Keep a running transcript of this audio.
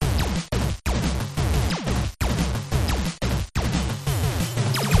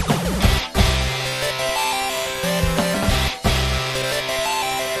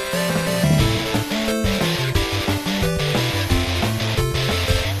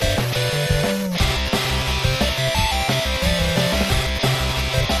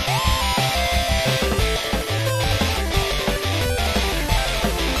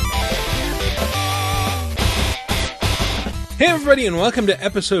everybody, and welcome to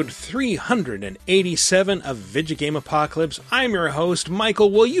episode 387 of Vidjagame Apocalypse. I'm your host,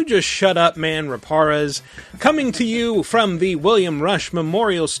 Michael. Will you just shut up, man, Raparas? Coming to you from the William Rush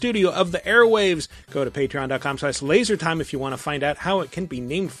Memorial Studio of the Airwaves. Go to patreon.com/lasertime if you want to find out how it can be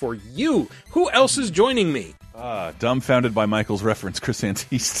named for you. Who else is joining me? Dumbfounded by Michael's reference, Chris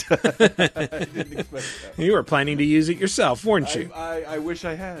Antiste. I didn't expect that. You were planning to use it yourself, weren't you? I wish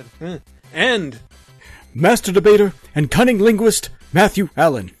I had. And Master Debater and Cunning Linguist, Matthew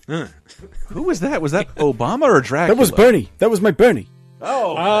Allen. Who was that? Was that Obama or Dracula? That was Bernie. That was my Bernie.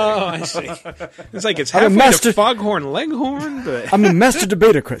 Oh, I see. It's like it's halfway to Foghorn Leghorn, but I'm a Master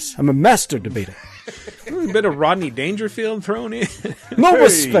Debater, Chris. I'm a Master Debater. A bit of Rodney Dangerfield thrown in. No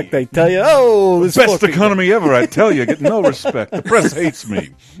respect, I tell you. Oh, this best economy ever, I tell you. Get no respect. The press hates me.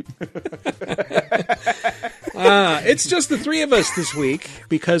 It's just the three of us this week,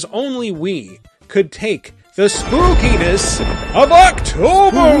 because only we could take the spookiness of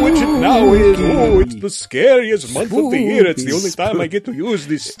October, which it now is. Oh, it's the scariest month of the year. It's the only time I get to use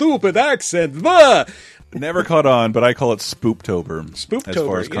this stupid accent. Never caught on, but I call it Spooptober. Spooptober, as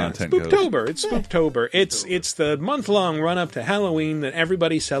far as content goes. Spooptober. It's Spooptober. It's the month-long run-up to Halloween that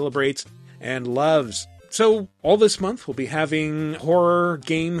everybody celebrates and loves. So all this month we'll be having horror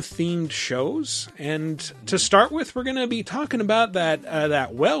game-themed shows, and to start with, we're going to be talking about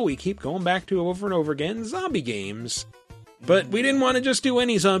that we keep going back to over and over again, zombie games. But we didn't want to just do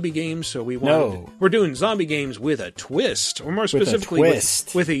any zombie games, so we're doing zombie games with a twist, or more specifically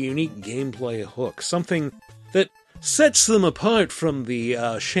with a unique gameplay hook, something that sets them apart from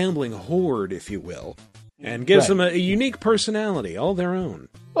the shambling horde, if you will, and gives them a unique personality, all their own.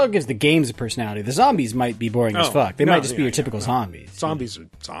 Well, it gives the games a personality. The zombies might be boring as fuck. They might just be your typical zombies. Zombies are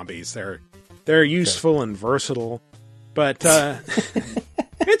zombies. They're useful and versatile, but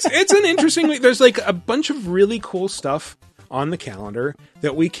it's an interesting. There's like a bunch of really cool stuff on the calendar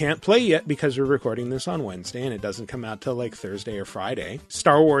that we can't play yet because we're recording this on Wednesday and it doesn't come out till like Thursday or Friday.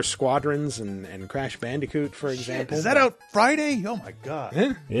 Star Wars Squadrons and Crash Bandicoot, for example. Is that out Friday? Oh my god.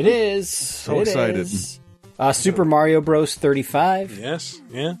 Yeah. It is. So excited. Super Mario Bros. 35. Yes,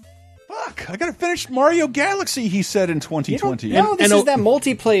 yeah. Fuck, I gotta finish Mario Galaxy, he said in 2020. No, this is that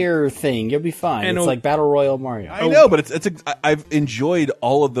multiplayer thing. You'll be fine. It's like Battle Royale Mario. I know, but I've enjoyed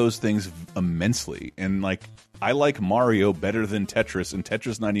all of those things immensely, and like I like Mario better than Tetris, and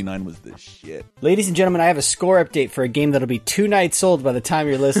Tetris 99 was the shit. Ladies and gentlemen, I have a score update for a game that'll be 2 nights old by the time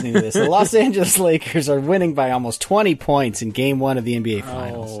you're listening to this. The Los Angeles Lakers are winning by almost 20 points in Game 1 of the NBA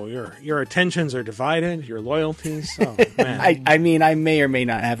Finals. Oh, your attentions are divided, your loyalties. Oh, man. I mean, I may or may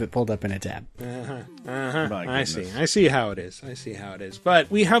not have it pulled up in a tab. I see how it is.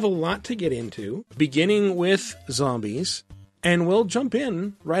 But we have a lot to get into, beginning with zombies. And we'll jump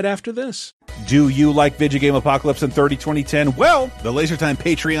in right after this. Do you like Vidjagame Apocalypse and 30-2010? Well, the LaserTime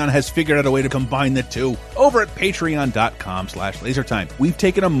Patreon has figured out a way to combine the two. Over at patreon.com/lasertime, we've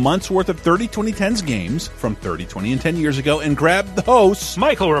taken a month's worth of 30-2010's games from 30, 20, and 10 years ago and grabbed the hosts,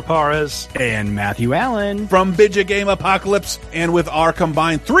 Michael Raparas and Matthew Allen, from Vidjagame Apocalypse. And with our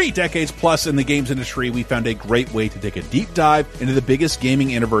combined 3 decades plus in the games industry, we found a great way to take a deep dive into the biggest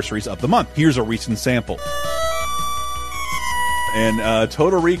gaming anniversaries of the month. Here's a recent sample. And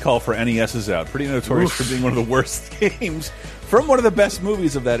Total Recall for NES is out. Pretty notorious for being one of the worst games from one of the best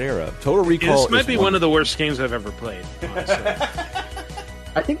movies of that era. Total Recall might be one of the worst games I've ever played.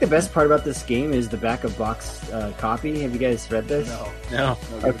 I think the best part about this game is the back of box copy. Have you guys read this? No.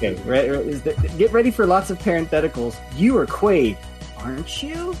 Okay, get ready for lots of parentheticals. You are Quaid, aren't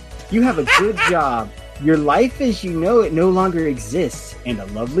you? You have a good job. Your life as you know it no longer exists. And a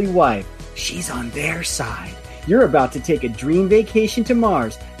lovely wife. She's on their side. You're about to take a dream vacation to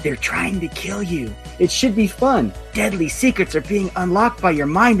Mars. They're trying to kill you. It should be fun. Deadly secrets are being unlocked by your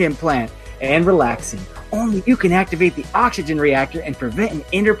mind implant. And relaxing. Only you can activate the oxygen reactor and prevent an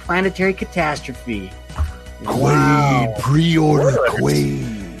interplanetary catastrophe. Quaid, pre-order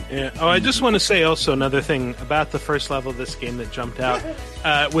Quaid. Yeah. Oh, I just want to say also another thing about the first level of this game that jumped out.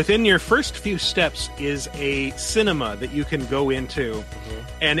 Within your first few steps is a cinema that you can go into.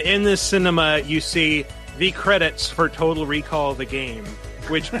 And in this cinema, you see the credits for Total Recall the game,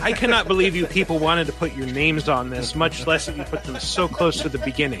 which I cannot believe you people wanted to put your names on this, much less that you put them so close to the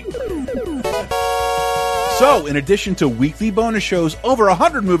beginning. So, in addition to weekly bonus shows, over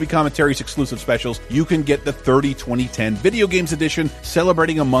 100 movie commentaries, exclusive specials, you can get the 30-2010 Video Games Edition,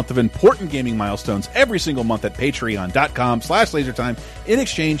 celebrating a month of important gaming milestones every single month at patreon.com/lasertime in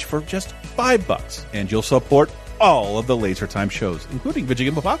exchange for just $5. And you'll support all of the LaserTime shows, including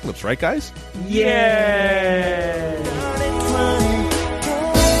Vidjagame Apocalypse, right, guys? Yeah!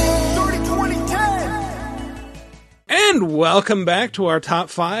 And welcome back to our top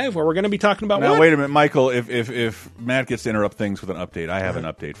 5, where we're going to be talking about Now, what? wait a minute, Michael. If Matt gets to interrupt things with an update, I have an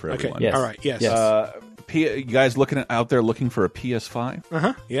update for Okay. everyone. Yes. All right. Yes. Yes. You guys out there looking for a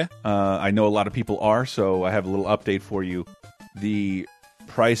PS5? Yeah. I know a lot of people are, so I have a little update for you. The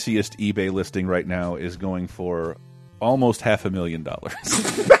priciest eBay listing right now is going for almost $500,000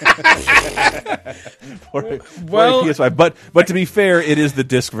 for a PS5. But to be fair, it is the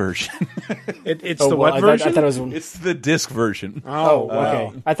disc version. It's the what version? I thought it was. It's the disc version. Oh,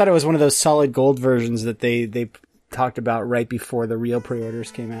 Okay. I thought it was one of those solid gold versions that they talked about right before the real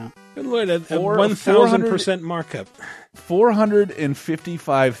pre-orders came out. Good Lord, a 1,000% markup.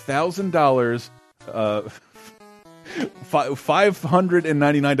 $455,000.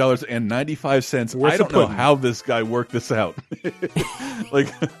 $599.95. I don't know how this guy worked this out.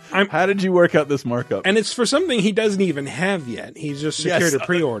 How did you work out this markup? And it's for something he doesn't even have yet. He's just secured a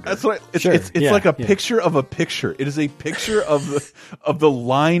pre-order. That's what it's Sure. like a picture of a picture. It is a picture of the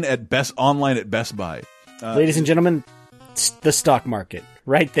line at online at Best Buy. Ladies and gentlemen, the stock market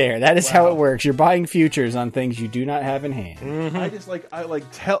right there. That is how it works. You're buying futures on things you do not have in hand.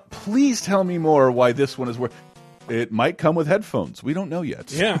 Please tell me more why this one is worth. It might come with headphones. We don't know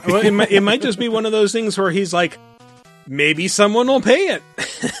yet. Yeah, well, it might just be one of those things where he's like, maybe someone will pay it.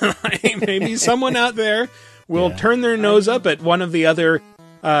 Maybe someone out there will turn their nose up at one of the other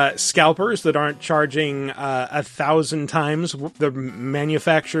scalpers that aren't charging 1,000 times the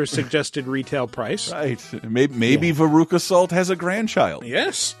manufacturer's suggested retail price. Right. Maybe Veruca Salt has a grandchild.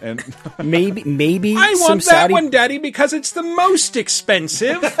 Yes. And Maybe I some want that Saudi, one, Daddy, because it's the most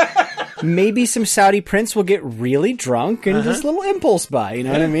expensive. maybe some Saudi prince will get really drunk and just a little impulse buy. You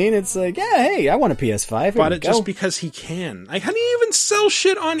know what I mean? It's like, yeah, hey, I want a PS5. Bought it just because he can. Like, how do you even sell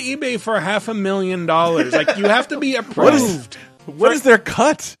shit on eBay for $500,000? Like, you have to be approved. what is their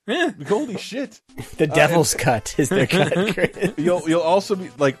cut? Yeah. Holy shit. The devil's cut is their cut. Chris. You'll also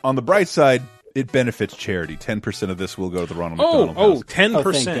be like, on the bright side, it benefits charity. 10% of this will go to the Ronald McDonald House. 10%.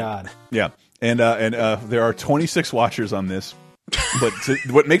 Oh, thank God. Yeah. And there are 26 watchers on this. But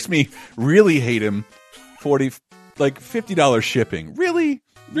what makes me really hate him, $50 shipping. Really?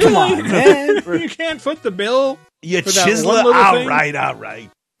 Come on, man. You can't foot the bill. You for that chisel one it. little All thing? right.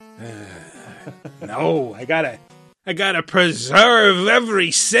 No, I gotta preserve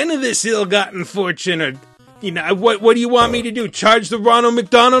every cent of this ill-gotten fortune. Or, what do you want me to do? Charge the Ronald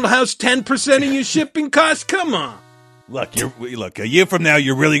McDonald House 10% of your shipping costs? Come on. Look, a year from now,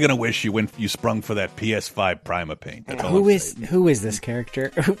 you're really gonna wish you sprung for that PS5 Prima paint. That's all Who I'm is saying. this character?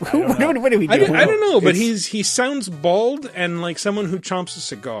 What are we doing? I don't know, but he sounds bald and like someone who chomps a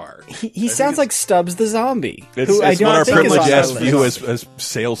cigar. He sounds like Stubbs the zombie. It's who I not our don't think is privilege on as our view list. as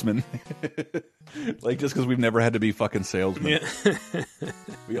salesmen. Like, just because we've never had to be fucking salesmen. Yeah.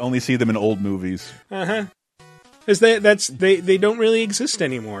 We only see them in old movies. Because they don't really exist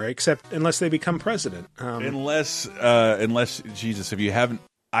anymore, except unless they become president. Unless Jesus, if you haven't,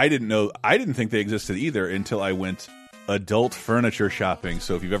 I didn't think they existed either until I went adult furniture shopping.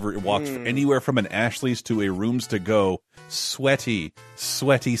 So if you've ever walked anywhere from an Ashley's to a Rooms to Go, sweaty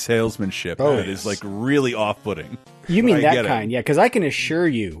salesmanship that is like really off-putting. You mean I that get it. kind, yeah, because I can assure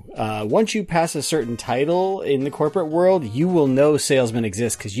you, once you pass a certain title in the corporate world, you will know salesmen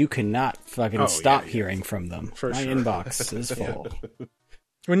exist because you cannot fucking stop hearing from them. For My sure. inbox is full.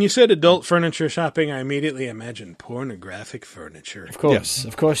 When you said adult furniture shopping, I immediately imagined pornographic furniture. Of course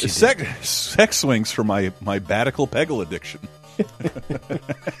you did. Sex swings for my Batical Peggle addiction.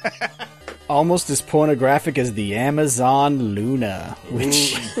 Almost as pornographic as the Amazon Luna,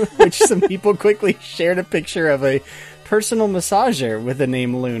 which some people quickly shared a picture of a personal massager with the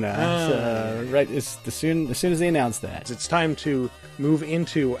name Luna. As soon as they announced that. It's time to move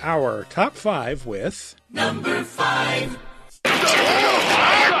into our top 5 with Number 5.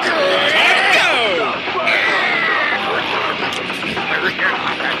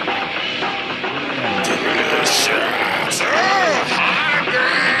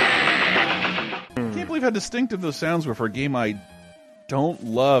 I can't believe how distinctive those sounds were for a game I don't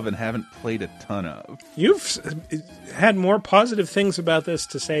love and haven't played a ton of. You've had more positive things about this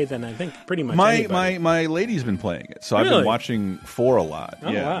to say than I think pretty much anybody. My lady's been playing it, so I've Really? been watching 4 a lot.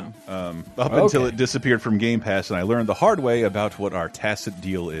 Oh, yeah. wow. Up until it disappeared from Game Pass, and I learned the hard way about what our tacit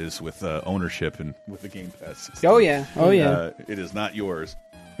deal is with ownership and with the Game Pass system. Oh yeah. It is not yours.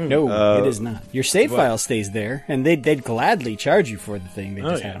 No, it is not. Your save file stays there, and they'd gladly charge you for the thing they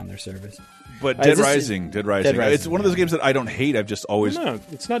just had on their service. But Dead Dead Rising. Rising. It's one of those games that I don't hate. I've just always No,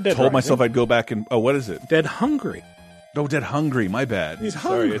 it's not Dead told Rising. myself I'd go back and... Oh, what is it? Dead Hungry. No, Dead Hungry. My bad. He's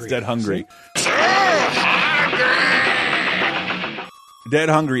Sorry, hungry. it's Dead Hungry. Dead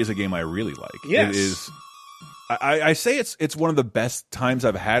Hungry is a game I really like. Yes. It is... I say it's one of the best times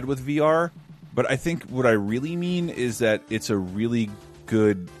I've had with VR, but I think what I really mean is that it's a really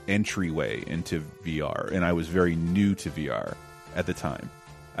good entryway into VR, and I was very new to VR at the time.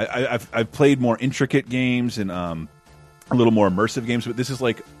 I've played more intricate games and a little more immersive games, but this is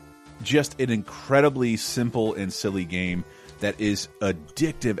like just an incredibly simple and silly game that is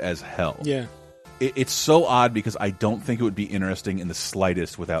addictive as hell. Yeah. It's so odd because I don't think it would be interesting in the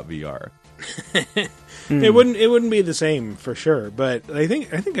slightest without VR. It wouldn't be the same for sure, but I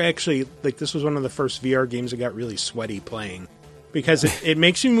think I actually like this was one of the first VR games that got really sweaty playing because it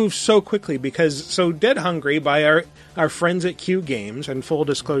makes you move so quickly. Because so Dead Hungry by our friends at Q Games, and full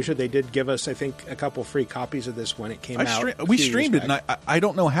disclosure, they did give us I think a couple free copies of this when it came out. We streamed it, and I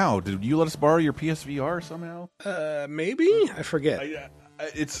don't know how. Did you let us borrow your PSVR somehow? Maybe I forget.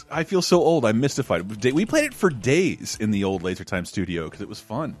 I feel so old. I'm mystified. We played it for days in the old Laser Time studio because it was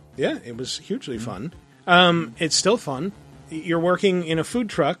fun. Yeah, it was hugely fun. It's still fun. You're working in a food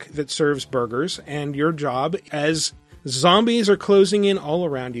truck that serves burgers, and your job, as zombies are closing in all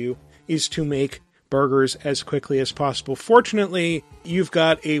around you, is to make burgers as quickly as possible. Fortunately, you've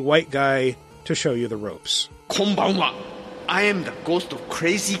got a white guy to show you the ropes. Konbanwa. I am the ghost of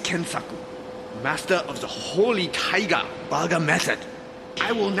Crazy Kensaku, master of the Holy Tiger Burger Method.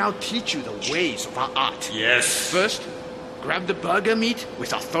 I will now teach you the ways of our art. Yes. First, grab the burger meat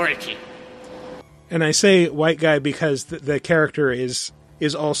with authority. And I say white guy because the character is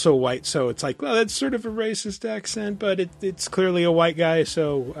also white, so it's like, well, that's sort of a racist accent, but it's clearly a white guy,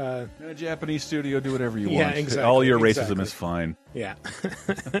 so... In a Japanese studio, do whatever you yeah, want. Exactly, all your racism is fine. Yeah.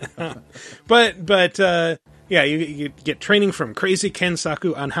 but you get training from Crazy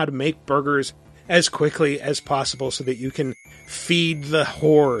Kensaku on how to make burgers as quickly as possible so that you can feed the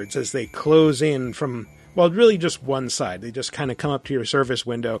hordes as they close in from, well, really just one side. They just kind of come up to your service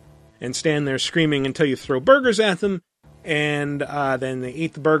window and stand there screaming until you throw burgers at them, and then they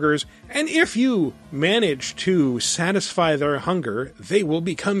eat the burgers. And if you manage to satisfy their hunger, they will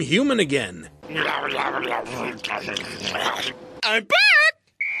become human again. I'm back!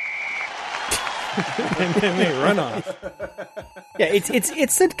 And then they run off. Yeah,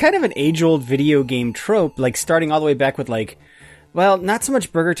 it's a kind of an age-old video game trope, like starting all the way back with like, well, not so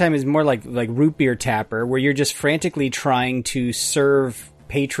much Burger Time, is more like Root Beer Tapper, where you're just frantically trying to serve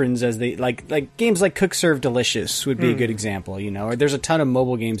patrons as they like games like Cook Serve Delicious would be a good example, you know. Or there's a ton of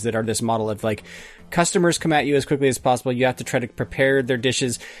mobile games that are this model of like customers come at you as quickly as possible. You have to try to prepare their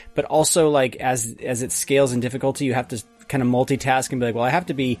dishes, but also like as it scales in difficulty, you have to kind of multitask and be like, well, I have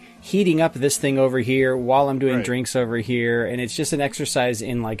to be heating up this thing over here while I'm doing drinks over here, and it's just an exercise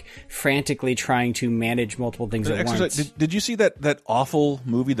in like frantically trying to manage multiple things at once. Did you see that awful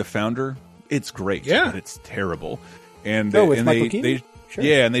movie, The Founder? It's great, yeah, but it's terrible. And with Michael Keaton? Sure.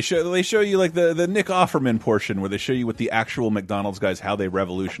 Yeah, and they show you like the Nick Offerman portion where they show you with the actual McDonald's guys how they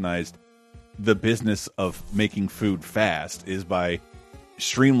revolutionized the business of making food fast is by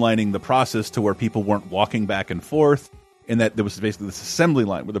streamlining the process to where people weren't walking back and forth, and that there was basically this assembly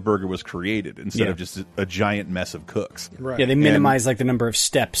line where the burger was created instead of just a giant mess of cooks. Right. Yeah, they minimize like the number of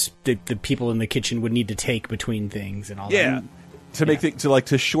steps that the people in the kitchen would need to take between things and all that. Yeah.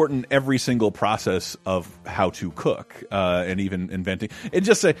 To shorten every single process of how to cook, and even inventing. And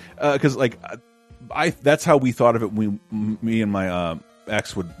just say, because that's how we thought of it. Me and my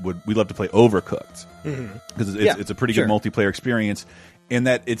ex we love to play Overcooked because it's a pretty good multiplayer experience. And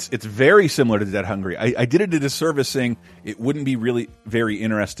that it's very similar to Dead Hungry. I did it a disservice saying it wouldn't be really very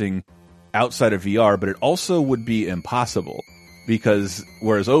interesting outside of VR, but it also would be impossible. Because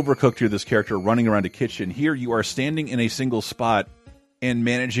whereas Overcooked, you're this character running around a kitchen, here you are standing in a single spot and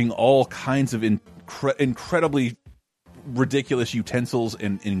managing all kinds of incredibly ridiculous utensils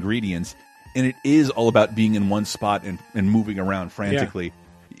and ingredients. And it is all about being in one spot and moving around frantically.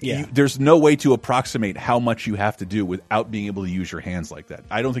 Yeah. There's no way to approximate how much you have to do without being able to use your hands like that.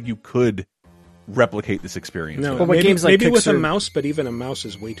 I don't think you could replicate this experience. No, maybe with a mouse, but even a mouse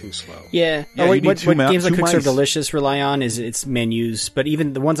is way too slow. Yeah. What games like Cook Serve Delicious rely on is its menus, but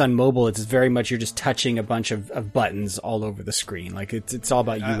even the ones on mobile, it's very much you're just touching a bunch of buttons all over the screen. Like it's all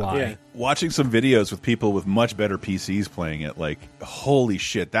about UI. Yeah. Watching some videos with people with much better PCs playing it, like holy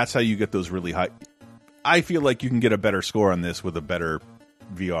shit, that's how you get those really high. I feel like you can get a better score on this with a better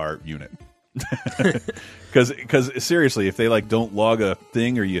VR unit. Because seriously, if they like don't log a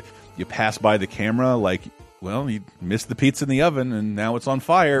thing or you pass by the camera, like, well, you missed the pizza in the oven and now it's on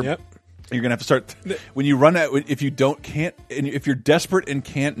fire. Yep. You're gonna have to start when you run out. If you can't, and if you're desperate and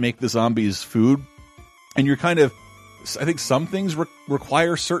can't make the zombies food, and you're kind of, I think some things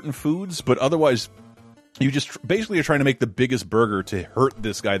require certain foods, but otherwise, You just basically are trying to make the biggest burger to hurt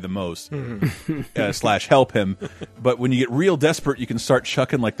this guy the most, slash help him. But when you get real desperate, you can start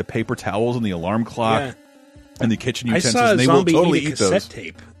chucking like the paper towels and the alarm clock and the kitchen utensils. I saw a and they zombie will totally eat a eat cassette those.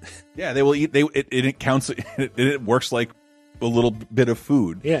 tape. Yeah, they will eat. It counts. It works like a little bit of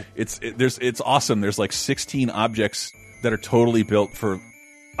food. Yeah, it's awesome. There's like 16 objects that are totally built for.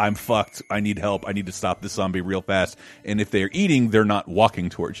 I'm fucked. I need help. I need to stop this zombie real fast. And if they're eating, they're not walking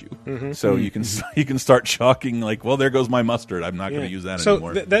towards you. So you can start chalking like, well, there goes my mustard. I'm not going to use that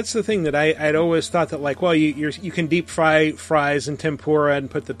anymore. So that's the thing that I'd always thought that like, well, you can deep fry fries and tempura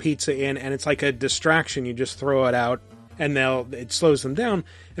and put the pizza in, and it's like a distraction. You just throw it out, and it slows them down.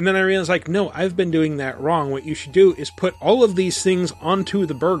 And then I realized like, no, I've been doing that wrong. What you should do is put all of these things onto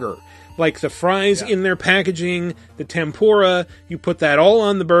the burger. Like the fries in their packaging, the tempura, you put that all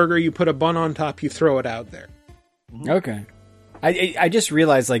on the burger, you put a bun on top, you throw it out there. Okay. I just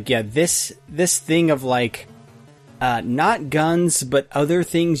realized, like, this thing of, like, not guns, but other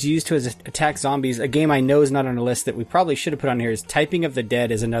things used to attack zombies. A game I know is not on a list that we probably should have put on here is Typing of the Dead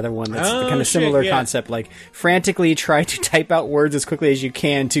is another one that's kind of similar concept. Like, frantically try to type out words as quickly as you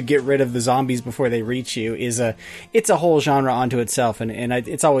can to get rid of the zombies before they reach you. It's a whole genre unto itself, and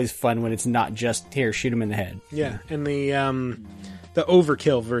it's always fun when it's not just, here, shoot them in the head. Yeah, and the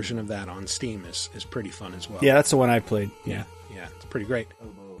Overkill version of that on Steam is pretty fun as well. Yeah, that's the one I played. Yeah, it's pretty great.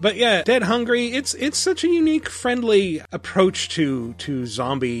 But yeah, Dead Hungry, it's such a unique, friendly approach to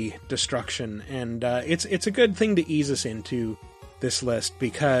zombie destruction, and it's a good thing to ease us into this list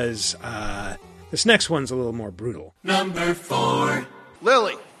because this next one's a little more brutal. Number 4.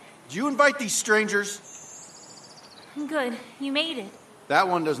 Lily, did you invite these strangers? Good, you made it. That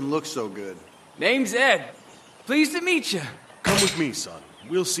one doesn't look so good. Name's Ed. Pleased to meet you. Come with me, son.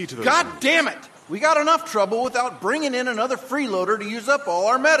 We'll see to those. God damn it! We got enough trouble without bringing in another freeloader to use up all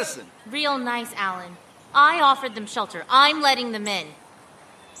our medicine. Real nice, Alan. I offered them shelter. I'm letting them in.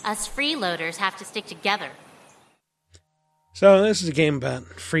 Us freeloaders have to stick together. So this is a game about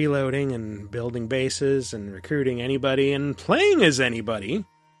freeloading and building bases and recruiting anybody and playing as anybody.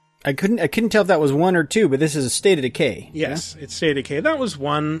 I couldn't tell if that was 1 or 2, but this is a State of Decay. Yes, It's State of Decay. That was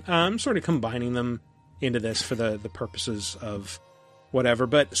 1. I'm sort of combining them into this for the purposes of whatever,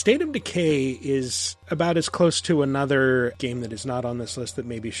 but State of Decay is about as close to another game that is not on this list that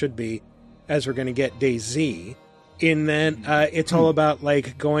maybe should be, as we're going to get DayZ, in that it's all about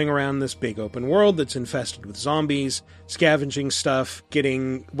like going around this big open world that's infested with zombies, scavenging stuff,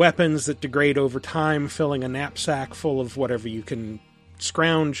 getting weapons that degrade over time, filling a knapsack full of whatever you can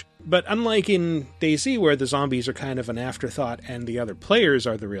scrounge. But unlike in DayZ, where the zombies are kind of an afterthought and the other players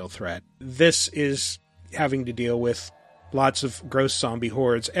are the real threat, this is having to deal with lots of gross zombie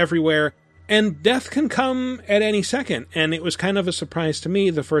hordes everywhere, and death can come at any second. And it was kind of a surprise to me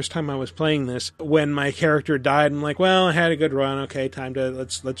the first time I was playing this when my character died. I'm like, well, I had a good run. Okay, time to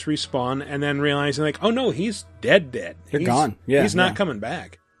let's respawn. And then realizing like, oh no, he's dead. He's gone. Yeah, he's not coming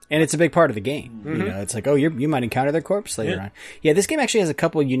back. And it's a big part of the game. You know, it's like, oh, you might encounter their corpse later on. Yeah, this game actually has a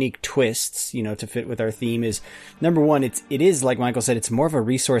couple unique twists, to fit with our theme. Is number one, it is like Michael said, it's more of a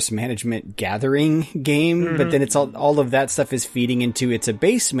resource management gathering game, but then it's all of that stuff is feeding into it's a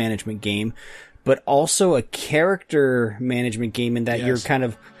base management game, but also a character management game in that you're kind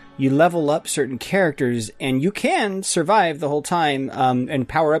of you level up certain characters and you can survive the whole time and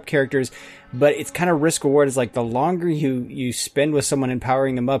power up characters. But it's kind of risk reward. Is like the longer you spend with someone and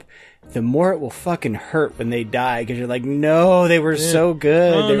powering them up, the more it will fucking hurt when they die. Because you're like, no, they were so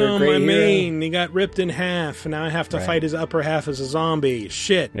good. Oh, they were great. My main, he got ripped in half, and now I have to fight his upper half as a zombie.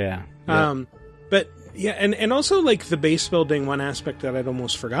 Shit. Yeah. But yeah, and also like the base building, one aspect that I'd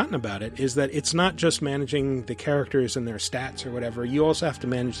almost forgotten about it is that it's not just managing the characters and their stats or whatever. You also have to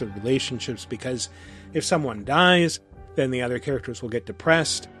manage the relationships, because if someone dies, then the other characters will get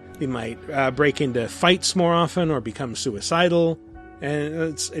depressed. They might break into fights more often or become suicidal,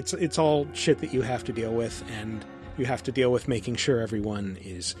 and it's all shit that you have to deal with, and you have to deal with making sure everyone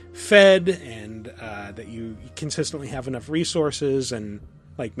is fed and that you consistently have enough resources, and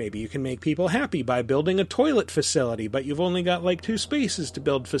like maybe you can make people happy by building a toilet facility, but you've only got like 2 spaces to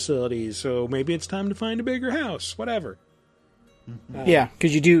build facilities, so maybe it's time to find a bigger house, whatever. Yeah,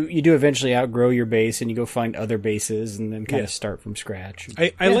 because you do eventually outgrow your base and you go find other bases and then kind of start from scratch.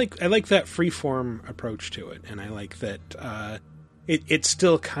 I like that freeform approach to it, and I like that it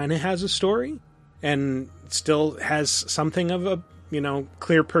still kind of has a story and still has something of a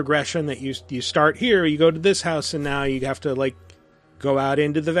clear progression that you start here, you go to this house, and now you have to like go out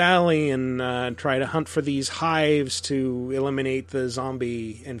into the valley and try to hunt for these hives to eliminate the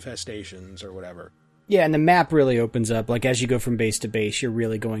zombie infestations or whatever. Yeah, and the map really opens up. Like, as you go from base to base, you're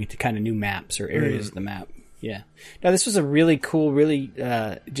really going to kind of new maps or areas of the map. Yeah. Now, this was a really cool, really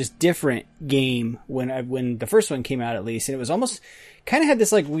just different game when the first one came out, at least. And it was almost kind of had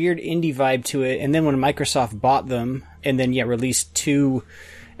this like weird indie vibe to it. And then when Microsoft bought them and then released 2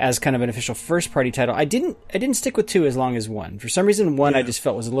 as kind of an official first party title, I didn't stick with 2 as long as 1. For some reason, 1 I just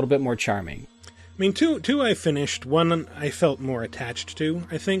felt was a little bit more charming. I mean, two I finished. 1 I felt more attached to,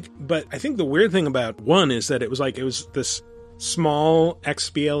 I think. But I think the weird thing about 1 is that it was this small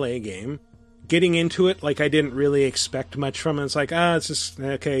XBLA game. Getting into it, like, I didn't really expect much from it. It's like, it's just,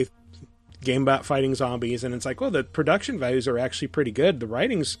 okay, game about fighting zombies. And it's like, well, the production values are actually pretty good. The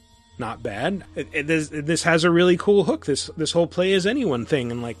writing's not bad. This has a really cool hook, this whole play as anyone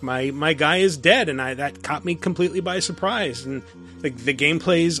thing. And, like, my guy is dead, and that caught me completely by surprise. And the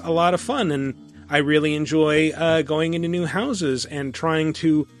gameplay's a lot of fun, and I really enjoy going into new houses and trying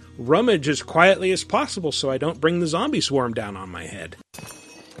to rummage as quietly as possible so I don't bring the zombie swarm down on my head.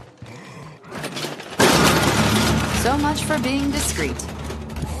 So much for being discreet.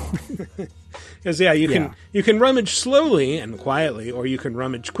 Because you can rummage slowly and quietly, or you can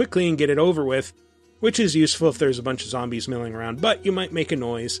rummage quickly and get it over with, which is useful if there's a bunch of zombies milling around. But you might make a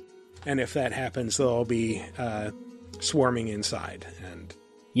noise, and if that happens, they'll all be swarming inside.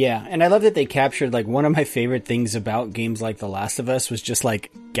 And I love that they captured, like, one of my favorite things about games like The Last of Us was just,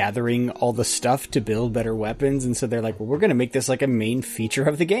 like, gathering all the stuff to build better weapons. And so they're like, well, we're going to make this, like, a main feature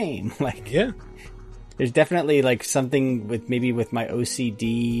of the game. Like, yeah. There's definitely, like, something with my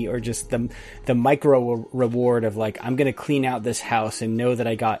OCD or just the micro reward of, like, I'm going to clean out this house and know that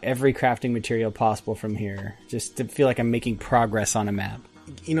I got every crafting material possible from here, just to feel like I'm making progress on a map.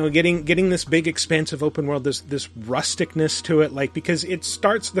 You know, getting this big, expansive open world, this rusticness to it, like, because it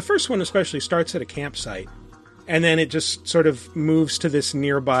starts, the first one especially starts at a campsite, and then it just sort of moves to this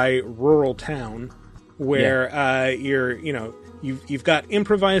nearby rural town where you've got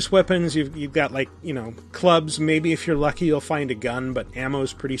improvised weapons, you've got, like, clubs. Maybe if you're lucky, you'll find a gun, but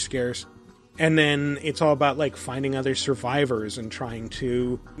ammo's pretty scarce. And then it's all about, like, finding other survivors and trying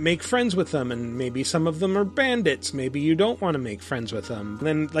to make friends with them. And maybe some of them are bandits. Maybe you don't want to make friends with them. And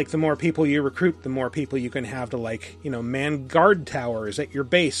then, like, the more people you recruit, the more people you can have to, like, man guard towers at your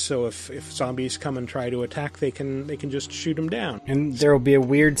base. So if zombies come and try to attack, they can just shoot them down. And there will be a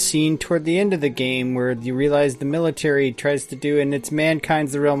weird scene toward the end of the game where you realize the military tries to do, and it's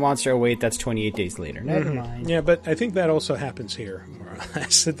mankind's the real monster. Oh, wait, that's 28 days later. Never mind. Yeah, but I think that also happens here, more or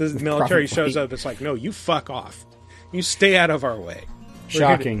less. The military shows up, it's like, no, you fuck off. You stay out of our way.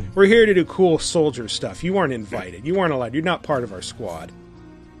 Shocking. We're here to do cool soldier stuff. You weren't invited. You weren't allowed. You're not part of our squad.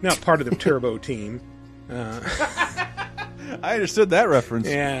 Not part of the turbo team. I understood that reference.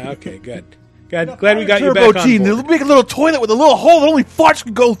 Yeah, okay, good. Glad we got you back on team. board. They'll make a little toilet with a little hole that only farts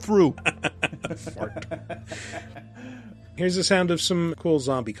can go through. Fart. Here's the sound of some cool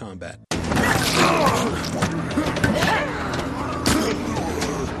zombie combat.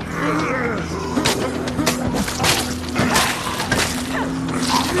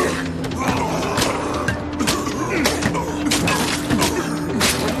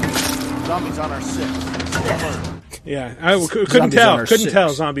 Zombies on our 6. Yeah, I couldn't tell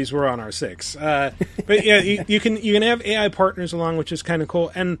zombies were on our 6. But yeah, you can have AI partners along, which is kind of cool.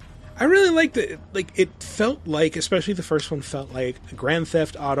 And I really liked it. Like, it felt like, especially the first one, felt like a Grand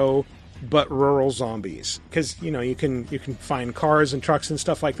Theft Auto, but rural zombies. Because, you can find cars and trucks and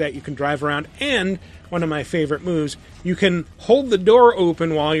stuff like that. You can drive around. And one of my favorite moves, you can hold the door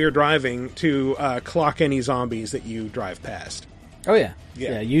open while you're driving to clock any zombies that you drive past. Oh, yeah.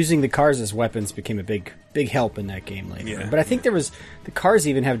 Using the cars as weapons became a big help in that game later. Yeah. But I think the cars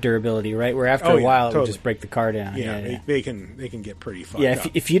even have durability, right? Where after a while, it would just break the car down. Yeah. They can get pretty fucked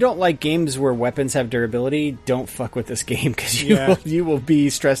up. If you don't like games where weapons have durability, don't fuck with this game, because you will be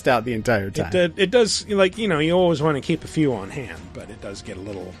stressed out the entire time. It does, like, you always want to keep a few on hand, but it does get a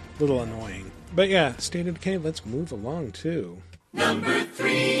little annoying. But yeah, State of Decay, let's move along to Number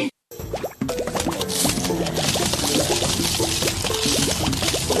 3.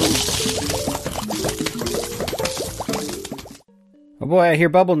 Oh boy, I hear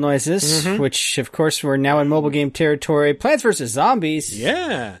bubble noises, which, of course, we're now in mobile game territory. Plants vs. Zombies.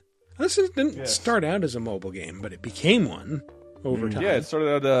 Yeah. This didn't start out as a mobile game, but it became one over time. Yeah, it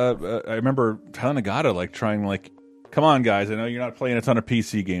started out, I remember Tanagata, like, trying, like, come on, guys, I know you're not playing a ton of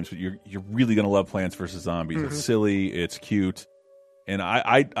PC games, but you're really going to love Plants vs. Zombies. It's silly, it's cute. And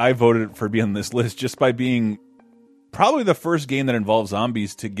I voted for being on this list just by being probably the first game that involves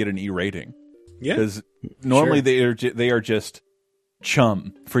zombies to get an E rating. Yeah. Because normally they are just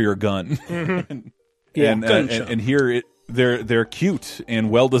chum for your gun. Yeah, and here they're cute and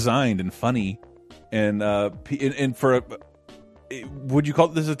well designed and funny, and for would you call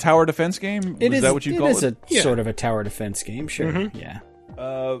this a tower defense game? Is that what you call it? It is sort of a tower defense game, sure. Mm-hmm. Yeah.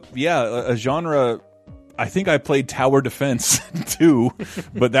 A genre. I think I played tower defense too,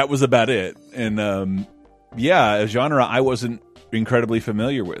 but that was about it. And a genre I wasn't incredibly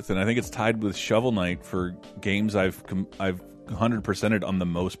familiar with, and I think it's tied with Shovel Knight for games I've 100%ed on the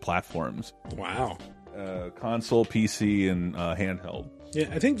most platforms. Wow. Console, PC, and handheld. Yeah,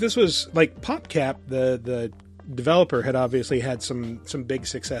 I think this was like PopCap, the developer had obviously had some big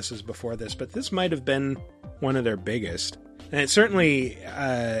successes before this, but this might have been one of their biggest. And it certainly,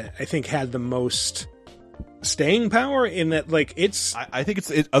 I think, had the most staying power in that, like, it's... I think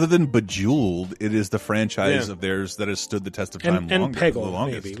it's other than Bejeweled, it is the franchise of theirs that has stood the test of time and longer.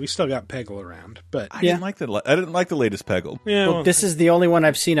 Peggle, maybe. We still got Peggle around, but... I didn't like the latest Peggle. Yeah, well, this is the only one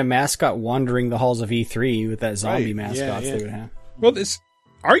I've seen a mascot wandering the halls of E3 with that zombie mascot they would have. Well,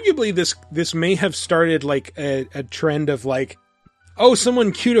 arguably, this may have started like a trend of like, oh,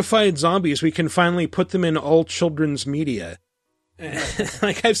 someone cutified zombies. We can finally put them in all children's media.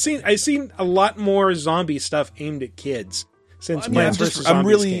 Like I've seen a lot more zombie stuff aimed at kids since Plants vs.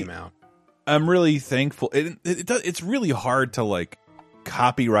 Zombies came out. I'm really thankful. It's really hard to like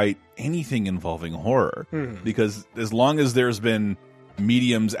copyright anything involving horror because as long as there's been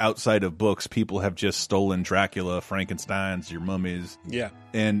mediums outside of books, people have just stolen Dracula, Frankenstein's, your mummies. Yeah.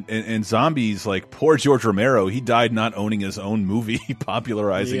 And zombies, like poor George Romero, he died not owning his own movie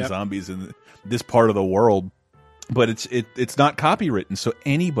popularizing zombies in this part of the world. But it's not copywritten, so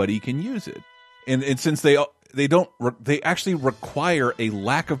anybody can use it. And since they actually require a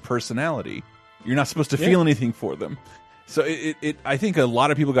lack of personality. You're not supposed to feel anything for them. So I think a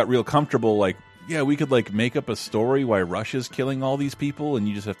lot of people got real comfortable, like, yeah, we could like make up a story why Russia's killing all these people, and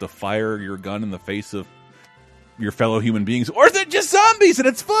you just have to fire your gun in the face of your fellow human beings, or they're just zombies and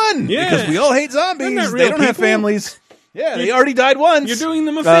it's fun because we all hate zombies. They don't have families. Yeah, they already died once. You're doing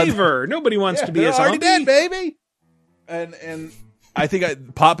them a favor. Nobody wants to be a zombie. They're already dead, baby. And I think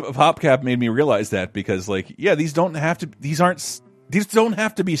PopCap made me realize that because like these don't have to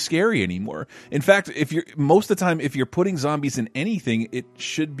be scary anymore. In fact, most of the time if you're putting zombies in anything, it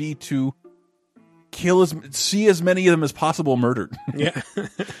should be to see as many of them as possible murdered. Yeah.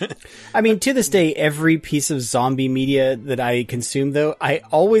 I mean, to this day, every piece of zombie media that I consume, though, I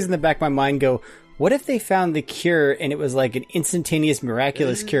always in the back of my mind go, what if they found the cure and it was like an instantaneous,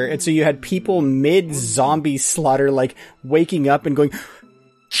 miraculous cure? And so you had people mid-zombie slaughter, like waking up and going,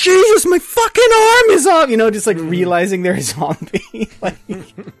 Jesus, my fucking arm is off! You know, just like realizing they're a zombie. Like,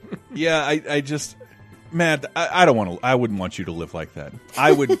 yeah, I just, Matt, I wouldn't want you to live like that.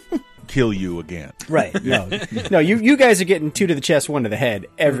 I would kill you again. Right. No, you guys are getting 2 to the chest, 1 to the head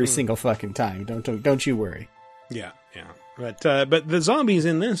every single fucking time. Don't you worry. Yeah. But the zombies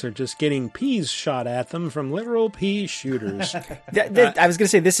in this are just getting peas shot at them from literal pea shooters. I was going to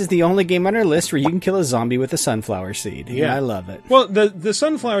say, this is the only game on our list where you can kill a zombie with a sunflower seed. Yeah, I love it. Well, the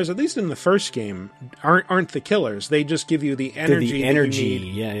sunflowers, at least in the first game, aren't the killers. They just give you the energy that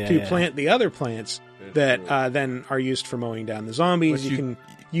you need to plant the other plants that then are used for mowing down the zombies. You can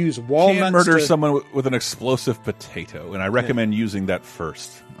use walnuts. You can murder someone with an explosive potato, and I recommend using that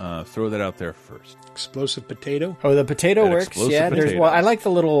first. Throw that out there first. Explosive potato? Oh, the potato works. Yeah, I like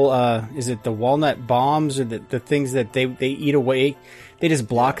the little, is it the walnut bombs or the things that they eat away? They just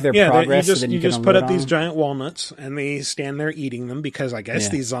block their progress. You just put up these giant walnuts and they stand there eating them because I guess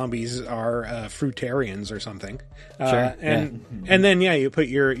these zombies are fruitarians or something. Sure. And then you put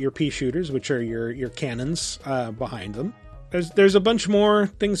your pea shooters, which are your cannons, behind them. There's a bunch more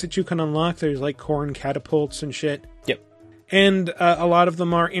things that you can unlock. There's like corn catapults and shit. Yep. And a lot of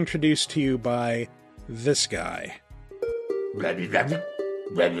them are introduced to you by this guy.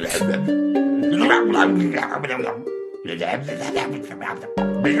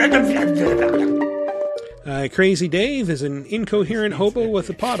 Crazy Dave is an incoherent hobo with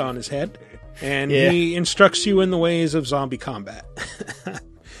a pot on his head, and he instructs you in the ways of zombie combat.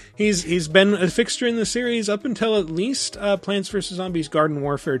 He's been a fixture in the series up until at least Plants vs. Zombies Garden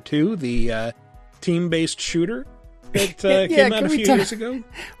Warfare 2, the team-based shooter that came out a few years ago.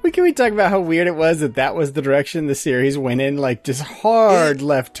 Can we talk about how weird it was that was the direction the series went in? Like, just hard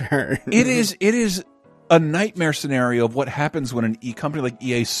left turn. It is a nightmare scenario of what happens when a company like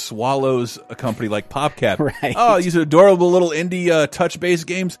EA swallows a company like PopCap. Right. Oh, these adorable little indie touch-based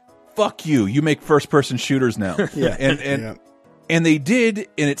games. Fuck you. You make first-person shooters now. And they did,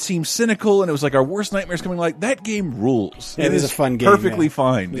 and it seemed cynical, and it was like our worst nightmares coming. Like, that game rules. Yeah, it is a fun game. Perfectly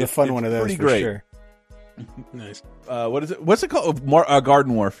fine. It was a fun one of those, for sure. Nice. What is it? What's it called?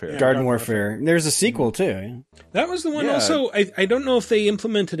 Garden Warfare. Garden Warfare. There's a sequel too. That was the one. Yeah. Also, I don't know if they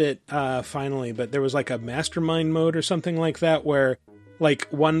implemented it finally, but there was like a mastermind mode or something like that where like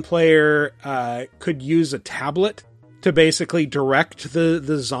one player could use a tablet to basically direct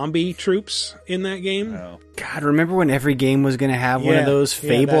the zombie troops in that game. Oh. God, remember when every game was going to have one of those?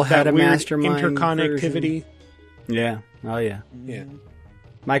 Fable had a weird mastermind interconnectivity. version. Yeah. Oh yeah. Yeah.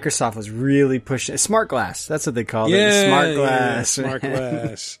 Microsoft was really pushing Smart Glass. That's what they called it. Smart Glass. Yeah, Smart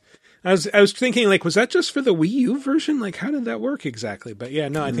Glass. I was thinking, like, was that just for the Wii U version? Like, how did that work exactly? But yeah,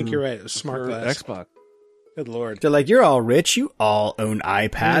 no, I think you're right. It was Smart Glass. Xbox. Good Lord. They're like, you're all rich. You all own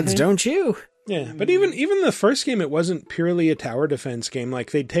iPads, don't you? Yeah, but even the first game, it wasn't purely a tower defense game.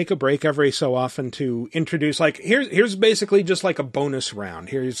 Like, they'd take a break every so often to introduce, like, here's basically just like a bonus round.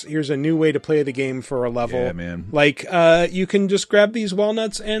 Here's a new way to play the game for a level. Yeah, man. Like, you can just grab these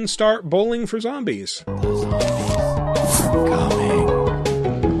walnuts and start bowling for zombies.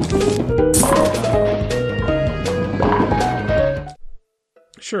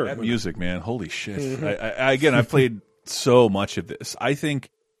 Sure. That music, man. Holy shit. I've played so much of this. I think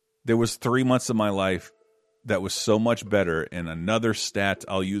there was 3 months of my life that was so much better, and another stat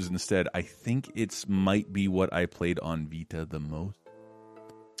I'll use instead, I think it's might be what I played on Vita the most.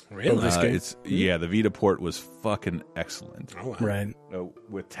 Really? The Vita port was fucking excellent. Oh, wow. Right.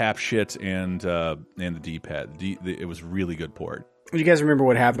 With tap shit and the D-pad. It was really good port. Do you guys remember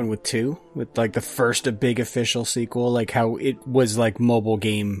what happened with 2? With like the first big official sequel, like how it was like mobile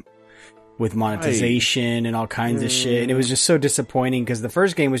game with monetization and all kinds of shit. And it was just so disappointing because the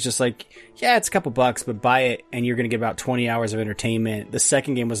first game was just like, yeah, it's a couple bucks, but buy it and you're going to get about 20 hours of entertainment. The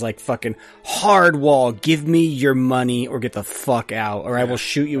second game was like fucking hard wall. Give me your money or get the fuck out or I will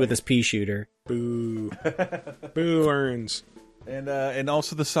shoot you with this pea shooter. Boo. Boo earns. And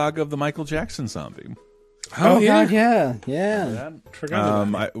also the saga of the Michael Jackson zombie. Oh yeah. God, yeah. Forgot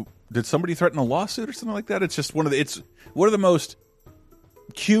about that. Did somebody threaten a lawsuit or something like that? It's just one of the most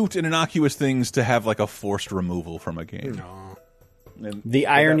cute and innocuous things to have like a forced removal from a game. No. And the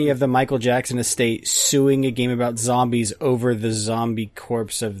irony of the Michael Jackson estate suing a game about zombies over the zombie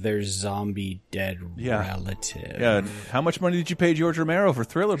corpse of their zombie dead relative. Yeah. How much money did you pay George Romero for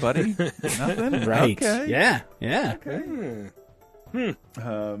Thriller, buddy? Nothing? Right. Okay. Yeah. Okay.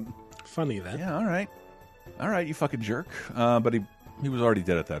 Funny then. Yeah, all right, you fucking jerk. But he was already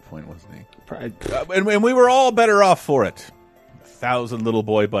dead at that point, wasn't he? And we were all better off for it. 1,000 little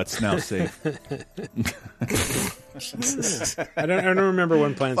boy butts now safe. I don't remember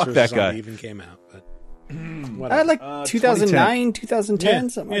when Plants vs. Zombie even came out, but whatever. Like 2009, 2010,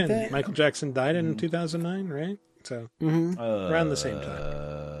 something like that. Michael Jackson died in 2009, right? So around the same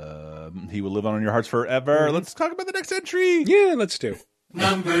time. He will live on in your hearts forever. Let's talk about the next entry. Yeah, let's do.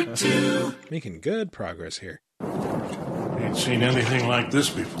 Number 2. Making good progress here. Ain't seen anything like this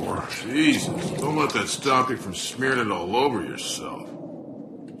before. Jesus, don't let that stop you from smearing it all over yourself.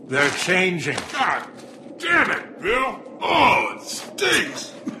 They're changing. God damn it, Bill! Oh, it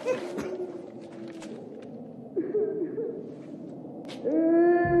stinks!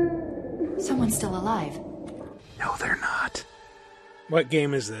 Someone's still alive. No, they're not. What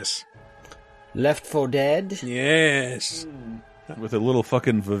game is this? Left 4 Dead? Yes. With a little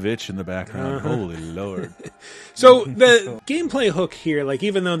fucking Vivitch in the background. Holy Lord. So the gameplay hook here, like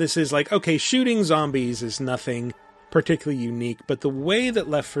even though this is like, okay, shooting zombies is nothing particularly unique, but the way that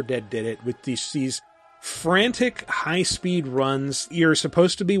Left 4 Dead did it with these frantic high-speed runs, you're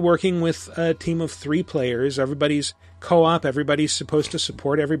supposed to be working with a team of 3 players. Everybody's co-op. Everybody's supposed to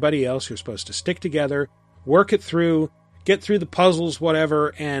support everybody else. You're supposed to stick together, work it through, get through the puzzles,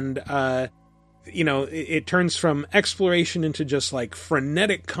 whatever, and it turns from exploration into just like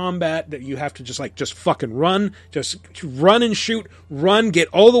frenetic combat that you have to just fucking run and shoot, get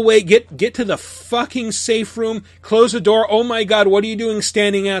all the way, get to the fucking safe room, close the door. Oh my God, what are you doing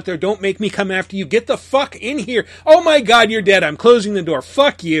standing out there? Don't make me come after you. Get the fuck in here. Oh my God, you're dead. I'm closing the door.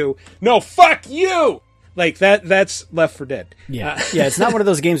 Fuck you. No, fuck you. Like that's Left 4 Dead. Yeah. Yeah, it's not one of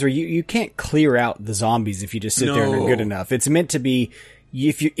those games where you can't clear out the zombies if you just sit there and are good enough. It's meant to be,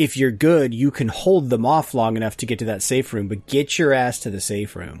 if you're good, you can hold them off long enough to get to that safe room, but get your ass to the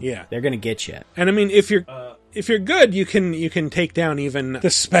safe room. Yeah. They're going to get you. And I mean, if you're good, you can take down even the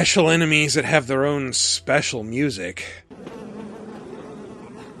special enemies that have their own special music.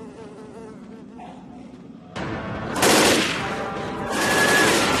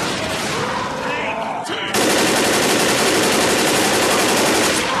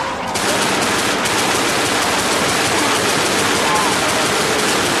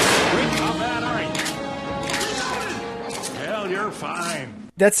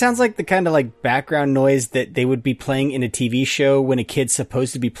 That sounds like the kind of like background noise that they would be playing in a TV show when a kid's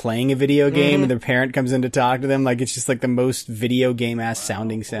supposed to be playing a video game and their parent comes in to talk to them. Like, it's just like the most video game ass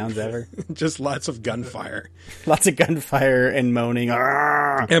sounding sounds ever. Just lots of gunfire. Lots of gunfire and moaning.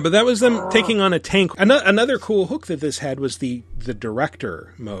 Arrgh! Yeah, but that was them taking on a tank. Another cool hook that this had was the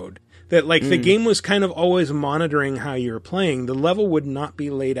director mode. That, like, the game was kind of always monitoring how you were playing. The level would not be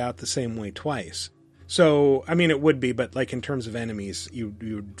laid out the same way twice. So, I mean, it would be, but, like, in terms of enemies, you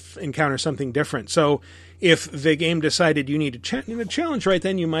would encounter something different. So, if the game decided you need a challenge right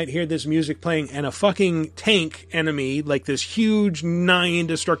then, you might hear this music playing, and a fucking tank enemy, like this huge, nigh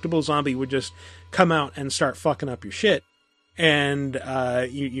indestructible zombie, would just come out and start fucking up your shit. And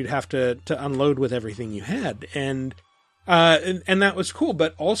you'd have to unload with everything you had. And that was cool,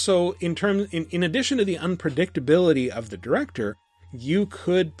 but also in addition to the unpredictability of the director, you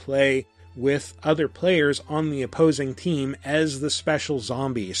could play with other players on the opposing team as the special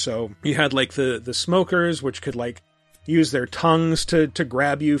zombie. So you had like the smokers, which could like use their tongues to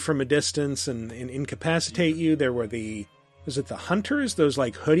grab you from a distance and incapacitate you. There were was it the hunters? Those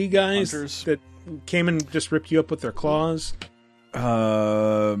like hoodie guys that came and just ripped you up with their claws.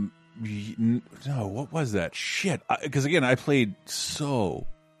 No, what was that? Shit. Because again, I played so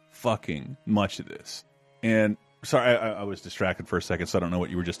fucking much of this. And sorry, I was distracted for a second, so I don't know what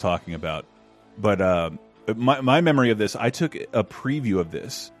you were just talking about. But my memory of this, I took a preview of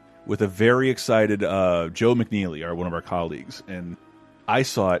this with a very excited Joe McNeely, one of our colleagues. And I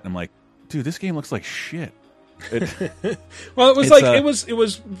saw it, and I'm like, dude, this game looks like shit. Well, it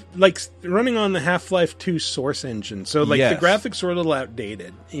was like running on the Half-Life 2 Source engine, so like the graphics were a little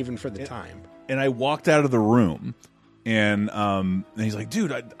outdated even for the time. And I walked out of the room, and he's like,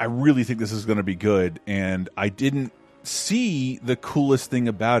 "Dude, I really think this is going to be good." And I didn't see the coolest thing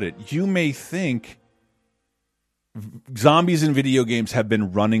about it. You may think zombies in video games have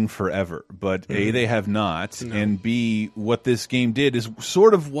been running forever, but A, they have not, and B, what this game did is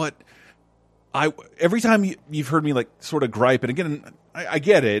sort of what. Every time you've heard me like sort of gripe, and again, I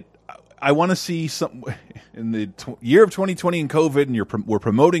get it. I want to see some in the year of 2020 and COVID, and we're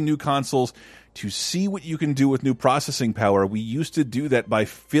promoting new consoles to see what you can do with new processing power. We used to do that by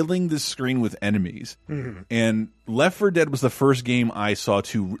filling the screen with enemies, and Left 4 Dead was the first game I saw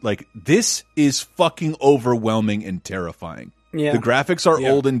to like. This is fucking overwhelming and terrifying. Yeah. The graphics are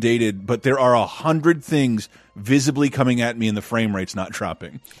old and dated, but there are 100 things visibly coming at me and the frame rate's not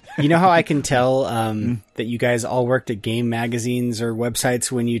dropping. You know how I can tell that you guys all worked at game magazines or websites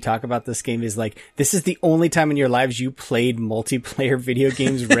when you talk about this game is like, this is the only time in your lives you played multiplayer video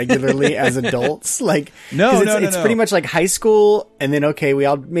games regularly as adults? Like, it's pretty much like high school, and then, okay, we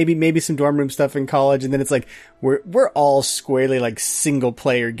all, maybe some dorm room stuff in college, and then it's like, we're all squarely like single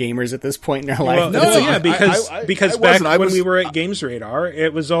player gamers at this point in our life. Because back when we were at Games Radar,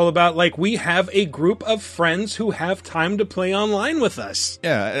 it was all about like, we have a group of friends who have time to play online with us.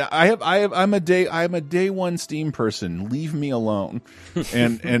 Yeah, I'm a day one Steam person. Leave me alone.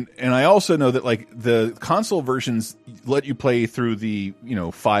 and I also know that like the console versions let you play through the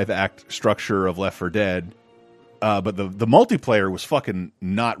 5-act structure of Left 4 Dead. But the multiplayer was fucking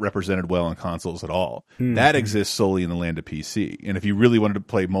not represented well on consoles at all. That exists solely in the land of PC. And if you really wanted to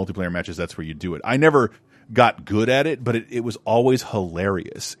play multiplayer matches, that's where you do it. I never got good at it, but it was always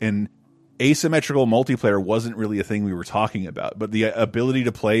hilarious. And asymmetrical multiplayer wasn't really a thing we were talking about. But the ability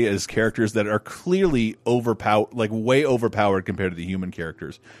to play as characters that are clearly overpowered, like way overpowered compared to the human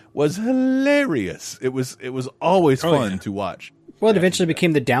characters, was hilarious. It was always fun to watch. Well, it eventually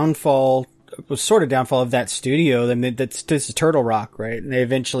became the downfall. Was sort of downfall of that studio. I mean, that's Turtle Rock, right? And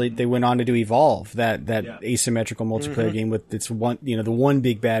they went on to do Evolve, that asymmetrical multiplayer game with its one, the one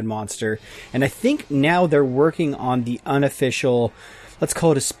big bad monster. And I think now they're working on the unofficial, let's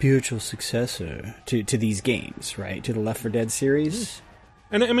call it a spiritual successor to these games, right? To the Left 4 Dead series.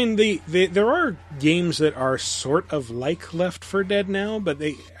 And I mean, there are games that are sort of like Left 4 Dead now, but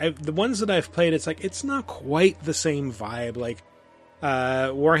the ones that I've played, it's like, it's not quite the same vibe. Like,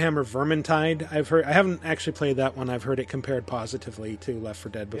 Warhammer Vermintide, I've heard. I haven't actually played that one. I've heard it compared positively to Left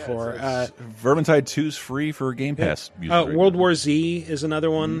 4 Dead before. Vermintide 2's free for Game Pass. World War Z is another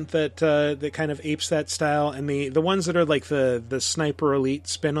one that kind of apes that style, and the ones that are like the Sniper Elite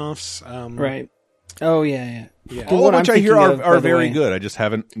spin-offs. Right. Oh yeah. All of which I hear are very good. I just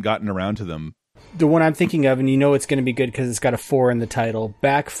haven't gotten around to them. The one I'm thinking of, and it's going to be good because it's got a 4 in the title,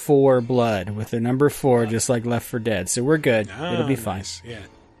 Back 4 Blood, with the number 4, just like Left 4 Dead. So we're good. It'll be fine. Nice. Yeah.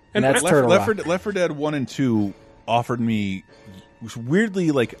 And that's Turtle Rock. Left 4 Dead 1 and 2 offered me,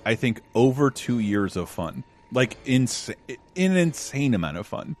 weirdly, like, I think, over 2 years of fun. Like, an insane amount of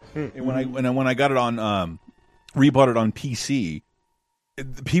fun. And when I got it on, rebought it on PC,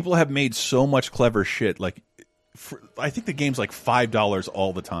 people have made so much clever shit. Like, I think the game's like $5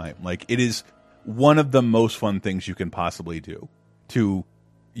 all the time. Like, it is one of the most fun things you can possibly do. To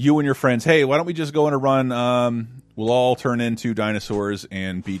you and your friends, hey, why don't we just go on a run? We'll all turn into dinosaurs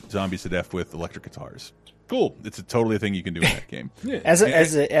and beat zombies to death with electric guitars. Cool. It's totally a thing you can do in that game. Yeah.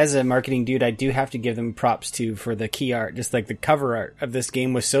 As a marketing dude, I do have to give them props too for the key art. Just like the cover art of this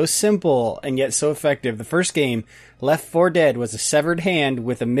game was so simple and yet so effective. The first game, Left 4 Dead, was a severed hand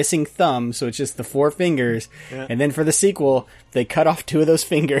with a missing thumb, so it's just the 4 fingers. Yeah. And then for the sequel, they cut off 2 of those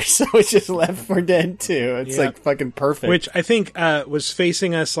fingers, so it's just Left 4 Dead 2. It's like fucking perfect. Which I think was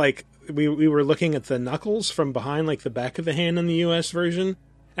facing us like we were looking at the knuckles from behind, like the back of the hand in the US version.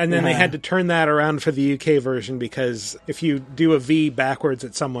 And then they had to turn that around for the UK version because if you do a V backwards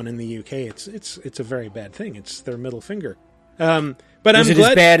at someone in the UK, it's a very bad thing. It's their middle finger. But is it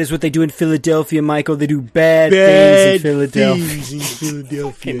as bad as what they do in Philadelphia, Michael? They do bad things in Philadelphia. Things in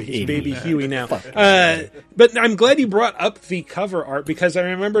Philadelphia. It's Baby Huey now. But I'm glad you brought up the cover art because I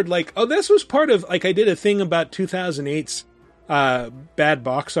remembered like, oh, this was part of like I did a thing about 2008's bad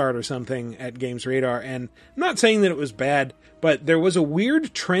box art or something at Games Radar, and I'm not saying that it was bad. But there was a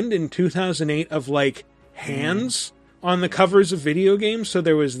weird trend in 2008 of, like, hands on the covers of video games. So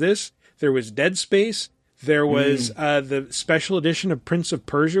there was this, there was Dead Space, there was the special edition of Prince of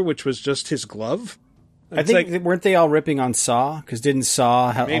Persia, which was just his glove. I think, weren't they all ripping on Saw? Because didn't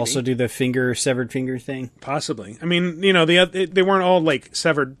Saw also do the severed finger thing? Possibly. I mean, you know, they weren't all, like,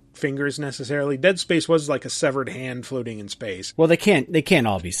 severed fingers necessarily. Dead Space was like a severed hand floating in space. Well, they can't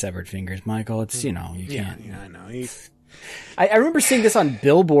all be severed fingers, Michael. It's, you know, you can't. Yeah, I know. I remember seeing this on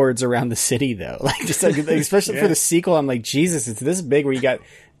billboards around the city, though. Like, just like, especially for the sequel, I'm like, Jesus, it's this big where you got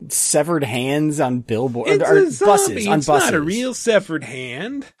severed hands on billboards or buses. On it's buses. Not a real severed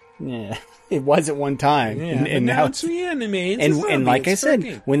hand. Yeah, it was at one time, and now it's reanimated. And like I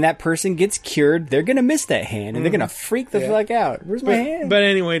said, when that person gets cured, they're gonna miss that hand, and they're gonna freak the fuck out. Where's my hand? But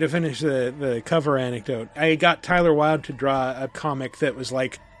anyway, to finish the cover anecdote, I got Tyler Wilde to draw a comic that was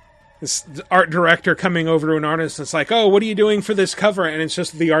like. This art director coming over to an artist and it's like, oh, what are you doing for this cover? And it's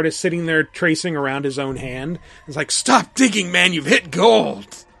just the artist sitting there tracing around his own hand. It's like, stop digging, man, you've hit gold.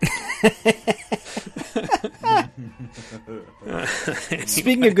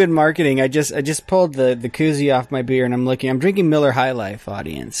 Speaking of good marketing, I just pulled the koozie off my beer and I'm drinking Miller High Life,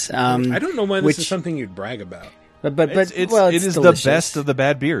 audience. I don't know why this is something you'd brag about. But it is delicious. The best of the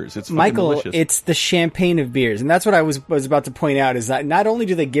bad beers. It's Michael, delicious. It's the champagne of beers, and that's what I was about to point out. Is that not only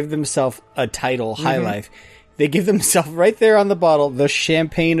do they give themselves a title, High Life, they give themselves right there on the bottle the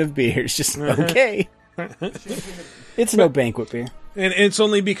champagne of beers. Just okay. It's no banquet beer, and it's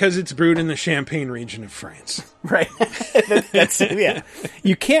only because it's brewed in the Champagne region of France. Right. That's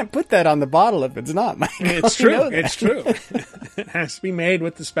you can't put that on the bottle if it's not, Michael. It's true. It's true. It has to be made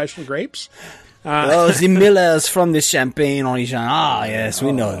with the special grapes. The Millers from the Champagne region. Ah, yes,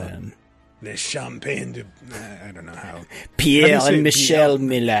 we know them. The Champagne I don't know how. Pierre and Michel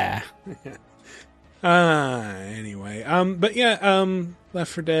Miller. Anyway. But yeah,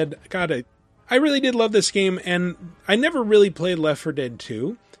 Left 4 Dead. God, I really did love this game, and I never really played Left 4 Dead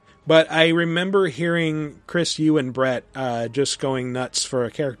 2, but I remember hearing Chris, you, and Brett just going nuts for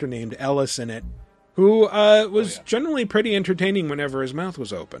a character named Ellis in it, who was generally pretty entertaining whenever his mouth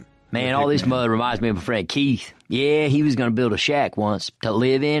was open. Man, all this mud reminds me of my friend Keith. Yeah, he was going to build a shack once to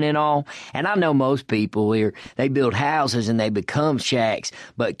live in and all. And I know most people here, they build houses and they become shacks.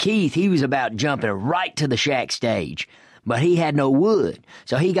 But Keith, he was about jumping right to the shack stage. But he had no wood.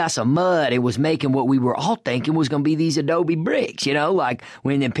 So he got some mud and was making what we were all thinking was going to be these adobe bricks, you know, like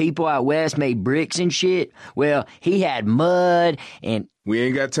when the people out west made bricks and shit. Well, he had mud and... We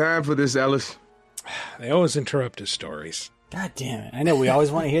ain't got time for this, Ellis. They always interrupt his stories. God damn it. I know, we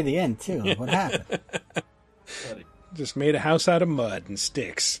always want to hear the end, too. What happened? Just made a house out of mud and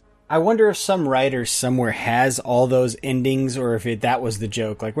sticks. I wonder if some writer somewhere has all those endings, or if that was the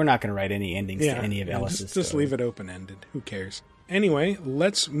joke. Like, we're not going to write any endings to any of Ellis's Just leave it open-ended. Who cares? Anyway,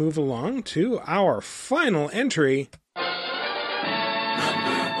 let's move along to our final entry. Number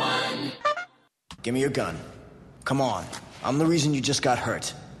 1. Give me your gun. Come on. I'm the reason you just got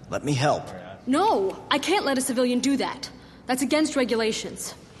hurt. Let me help. No, I can't let a civilian do that. That's against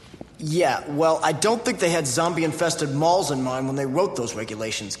regulations. Yeah, well, I don't think they had zombie-infested malls in mind when they wrote those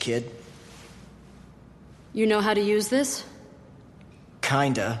regulations, kid. You know how to use this?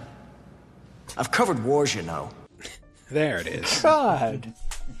 Kinda. I've covered wars, you know. There it is. God.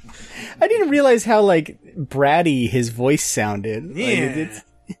 I didn't realize how, like, bratty his voice sounded. Yeah.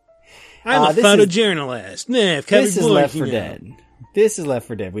 Like, I'm a photojournalist. This is Left 4 Dead. This is Left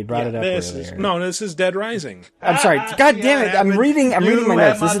 4 Dead. We brought it up this earlier. This is Dead Rising. I'm sorry. God damn it. I'm reading my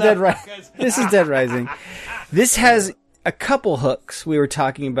notes. This is Dead Rising. This is Dead Rising. This has a couple hooks we were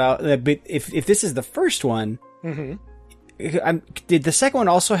talking about. But if this is the first one, did the second one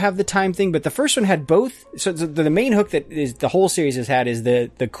also have the time thing? But the first one had both. So the main hook that is the whole series has had is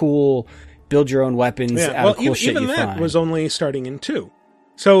the cool build your own weapons out of cool shit even you that find. was only starting in 2.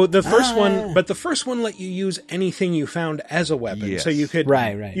 So the first one, but the first one let you use anything you found as a weapon. Yes. So you could,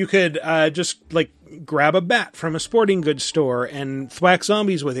 you could just like grab a bat from a sporting goods store and thwack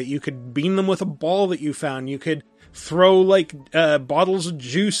zombies with it. You could beam them with a ball that you found. You could throw like bottles of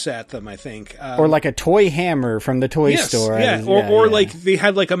juice at them, I think. Or like a toy hammer from the toy store. Yeah, or like they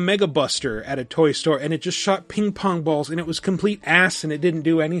had like a Mega Buster at a toy store and it just shot ping pong balls and it was complete ass and it didn't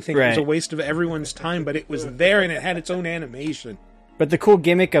do anything. It was a waste of everyone's time, but it was there and it had its own animation. But the cool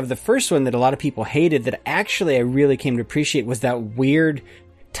gimmick of the first one that a lot of people hated that actually I really came to appreciate was that weird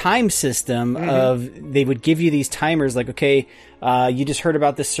time system of they would give you these timers like, okay, you just heard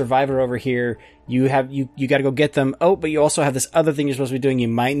about this survivor over here. You got to go get them. Oh, but you also have this other thing you're supposed to be doing. You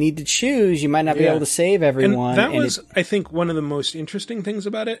might need to choose. You might not be able to save everyone. And that was, I think, one of the most interesting things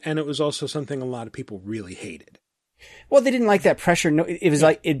about it. And it was also something a lot of people really hated. Well, they didn't like that pressure. No, it was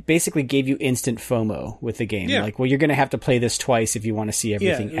like, it basically gave you instant FOMO with the game. Yeah. Like, well, you're going to have to play this twice if you want to see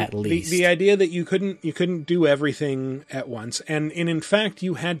everything at least. The idea that you couldn't do everything at once. And in fact,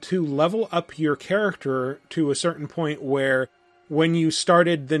 you had to level up your character to a certain point where when you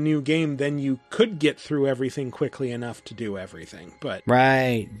started the new game, then you could get through everything quickly enough to do everything. But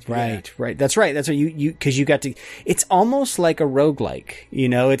Right. That's right. That's what you cause you got to, it's almost like a roguelike, you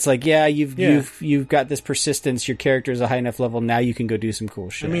know, it's like, you've got this persistence. Your character is a high enough level. Now you can go do some cool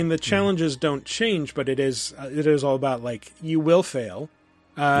shit. I mean, the challenges don't change, but it is all about like, you will fail.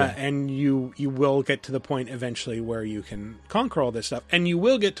 And you will get to the point eventually where you can conquer all this stuff. And you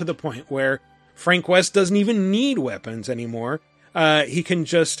will get to the point where Frank West doesn't even need weapons anymore. He can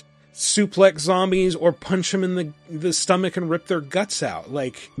just suplex zombies or punch them in the stomach and rip their guts out.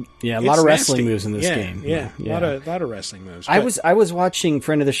 Like, a lot of wrestling moves in this game. Yeah. A lot of wrestling moves. I was watching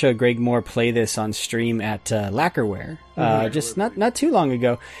friend of the show Greg Moore play this on stream at Lacquerware just not too long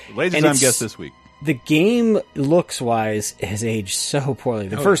ago. Ladies and guest this week. The game, looks-wise, has aged so poorly.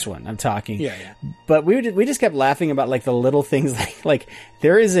 The first one, I'm talking. Yeah. But we just kept laughing about, like, the little things, like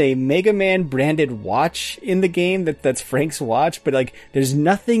there is a Mega Man branded watch in the game that's Frank's watch, but, like, there's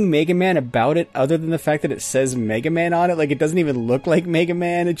nothing Mega Man about it other than the fact that it says Mega Man on it. Like, it doesn't even look like Mega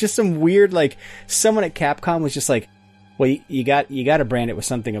Man. It's just some weird, like, someone at Capcom was just like, well, you got to brand it with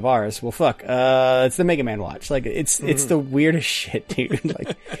something of ours. Well, fuck, it's the Mega Man watch. Like, it's the weirdest shit, dude.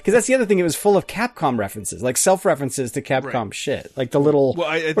 Like, because that's the other thing. It was full of Capcom references, like self-references to Capcom shit. Like the little. Well,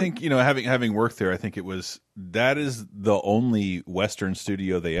 I think, you know, having worked there, I think that is the only Western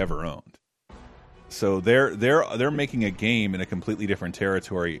studio they ever owned. So they're making a game in a completely different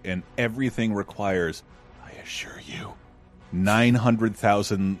territory, and everything requires, I assure you,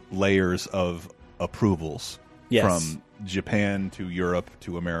 900,000 layers of approvals. Yes. From Japan to Europe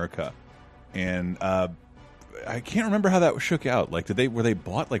to America, and I can't remember how that shook out. Like, were they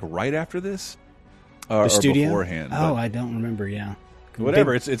bought like right after this, the studio or beforehand? Oh, I don't remember. Yeah,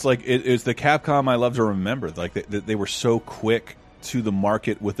 whatever. It's like it's the Capcom I love to remember. Like they were so quick to the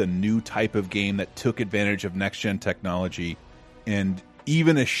market with a new type of game that took advantage of next gen technology, and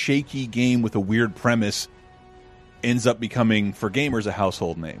even a shaky game with a weird premise ends up becoming for gamers a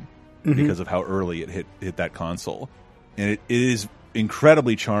household name. Because of how early it hit that console. And it is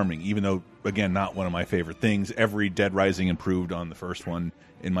incredibly charming, even though, again, not one of my favorite things. Every Dead Rising improved on the first one,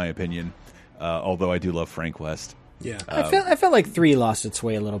 in my opinion, although I do love Frank West. Yeah. I felt like 3 lost its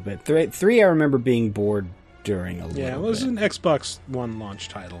way a little bit. 3 I remember being bored during a little bit. Yeah, it was an Xbox One launch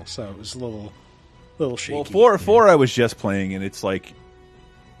title, so it was a little shaky. Well, 4 I was just playing, and it's like,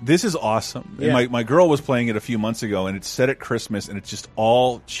 this is awesome. Yeah. And my girl was playing it a few months ago, and it's set at Christmas, and it's just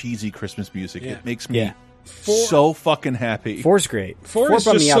all cheesy Christmas music. Yeah. It makes me so fucking happy. 4's great. 4 is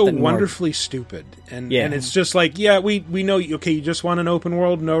just so wonderfully stupid. And it's just like, we know, okay, you just want an open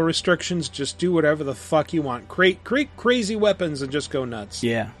world, no restrictions, just do whatever the fuck you want. Create crazy weapons and just go nuts.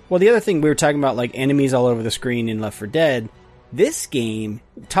 Yeah. Well, the other thing we were talking about, like enemies all over the screen in Left 4 Dead, this game,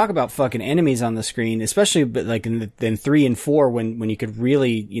 talk about fucking enemies on the screen, especially like in 3 and 4 when you could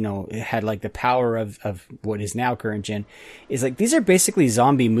really, you know, it had like the power of what is now current gen, is like these are basically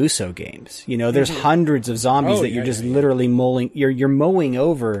zombie Muso games. You know, there's hundreds of zombies that you're just literally you're mowing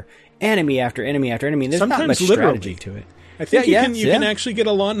over enemy after enemy after enemy. And there's sometimes not much strategy to it. I think you can actually get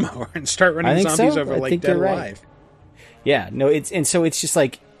a lawnmower and start running zombies over like Dead Alive. Yeah, no, it's just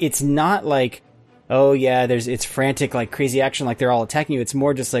like, it's not like, oh yeah, it's frantic, like crazy action, like they're all attacking you. It's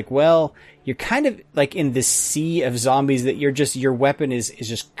more just like, well, you're kind of like in this sea of zombies that your weapon is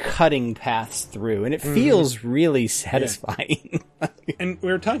just cutting paths through, and it feels really satisfying. Yeah. And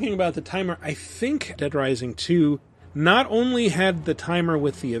we were talking about the timer. I think Dead Rising 2 not only had the timer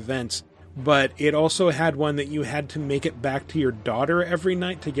with the events, but it also had one that you had to make it back to your daughter every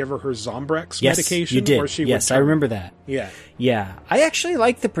night to give her Zombrex medication. You did. Or she yes, would I remember that. Yeah. Yeah. I actually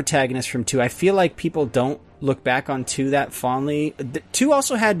like the protagonist from 2. I feel like people don't look back on 2 that fondly. 2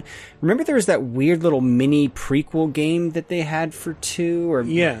 also had... Remember there was that weird little mini prequel game that they had for 2? Or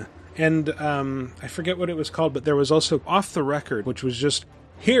yeah. And I forget what it was called, but there was also Off the Record, which was just...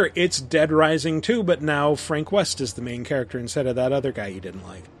 Here, it's Dead Rising 2, but now Frank West is the main character instead of that other guy you didn't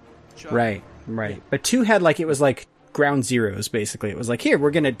like. Right. But 2 had it was like ground zeros, basically. It was like, here,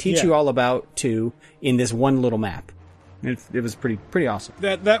 we're going to teach you all about 2 in this one little map. It was pretty awesome.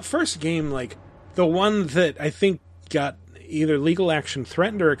 That first game, like, the one that I think got either legal action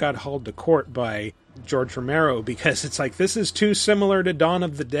threatened or it got hauled to court by George Romero because it's like, this is too similar to Dawn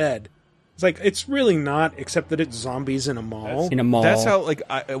of the Dead. It's like, it's really not, except that it's zombies in a mall. That's how, like,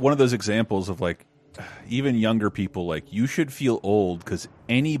 one of those examples of, like, even younger people, like, you should feel old because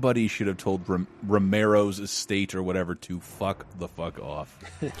anybody should have told Romero's estate or whatever to fuck the fuck off.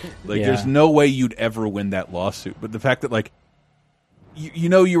 Like, there's no way you'd ever win that lawsuit. But the fact that, like, you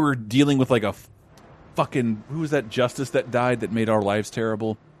know you were dealing with, like, a fucking... Who was that justice that died that made our lives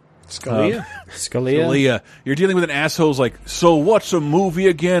terrible? Scalia. You're dealing with an asshole who's like, so what's a movie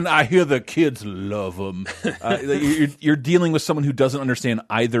again? I hear the kids love them. You're dealing with someone who doesn't understand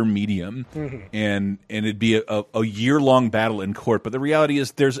either medium, and it'd be a year-long battle in court. But the reality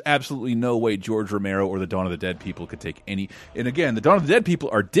is there's absolutely no way George Romero or the Dawn of the Dead people could take any... And again, the Dawn of the Dead people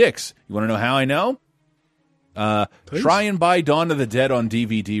are dicks. You want to know how I know? Try and buy Dawn of the Dead on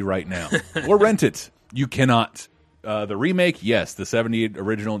DVD right now. Or rent it. You cannot. The remake, yes. The 78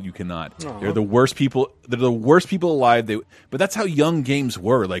 original, you cannot. Aww. They're the worst people. They're the worst people alive. But that's how young games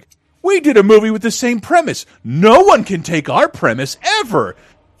were. Like, we did a movie with the same premise. No one can take our premise ever.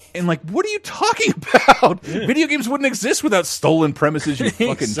 And like, what are you talking about? Yeah. Video games wouldn't exist without stolen premises, you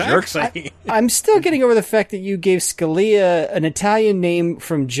fucking jerks. I'm still getting over the fact that you gave Scalia an Italian name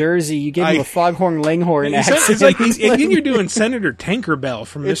from Jersey. You gave him a Foghorn Leghorn accent. It's like you're doing Senator Tinkerbell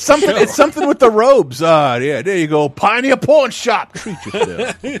from this show. It's something with the robes. Yeah, there you go. Pioneer Pawn Shop. Treat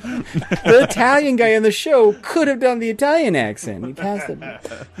yourself. The Italian guy on the show could have done the Italian accent. He passed it.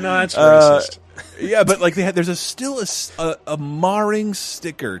 No, that's racist. Yeah, but like there's still a marring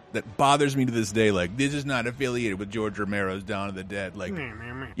sticker that bothers me to this day. Like, this is not affiliated with George Romero's Dawn of the Dead. Like,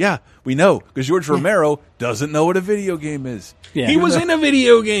 yeah, we know because George Romero doesn't know what a video game is. Yeah. He was in a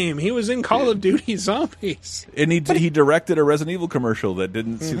video game. He was in Call of Duty Zombies, and he directed a Resident Evil commercial that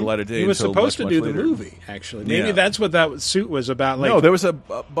didn't see the light of day. He was supposed to do later. The movie. Actually, maybe that's what that suit was about. Like, no, there was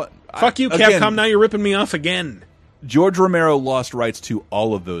but fuck you, Capcom. Again, now you're ripping me off again. George Romero lost rights to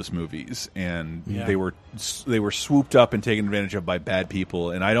all of those movies, and they were swooped up and taken advantage of by bad people.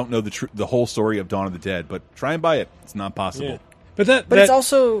 And I don't know the whole story of Dawn of the Dead, but try and buy it. It's not possible. Yeah. But it's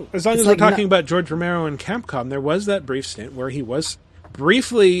also, as long as we're talking about George Romero and Capcom, there was that brief stint where he was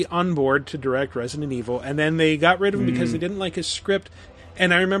briefly on board to direct Resident Evil, and then they got rid of him because they didn't like his script.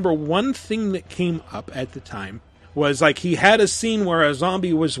 And I remember one thing that came up at the time was like he had a scene where a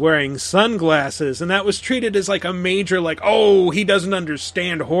zombie was wearing sunglasses, and that was treated as like a major, like, oh, he doesn't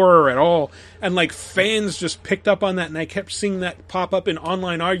understand horror at all. And like fans just picked up on that, and I kept seeing that pop up in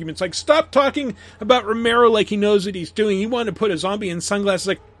online arguments. Like, stop talking about Romero like he knows what he's doing. He wanted to put a zombie in sunglasses.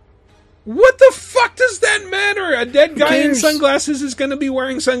 Like, what the fuck does that matter? A dead guy in sunglasses is going to be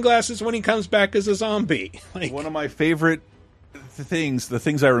wearing sunglasses when he comes back as a zombie. Like, one of my favorite the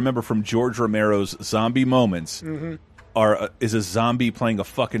things I remember from George Romero's zombie moments is a zombie playing a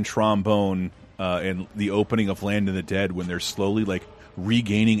fucking trombone in the opening of Land of the Dead when they're slowly like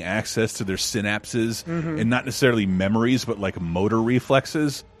regaining access to their synapses and not necessarily memories but like motor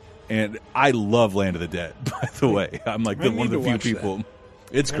reflexes. And I love Land of the Dead, by the way. I'm like one of the few people. That.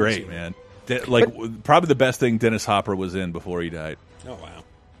 It's great, man. Probably the best thing Dennis Hopper was in before he died. Oh wow.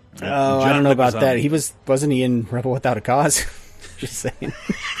 Oh, I don't know about that. Wasn't he in Rebel Without a Cause? Just saying.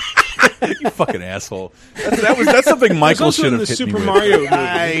 You fucking asshole. That's something Michael should have hit Super me Mario with.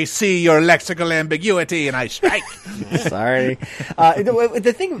 I see your lexical ambiguity and I strike. Sorry.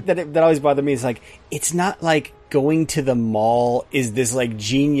 The thing that always bothered me is like, it's not like going to the mall is this like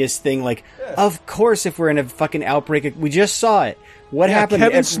genius thing. Like, of course, if we're in a fucking outbreak, we just saw it. What happened?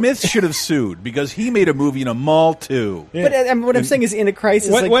 Kevin Smith should have sued because he made a movie in a mall too. Yeah. But what I'm saying is, in a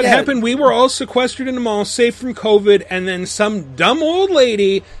crisis, what happened? We were all sequestered in a mall, safe from COVID, and then some dumb old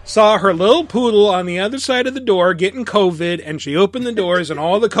lady saw her little poodle on the other side of the door getting COVID, and she opened the doors, and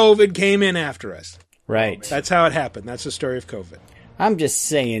all the COVID came in after us. Right. That's how it happened. That's the story of COVID. I'm just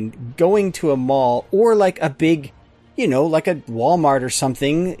saying, going to a mall or like a big, like a Walmart or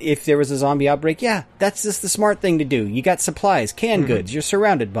something, if there was a zombie outbreak, that's just the smart thing to do. You got supplies, canned goods, you're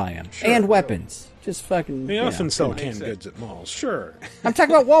surrounded by them, and weapons. Just fucking. They often sell canned goods at malls, sure. I'm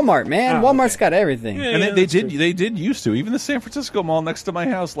talking about Walmart, man. Walmart's got everything. Yeah, and they did used to. Even the San Francisco Mall next to my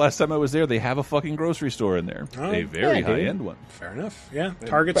house, last time I was there, they have a fucking grocery store in there. A very high-end one. Fair enough. Yeah,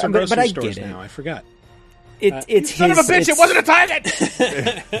 Targets are grocery stores now. I forgot. It's son of a bitch! It wasn't a Target.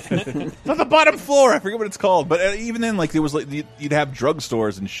 It's on the bottom floor. I forget what it's called. But even then, like there was you'd have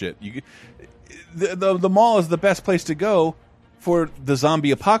drugstores and shit. The mall is the best place to go for the zombie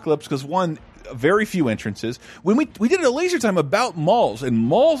apocalypse because one, very few entrances. When we did a laser time about malls, and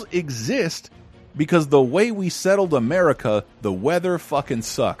malls exist because the way we settled America, the weather fucking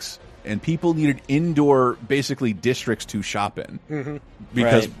sucks, and people needed indoor basically districts to shop in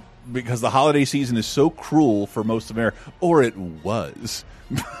because the holiday season is so cruel for most of America, or it was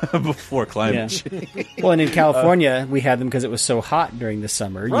before climate change. Well, and in California, we had them because it was so hot during the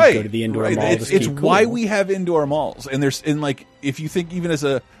summer. You go to the indoor mall. It's why we have indoor malls, and if you think even as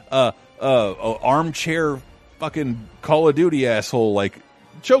a armchair fucking Call of Duty asshole, like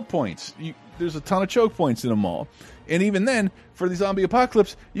choke points. There's a ton of choke points in a mall, and even then, for the zombie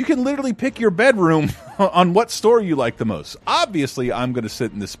apocalypse, you can literally pick your bedroom on what store you like the most. Obviously, I'm going to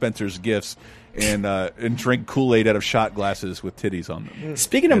sit in the Spencer's Gifts and drink Kool-Aid out of shot glasses with titties on them.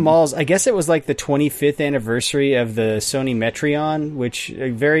 Speaking of malls, I guess it was like the 25th anniversary of the Sony Metreon, which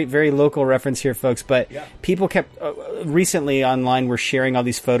a very, very local reference here, folks. But people kept recently online were sharing all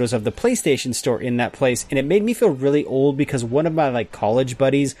these photos of the PlayStation store in that place, and it made me feel really old because one of my college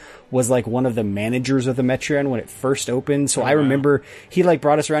buddies was one of the managers of the Metreon when it first opened. So I remember he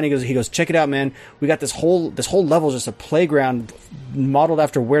brought us around. He goes, check it out, man. We got this whole level is just a playground modeled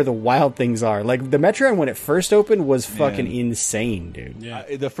after where the wild things are. The Metreon when it first opened was fucking insane, dude.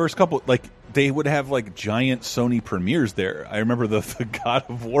 Yeah, the first couple, they would have giant Sony premieres there. I remember the God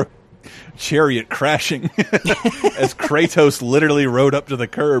of War chariot crashing as Kratos literally rode up to the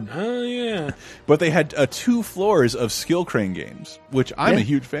curb. Oh yeah. But they had 2 floors of skill crane games, which I'm a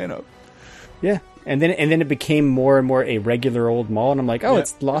huge fan of. Yeah. And then it became more and more a regular old mall, and I'm like,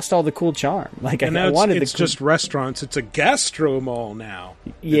 it's lost all the cool charm. It's just restaurants. It's a gastro mall now.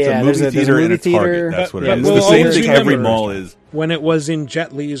 Yeah, it's a movie theater and a Target. That's what it is. It's the same thing every mall is. When it was in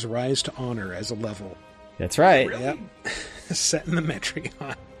Jet Li's Rise to Honor as a level. That's right. Really? Yep. Set in the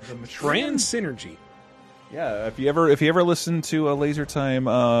Metreon. The Trans Synergy. Yeah, if you ever listen to a Laser Time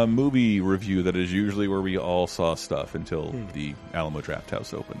movie review, that is usually where we all saw stuff until the Alamo Draft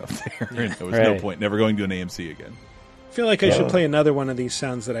House opened up there. And there was no point, never going to an AMC again. I feel like I should play another one of these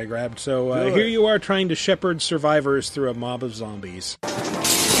sounds that I grabbed. So here you are trying to shepherd survivors through a mob of zombies.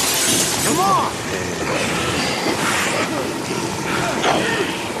 Come on!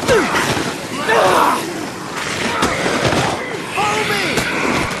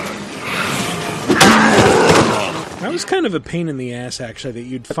 That was kind of a pain in the ass, actually, that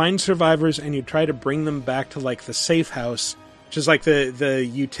you'd find survivors and you'd try to bring them back to the safe house, which is the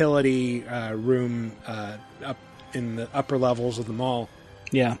utility room up in the upper levels of the mall.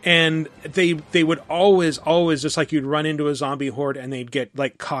 Yeah. And they would always, just you'd run into a zombie horde and they'd get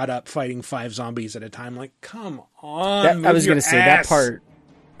caught up fighting 5 zombies at a time. Come on. I was going to say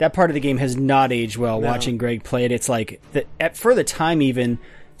that part of the game has not aged well. No. Watching Greg play it, it's for the time even,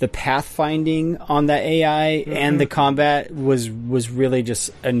 the pathfinding on that AI and the combat was really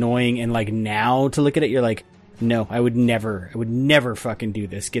just annoying. And now to look at it, you're no, I would never fucking do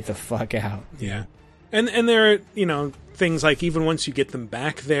this. Get the fuck out. Yeah. And there are, things even once you get them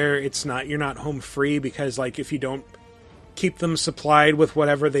back there, you're not home free because if you don't keep them supplied with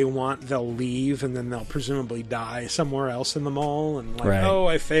whatever they want, they'll leave and then they'll presumably die somewhere else in the mall. And oh,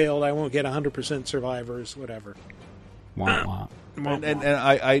 I failed. I won't get 100% survivors, whatever. Wah, wah. And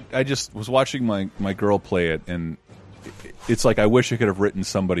I just was watching my girl play it, and it's I wish I could have written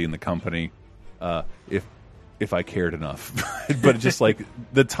somebody in the company if I cared enough. But just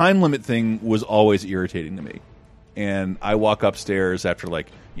the time limit thing was always irritating to me. And I walk upstairs after a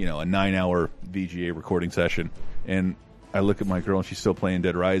 9-hour VGA recording session, and I look at my girl and she's still playing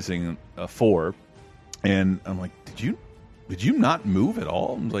Dead Rising 4, and I'm like, did you not move at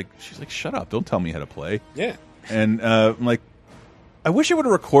all? She's like, shut up, don't tell me how to play. Yeah. And I'm like, I wish I would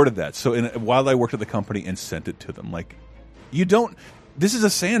have recorded that. So while I worked at the company and sent it to them, You don't. This is a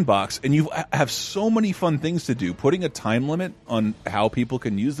sandbox, and you have so many fun things to do. Putting a time limit on how people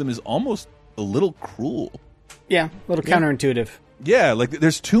can use them is almost a little cruel. Yeah, a little counterintuitive. Yeah, like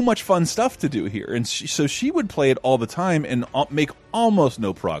there's too much fun stuff to do here, and so she would play it all the time and make almost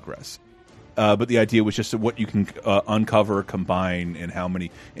no progress. But the idea was just what you can uncover, combine, and how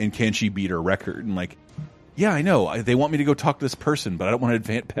many, and can she beat her record? And like, yeah, I know they want me to go talk to this person, but I don't want to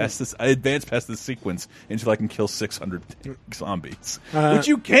advance past this. I advance past this sequence until I can kill 600 zombies, which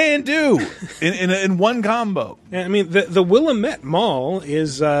you can do in one combo. Yeah, I mean, the Willamette Mall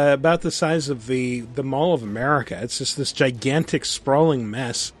is about the size of the Mall of America. It's just this gigantic, sprawling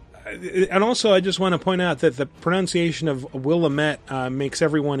mess. And also, I just want to point out that the pronunciation of Willamette makes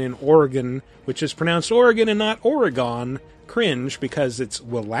everyone in Oregon, which is pronounced Oregon and not Oregon, cringe because it's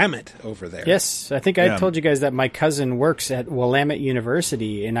Willamette over there. Yes, I think I told you guys that my cousin works at Willamette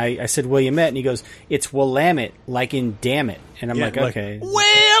University, and I said Willamette, and he goes, it's Willamette, like in damn it. And I'm like, okay.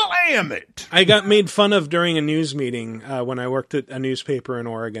 Willamette! I got made fun of during a news meeting when I worked at a newspaper in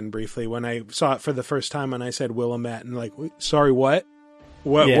Oregon briefly, when I saw it for the first time and I said Willamette, and like, sorry, what?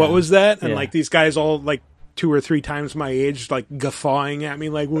 What was that? And like these guys all like 2 or 3 times my age, like guffawing at me,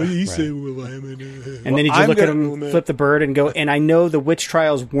 like, "What do you say, Willamette?" And then you just look at him, flip the bird, and go. And I know the witch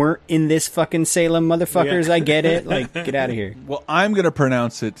trials weren't in this fucking Salem, motherfuckers. Yeah. I get it. Like, get out of here. Well, I'm gonna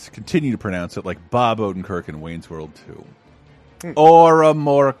continue to pronounce it like Bob Odenkirk in Wayne's World 2. Or a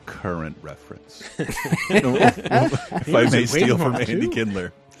more current reference, if I may steal from Andy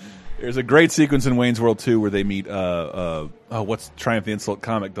Kindler. There's a great sequence in Wayne's World 2 where they meet what's Triumph the Insult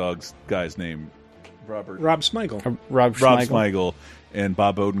comic dog's guy's name? Rob Smigel. Rob Smigel and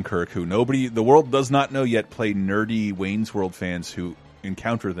Bob Odenkirk, who the world does not know yet, play nerdy Wayne's World fans who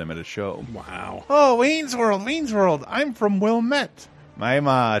encounter them at a show. Wow. Oh, Wayne's World. I'm from Wilmette. My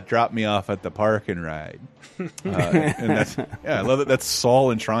ma dropped me off at the park and ride. And I love it. That's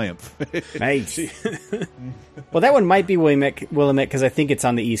Saul and Triumph. Nice. Well, that one might be Willamette because I think it's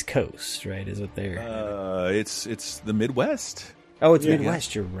on the East Coast, right? Is what they're. It's the Midwest. Oh, it's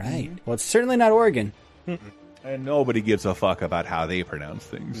Midwest. You're right. Mm-hmm. Well, it's certainly not Oregon. And nobody gives a fuck about how they pronounce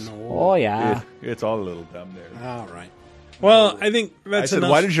things. No. Oh yeah, it's all a little dumb there. All right. Well, I think that's enough.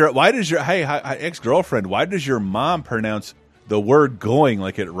 Why does your ex-girlfriend? Why does your mom pronounce the word "going"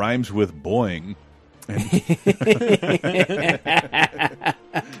 like it rhymes with "boing"?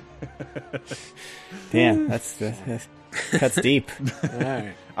 Damn, that's deep. All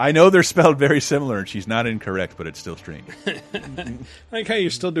right. I know they're spelled very similar, and she's not incorrect, but it's still strange. I like how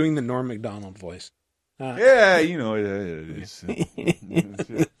you're still doing the Norm Macdonald voice. Yeah, you know, it's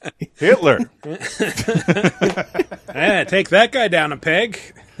Hitler. Take that guy down a peg.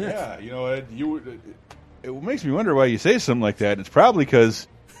 Yeah, you know, it makes me wonder why you say something like that. It's probably because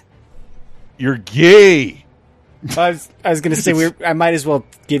you're gay. I was going to say, I might as well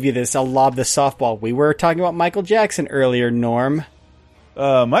give you this. I'll lob the softball. We were talking about Michael Jackson earlier, Norm.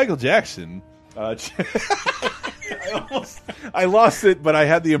 Michael Jackson. I lost it, but I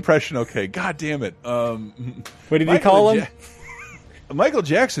had the impression. Okay, God damn it! What did you call him? Michael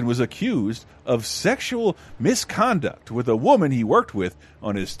Jackson was accused of sexual misconduct with a woman he worked with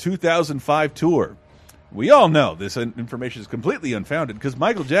on his 2005 tour. We all know this information is completely unfounded because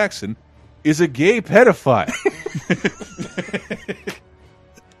Michael Jackson is a gay pedophile.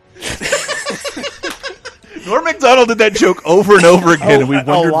 Norm Macdonald did that joke over and over again, and we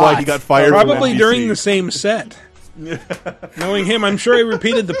wondered why he got fired. Probably during the same set. Knowing him, I'm sure he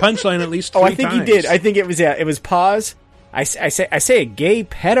repeated the punchline at least 3 times. I think he did. I think it was pause. I say a gay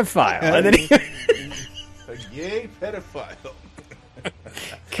pedophile, and then a gay pedophile.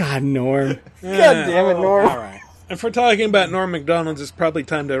 God, Norm. God damn it, Norm. All right. If we're talking about Norm Macdonald's, it's probably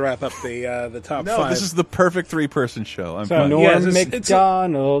time to wrap up the top 5. No, this is the perfect 3-person show. Norm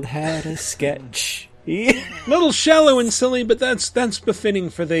Macdonald had a sketch. Little shallow and silly, but that's befitting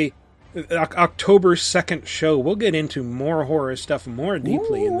for the October 2nd show. We'll get into more horror stuff more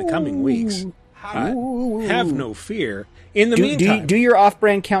deeply in the coming weeks. Have no fear. In the meantime, do your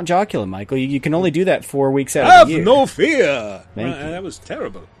off-brand Count Jocula, Michael. You can only do that 4 weeks out of the year. Have no fear. That was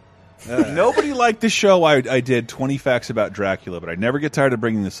terrible. Nobody liked the show I did 20 Facts About Dracula, but I never get tired of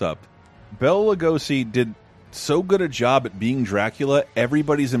bringing this up. Bela Lugosi did so good a job at being Dracula,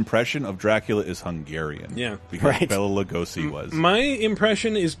 everybody's impression of Dracula is Hungarian. Yeah. Because Bela Lugosi was. My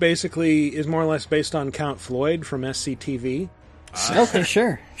impression is more or less based on Count Floyd from SCTV. Okay,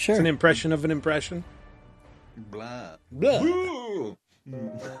 sure. It's an impression of an impression. Blah. Blah.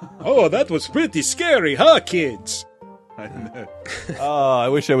 Oh, that was pretty scary, huh, kids? I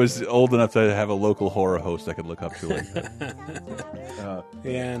wish I was old enough to have a local horror host I could look up to like that.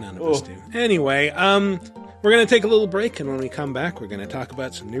 Yeah, none of us do. Anyway, We're going to take a little break, and when we come back, we're going to talk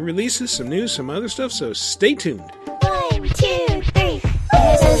about some new releases, some news, some other stuff, so stay tuned. 1, 2, 3.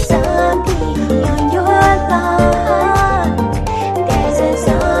 There's a zombie on your lawn. There's a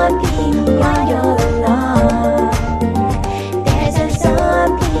zombie on your lawn. There's a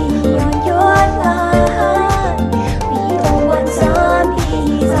zombie on your lawn. We don't want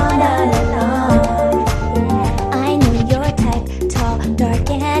zombies on our lawn. I know your type, tall,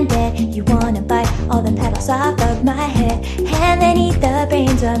 dark, and dead. You wanna bite all the petals off of my head, and then eat the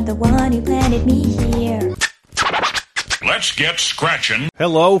brains of the one who planted me here. Let's get scratching.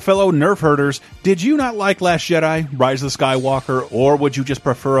 Hello, fellow Nerf herders. Did you not like Last Jedi, Rise of the Skywalker, or would you just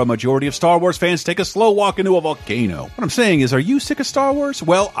prefer a majority of Star Wars fans take a slow walk into a volcano? What I'm saying is, are you sick of Star Wars?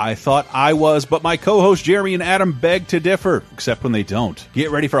 Well, I thought I was, but my co-hosts Jeremy and Adam beg to differ, except when they don't.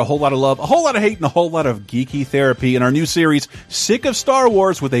 Get ready for a whole lot of love, a whole lot of hate, and a whole lot of geeky therapy in our new series, Sick of Star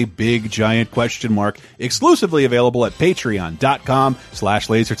Wars, with a big giant question mark, exclusively available at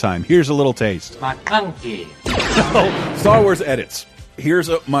patreon.com/lasertime. Here's a little taste. My monkey. Star Wars edits. Here's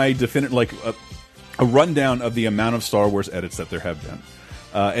my definite, a rundown of the amount of Star Wars edits that there have been.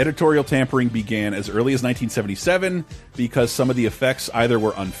 Editorial tampering began as early as 1977 because some of the effects either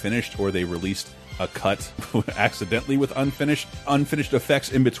were unfinished or they released a cut accidentally with unfinished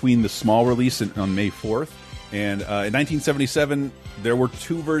effects in between the small release on May 4th. And in 1977, there were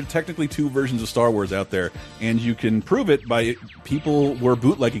technically two versions of Star Wars out there, and you can prove it by people were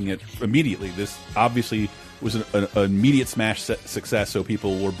bootlegging it immediately. This obviously was an immediate smash success, so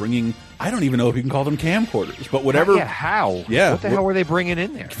people were bringing, I don't even know if you can call them camcorders, but whatever. Yeah, how? Yeah. What the hell were they bringing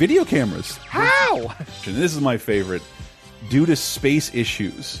in there? Video cameras. How? And this is my favorite. Due to space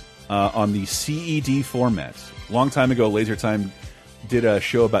issues on the CED formats, long time ago, LaserTime did a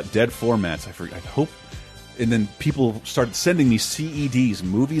show about dead formats. I hope. And then people started sending me CEDs,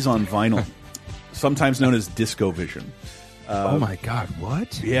 movies on vinyl, sometimes known as DiscoVision. Oh my God!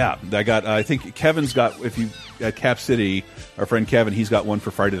 What? Yeah, I think Kevin's got. If you at Cap City, our friend Kevin, he's got one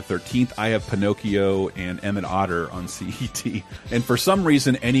for Friday the 13th. I have Pinocchio and Emmett Otter on CET, and for some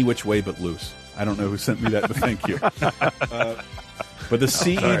reason, Any Which Way But Loose. I don't know who sent me that, but thank you. But the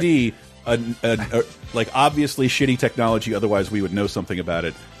CED, like obviously shitty technology. Otherwise, we would know something about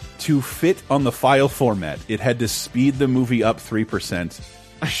it. To fit on the file format, it had to speed the movie up 3%,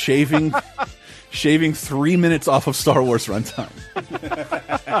 shaving 3 minutes off of Star Wars runtime.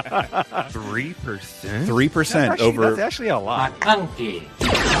 3%? 3% over. That's actually a lot.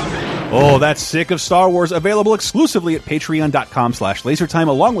 Oh, that's Sick of Star Wars, available exclusively at patreon.com/lasertime,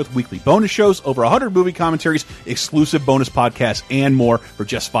 along with weekly bonus shows, over 100 movie commentaries, exclusive bonus podcasts, and more for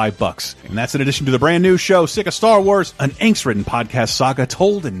just $5. And that's in addition to the brand new show, Sick of Star Wars, an angst-ridden podcast saga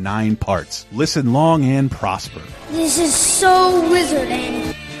told in 9 parts. Listen long and prosper. This is so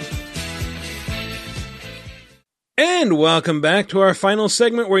wizarding. And welcome back to our final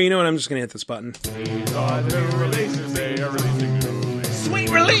segment where, you know what, I'm just going to hit this button. Sweet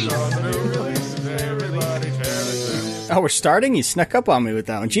release! Oh, we're starting? You snuck up on me with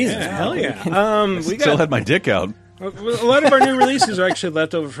that one. Jesus. Yeah, hell yeah. We still had my dick out. A lot of our new releases are actually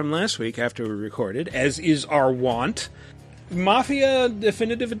left over from last week after we recorded, as is our wont. Mafia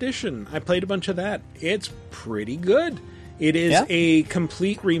Definitive Edition. I played a bunch of that. It's pretty good. It is a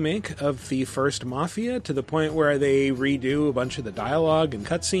complete remake of the first Mafia, to the point where they redo a bunch of the dialogue and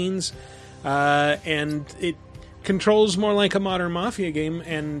cutscenes, and it controls more like a modern Mafia game,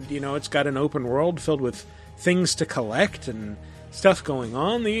 and, you know, it's got an open world filled with things to collect and stuff going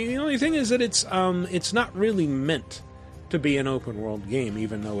on. The only thing is that it's not really meant to be an open world game,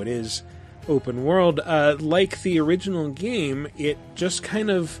 even though it is open world. Like the original game, it just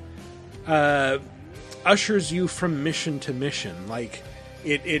kind of ushers you from mission to mission. Like,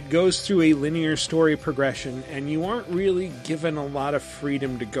 it goes through a linear story progression, and you aren't really given a lot of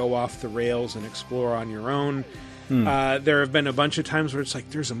freedom to go off the rails and explore on your own. There have been a bunch of times where it's like,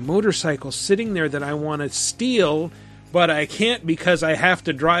 there's a motorcycle sitting there that I want to steal, but I can't because I have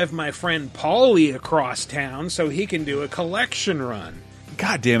to drive my friend Paulie across town so he can do a collection run.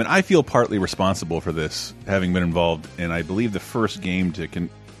 God damn it, I feel partly responsible for this, having been involved in, I believe, the first game to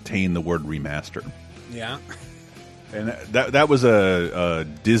contain the word remaster. Yeah. And that was a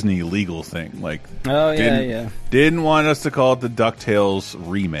Disney legal thing. Like, didn't want us to call it the DuckTales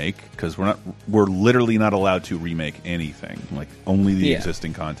remake, because we're literally not allowed to remake anything. Like, only the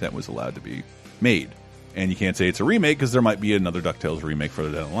existing content was allowed to be made. And you can't say it's a remake because there might be another DuckTales remake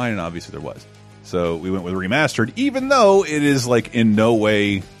further down the line, and obviously there was. So we went with remastered, even though it is like in no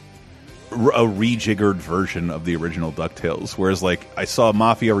way a rejiggered version of the original DuckTales. Whereas, like, I saw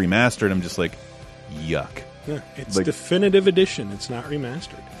Mafia remastered, I'm just like, yuck. Yeah, it's definitive edition. It's not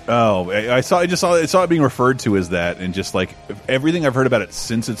remastered. Oh, I saw it being referred to as that, and just like everything I've heard about it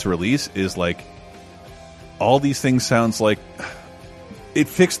since its release is like all these things sounds like it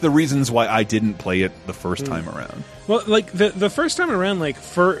fixed the reasons why I didn't play it the first time around. Well, like the first time around, like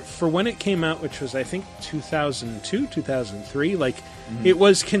for when it came out, which was I think 2002, 2003, like it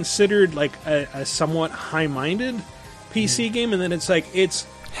was considered like a somewhat high-minded PC game, and then it's like it's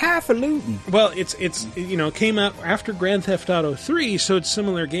highfalutin. Well, it's came out after Grand Theft Auto 3, so it's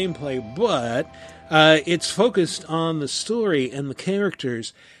similar gameplay, but it's focused on the story and the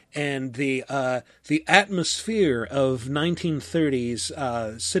characters and the atmosphere of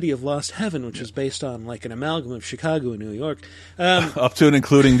 1930s City of Lost Heaven, which is based on like an amalgam of Chicago and New York, up to and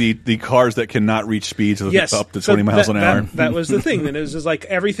including the cars that cannot reach speeds of up to 20 miles an hour. That was the thing. That it was just like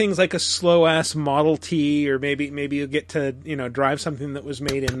everything's like a slow ass Model T, or maybe you'll get to drive something that was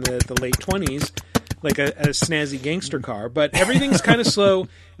made in the late 20s. Like a snazzy gangster car, but everything's kind of slow.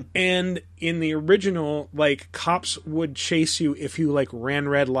 And in the original, like cops would chase you if you like ran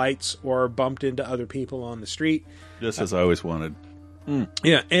red lights or bumped into other people on the street. Just as I always wanted.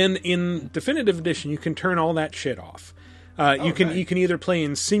 Yeah, and in Definitive Edition, you can turn all that shit off. You can either play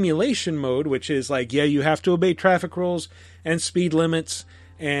in simulation mode, which is like, you have to obey traffic rules and speed limits,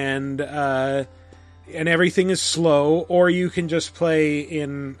 and everything is slow, or you can just play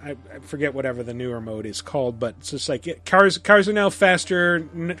in, I forget whatever the newer mode is called, but it's just like cars are now faster,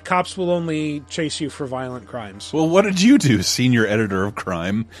 cops will only chase you for violent crimes. Well, what did you do, senior editor of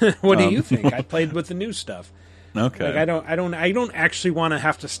crime? What do you think? I played with the new stuff. Okay. Like I don't actually want to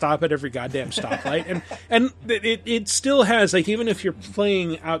have to stop at every goddamn stoplight, and it still has, like, even if you're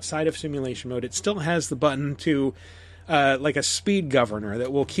playing outside of simulation mode, it still has the button to like a speed governor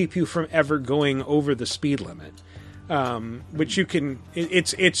that will keep you from ever going over the speed limit, which you can.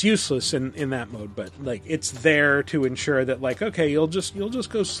 It's useless in that mode, but like it's there to ensure that, like, okay, you'll just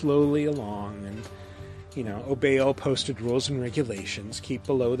go slowly along and obey all posted rules and regulations, keep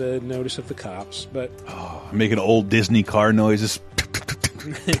below the notice of the cops. But making old Disney car noises.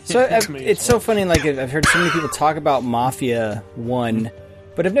 So it's so funny. Like, I've heard so many people talk about Mafia 1.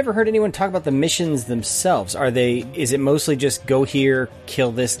 But I've never heard anyone talk about the missions themselves. Is it mostly just go here,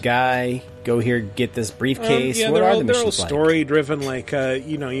 kill this guy, go here, get this briefcase? What are the missions like? They're all story driven. Like,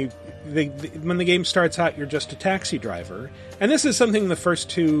 when the game starts out, you're just a taxi driver. And this is something the first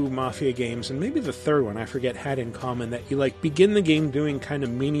two Mafia games, and maybe the third one, I forget, had in common, that you like begin the game doing kind of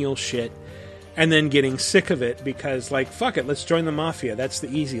menial shit and then getting sick of it because, like, fuck it, let's join the Mafia. That's the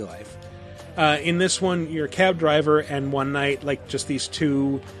easy life. In this one, you're a cab driver, and one night, like, just these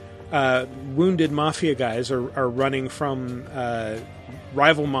two wounded mafia guys are running from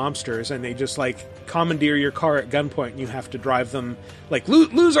rival mobsters, and they just, like, commandeer your car at gunpoint, and you have to drive them, like,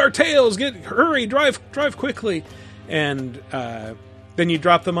 lose our tails, hurry, drive quickly, and then you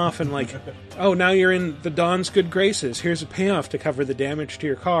drop them off, and, like, oh, now you're in the Don's good graces, here's a payoff to cover the damage to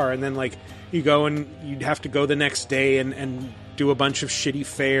your car, and then, like, you go and you'd have to go the next day and do a bunch of shitty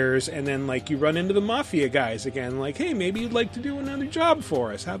fares, and then, like, you run into the Mafia guys again, like, hey, maybe you'd like to do another job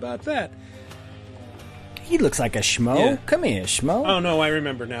for us, how about that? He looks like a schmo. Yeah. Come here, schmo. Oh, no, I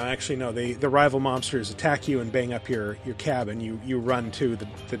remember now. Actually, no, the rival mobsters attack you and bang up your cab, and you run to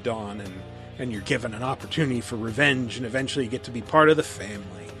the Dawn, and you're given an opportunity for revenge, and eventually you get to be part of the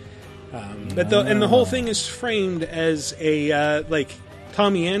family. But the whole thing is framed as a, like,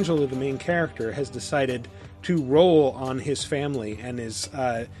 Tommy Angelo, the main character, has decided to roll on his family and is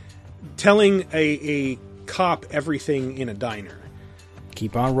telling a cop everything in a diner.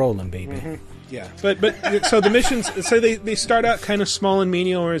 Keep on rolling, baby. Mm-hmm. Yeah, but so the missions, so they start out kind of small and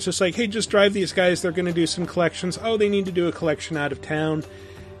menial, where it's just like, hey, just drive these guys. They're going to do some collections. Oh, they need to do a collection out of town.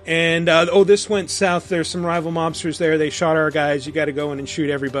 And this went south. There's some rival mobsters there. They shot our guys. You got to go in and shoot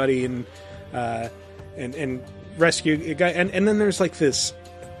everybody and rescue a guy. And then there's like this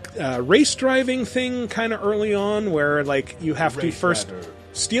race driving thing kind of early on, where like you have to first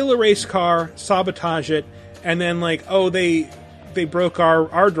steal a race car, sabotage it, and then like, oh, they broke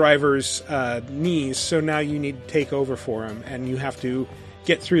our driver's knees, so now you need to take over for him, and you have to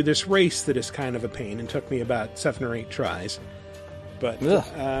get through this race that is kind of a pain, and took me about 7 or 8 tries. But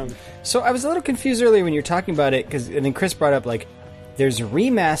so I was a little confused earlier when you were talking about it, and then Chris brought up, like, there's a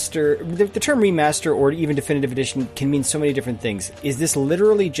remaster. The term remaster or even definitive edition can mean so many different things. Is this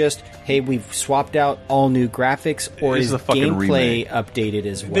literally just, hey, we've swapped out all new graphics, or is the gameplay updated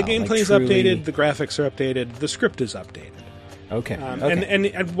as well? The gameplay is updated, the graphics are updated, the script is updated. Okay.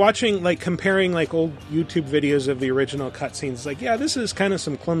 And watching, like, comparing, like, old YouTube videos of the original cutscenes, like, yeah, this is kind of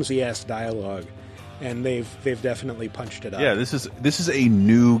some clumsy ass dialogue, and they've definitely punched it up. Yeah, this is a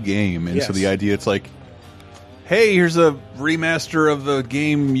new game, and so the idea, it's like, hey, here's a remaster of the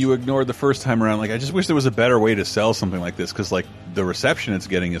game you ignored the first time around. Like, I just wish there was a better way to sell something like this, because like the reception it's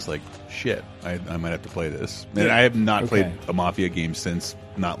getting is like shit. I might have to play this. And I have not played a Mafia game since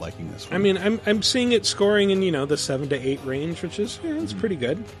not liking this one. I mean, I'm seeing it scoring in the 7 to 8 range, which is it's pretty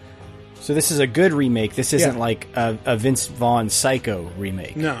good. So this is a good remake. This isn't like a Vince Vaughn Psycho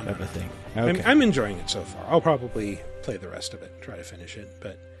remake. No, type of thing. Okay. I'm enjoying it so far. I'll probably play the rest of it, try to finish it.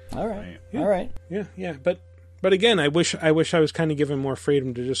 But all right. Yeah. But again, I wish I was kind of given more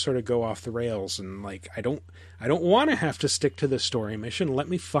freedom to just sort of go off the rails, and like I don't want to have to stick to the story mission. Let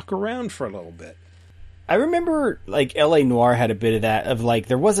me fuck around for a little bit. I remember like L.A. Noire had a bit of that, of like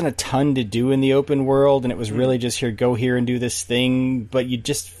there wasn't a ton to do in the open world, and it was really just go here and do this thing, but you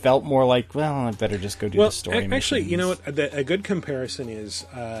just felt more like, well, I better just go do the story mission. Actually, you know what? A good comparison is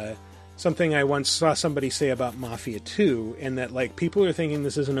something I once saw somebody say about Mafia 2, and that like people are thinking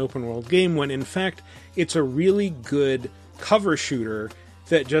this is an open world game when in fact it's a really good cover shooter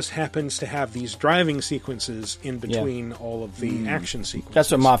that just happens to have these driving sequences in between all of the action sequences. That's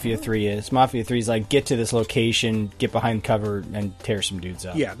what Mafia 3 is. Mafia 3 is like, get to this location, get behind cover, and tear some dudes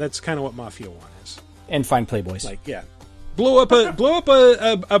up. Yeah, that's kind of what Mafia 1 is. And find Playboys. Like, blow up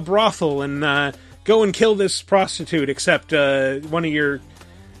a brothel and go and kill this prostitute, except one of your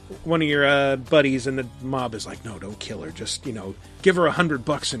buddies in the mob is like, no, don't kill her. Just, give her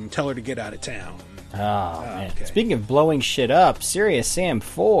 $100 and tell her to get out of town. Oh, man. Okay. Speaking of blowing shit up, Serious Sam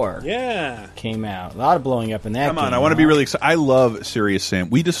 4 came out. A lot of blowing up in that game. Come on, I want to be really excited. I love Serious Sam.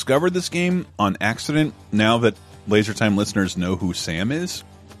 We discovered this game on accident now that Laser Time listeners know who Sam is.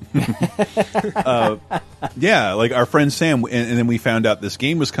 Yeah, like our friend Sam, and then we found out this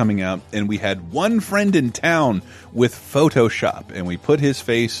game was coming out, and we had one friend in town with Photoshop, and we put his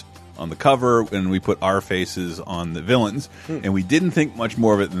face on the cover, and we put our faces on the villains, and we didn't think much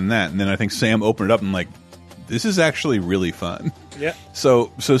more of it than that. And then I think Sam opened it up and like, this is actually really fun. Yeah.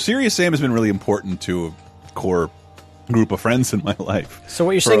 So Serious Sam has been really important to a core group of friends in my life. So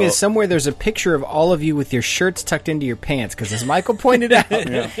what you're saying is somewhere there's a picture of all of you with your shirts tucked into your pants, because as Michael pointed out,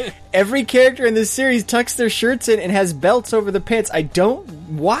 every character in this series tucks their shirts in and has belts over the pants.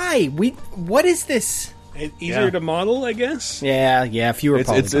 Why? What is this? Easier to model, I guess. Yeah. Fewer.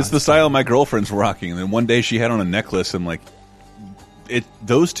 It's the style my girlfriend's rocking, and then one day she had on a necklace, and like,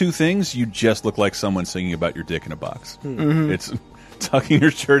 those two things, you just look like someone singing about your dick in a box. Mm-hmm. It's tucking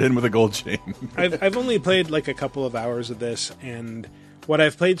your shirt in with a gold chain. I've only played like a couple of hours of this, and what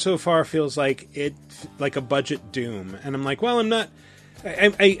I've played so far feels like a budget Doom, and I'm like, well, I'm not.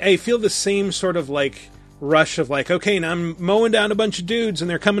 I feel the same sort of like rush of like, okay, now I'm mowing down a bunch of dudes and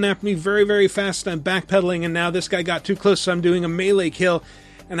they're coming after me very, very fast, and I'm backpedaling, and now this guy got too close, so I'm doing a melee kill,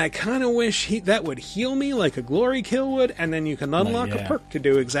 and I kind of wish that would heal me like a glory kill would, and then you can unlock a perk to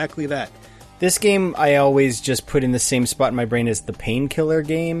do exactly that. This game I always just put in the same spot in my brain as the Painkiller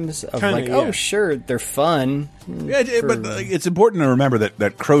games of oh sure, they're fun. But it's important to remember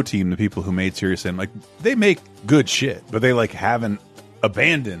that Crow Team, the people who made Serious Sam, like, they make good shit, but they like haven't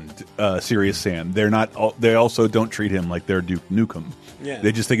abandoned Serious Sam. They also don't treat him like they're Duke Nukem. Yeah.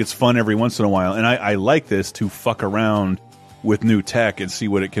 They just think it's fun every once in a while, and I like this to fuck around with new tech and see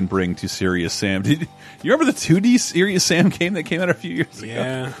what it can bring to Serious Sam. You remember the 2D Serious Sam game that came out a few years ago?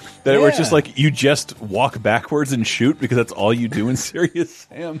 Yeah. Where it's just like you just walk backwards and shoot because that's all you do in Serious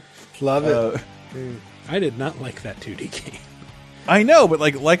Sam. Love it. I did not like that 2D game. I know, but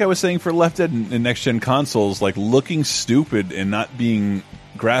like I was saying for Left Dead and next gen consoles, like looking stupid and not being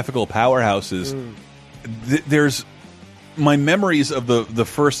graphical powerhouses. There's my memories of the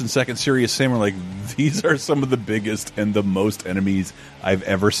first and second Serious Sam are like, these are some of the biggest and the most enemies I've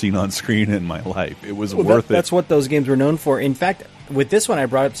ever seen on screen in my life. It was worth it. That's what those games were known for. In fact, with this one I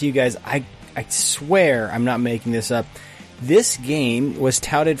brought up to you guys, I swear I'm not making this up. This game was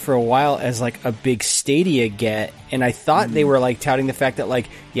touted for a while as like a big Stadia get, and I thought they were like touting the fact that like,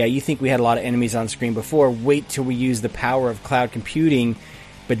 yeah, you think we had a lot of enemies on screen before, wait till we use the power of cloud computing.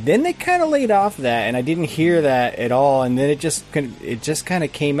 But then they kind of laid off that, and I didn't hear that at all, and then it just kind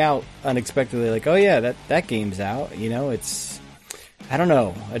of came out unexpectedly like, oh yeah, that game's out. It's, I don't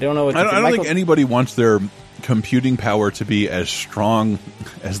know. I don't know what I don't think anybody wants their computing power to be as strong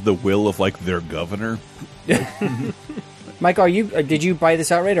as the will of like their governor. Mike, did you buy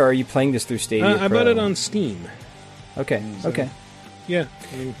this outright, or are you playing this through Stadia? I bought it on Steam. Okay. Yeah.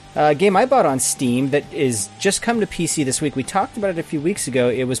 A game I bought on Steam that is just come to PC this week. We talked about it a few weeks ago.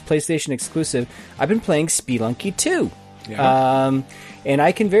 It was PlayStation exclusive. I've been playing Spelunky 2. Yeah. And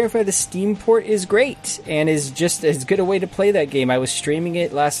I can verify the Steam port is great and is just as good a way to play that game. I was streaming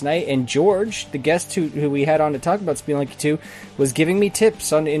it last night, and George, the guest who we had on to talk about Spelunky 2, was giving me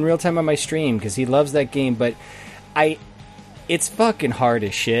tips in real time on my stream because he loves that game. But it's fucking hard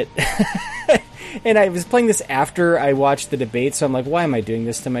as shit. And I was playing this after I watched the debate, so I'm like, why am I doing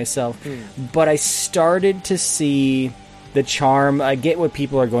this to myself? But I started to see the charm. I get what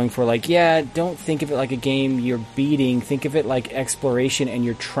people are going for. Like, yeah, don't think of it like a game you're beating. Think of it like exploration, and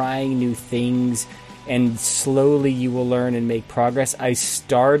you're trying new things, and slowly you will learn and make progress. I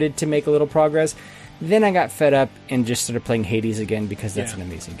started to make a little progress. Then I got fed up and just started playing Hades again because that's an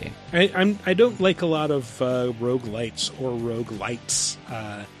amazing game. I don't like a lot of roguelites or roguelites,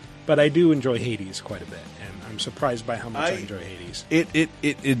 but I do enjoy Hades quite a bit, and I'm surprised by how much I enjoy Hades.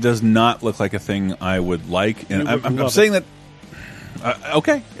 It does not look like a thing I would like, and I'm saying that.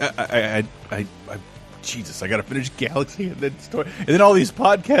 Okay, Jesus, I got to finish Galaxy and then all these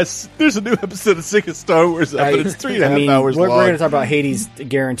podcasts. There's a new episode of Sick of Star Wars, but it's 3.5 hours long. We're going to talk about Hades,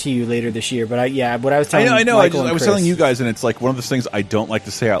 guarantee you, later this year. But what I was telling I know. I was telling you guys, and it's like one of those things I don't like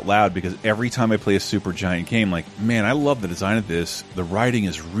to say out loud because every time I play a super giant game, like, man, I love the design of this. The writing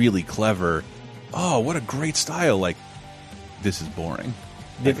is really clever. Oh, what a great style! Like, this is boring.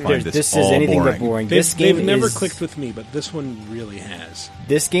 This is anything but boring. They've never clicked with me, but this one really has.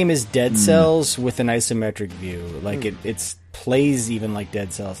 This game is Dead Cells with an isometric view. Like it plays even like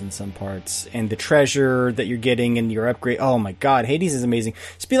Dead Cells in some parts, and the treasure that you're getting and your upgrade. Oh my god, Hades is amazing.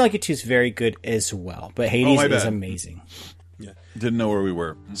 Spelunky 2 is very good as well, but Hades is amazing. Yeah, didn't know where we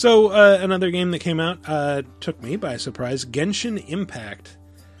were. So another game that came out took me by surprise: Genshin Impact.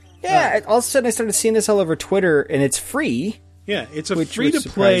 Yeah, all of a sudden I started seeing this all over Twitter, and it's free. Yeah, it's a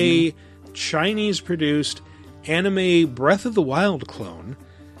free-to-play, Chinese-produced anime Breath of the Wild clone.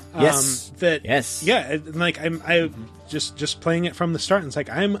 Yes. Yeah, like I just playing it from the start, and it's like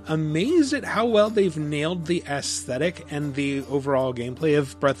I'm amazed at how well they've nailed the aesthetic and the overall gameplay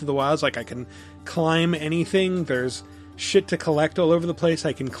of Breath of the Wild. It's like I can climb anything. There's shit to collect all over the place.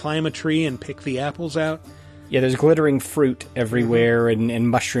 I can climb a tree and pick the apples out. Yeah, there's glittering fruit everywhere and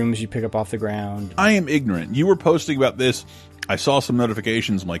mushrooms you pick up off the ground. I am ignorant. You were posting about this. I saw some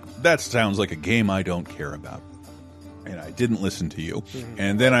notifications. I'm like, that sounds like a game I don't care about. And I didn't listen to you.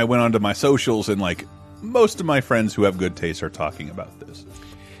 And then I went onto my socials, and like most of my friends who have good taste are talking about this.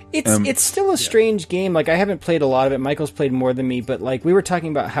 It's still a strange game. Like, I haven't played a lot of it. Michael's played more than me, but like we were talking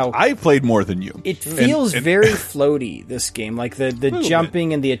about how I played more than you. It feels very floaty. This game, like the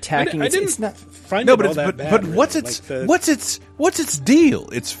jumping and the attacking. It's not find no, it but all that bad. But what's its deal?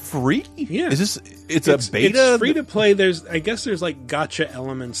 It's free. Yeah, it's a beta. It's free to play. I guess there's like gotcha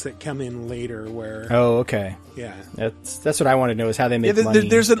elements that come in later where. Oh, okay. Yeah, that's what I want to know is how they make money.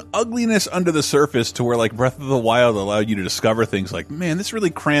 There's an ugliness under the surface to where like Breath of the Wild allowed you to discover things like, man, this really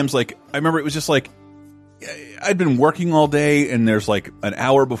crams. Like, I remember it was just like I'd been working all day, and there's like an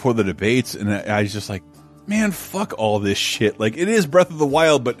hour before the debates, and I was just like, man, fuck all this shit. Like, it is Breath of the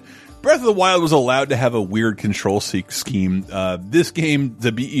Wild, but Breath of the Wild was allowed to have a weird control scheme. This game,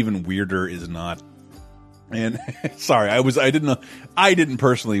 to be even weirder, is not. And sorry, I didn't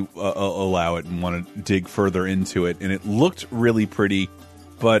personally allow it and want to dig further into it. And it looked really pretty,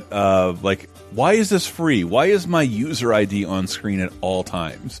 but like, why is this free? Why is my user ID on screen at all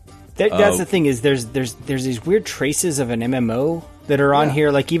times? That's the thing is there's these weird traces of an MMO that are on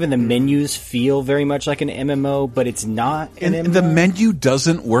here. Like, even the menus feel very much like an MMO, but it's not an MMO. And the menu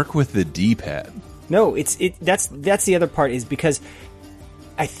doesn't work with the D-pad. No, that's the other part is because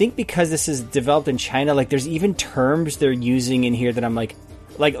I think because this is developed in China, like there's even terms they're using in here that I'm like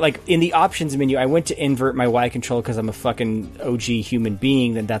in the options menu, I went to invert my Y control because I'm a fucking OG human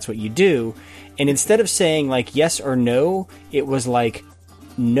being, then that's what you do. And instead of saying like yes or no, it was like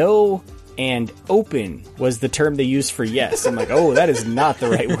no and open was the term they used for yes. I'm like, oh, that is not the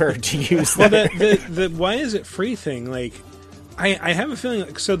right word to use. Well, the why is it free thing, like I have a feeling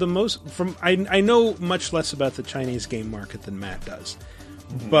like, so the most from I know much less about the Chinese game market than Matt does.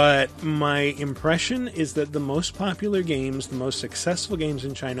 But my impression is that the most popular games, the most successful games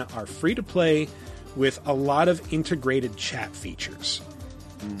in China are free to play with a lot of integrated chat features.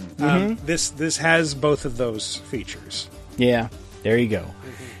 This has both of those features. Yeah, there you go.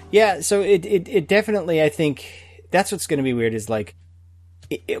 Yeah, so it definitely, I think that's what's going to be weird is like,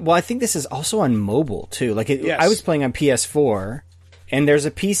 well, I think this is also on mobile too. Like, I was playing on PS4, and there's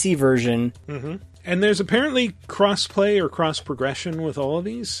a PC version. And there's apparently cross-play or cross-progression with all of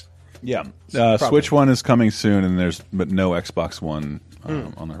these? Yeah. Switch One is coming soon, but no Xbox One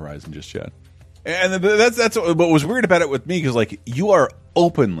on the horizon just yet. And that's what was weird about it with me, because like, you are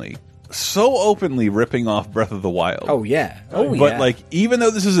openly so openly ripping off Breath of the Wild. Oh yeah. Oh yeah. But like, even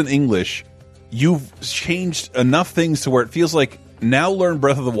though this is in English, you've changed enough things to where it feels like now learn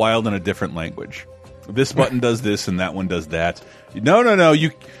Breath of the Wild in a different language. This button does this and that one does that. No.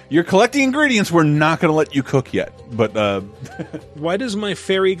 You're collecting ingredients. We're not going to let you cook yet. But why does my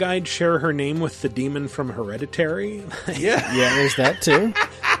fairy guide share her name with the demon from Hereditary? Yeah, there's that too.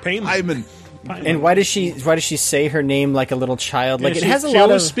 Paimon. And why does she say her name like a little child? Like yeah, it has a she lot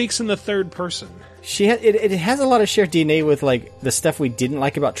always of speaks in the third person. It has a lot of shared DNA with like the stuff we didn't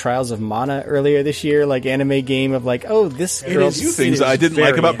like about Trials of Mana earlier this year, like anime game of like, oh, this girl's few things I didn't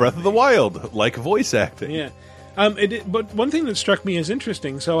like about Breath of the Wild, like voice acting. Yeah. But one thing that struck me as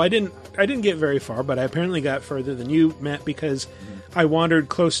interesting, so I didn't get very far, but I apparently got further than you, Matt, because I wandered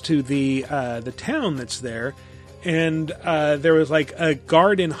close to the town that's there, and there was like a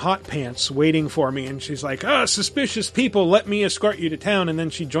guard in hot pants waiting for me, and she's like, suspicious people, let me escort you to town, and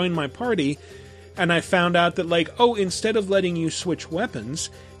then she joined my party, and I found out that like, instead of letting you switch weapons,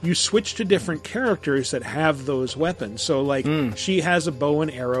 you switch to different characters that have those weapons. So like, she has a bow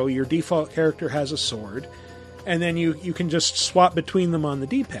and arrow, your default character has a sword, and then you can just swap between them on the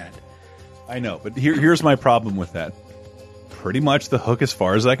D-pad. I know, but here's my problem with that. Pretty much the hook, as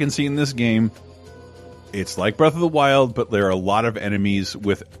far as I can see in this game, it's like Breath of the Wild, but there are a lot of enemies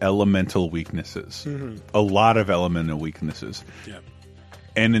with elemental weaknesses. A lot of elemental weaknesses. Yeah.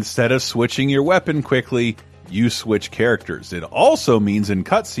 And instead of switching your weapon quickly, you switch characters. It also means in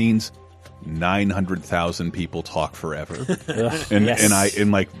cutscenes, 900,000 people talk forever.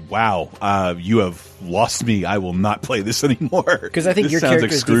 And like, wow, you have lost me. I will not play this anymore. Because I think your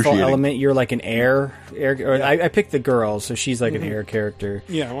character's default element, you're like an air or I picked the girl, so she's like an air character.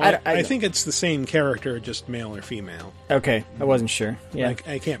 Yeah, well, I think it's the same character, just male or female. Okay, I wasn't sure. Yeah,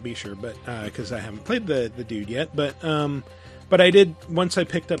 I can't be sure, but because I haven't played the dude yet. But I did, once I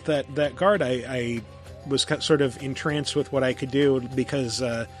picked up that guard, I was sort of entranced with what I could do, because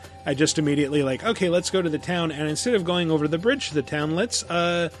I just immediately like, okay, let's go to the town, and instead of going over the bridge to the town, let's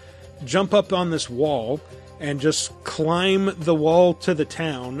jump up on this wall and just climb the wall to the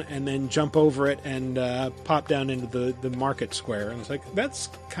town and then jump over it and pop down into the market square. And it's like, that's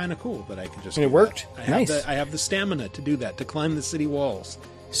kind of cool that I can just and it worked. Nice. I have the stamina to do that, to climb the city walls.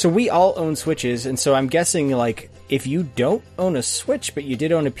 So we all own Switches, and so I'm guessing, like, if you don't own a Switch, but you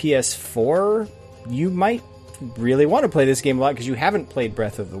did own a PS4, you might really want to play this game a lot because you haven't played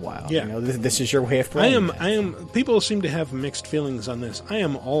Breath of the Wild. Yeah. You know, this is your way of playing. I am. People seem to have mixed feelings on this. I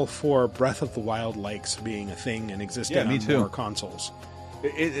am all for Breath of the Wild likes being a thing and existing on more consoles.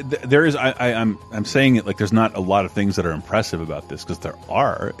 There is. I'm saying it like there's not a lot of things that are impressive about this, because there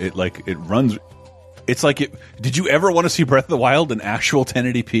are. It runs. It's like did you ever want to see Breath of the Wild in actual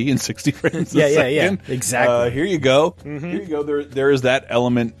 1080p in 60 frames a second? Yeah, exactly. Here you go. Here you go. There is that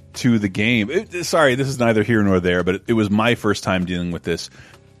element to the game. Sorry, this is neither here nor there, but it was my first time dealing with this.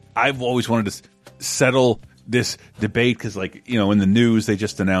 I've always wanted to settle this debate because, like, you know, in the news they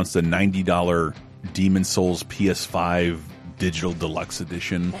just announced a $90 Demon's Souls PS5 Digital Deluxe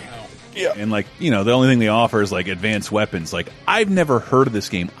Edition. Wow. Yeah. And, like, you know, the only thing they offer is, like, advanced weapons. Like, I've never heard of this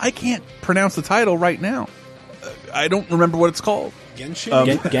game. I can't pronounce the title right now. I don't remember what it's called.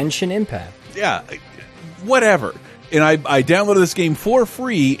 Genshin Impact. Yeah. Whatever. And I downloaded this game for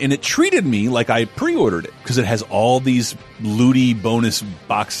free, and it treated me like I pre-ordered it, because it has all these looty bonus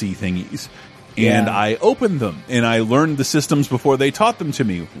boxy thingies. And I opened them, and I learned the systems before they taught them to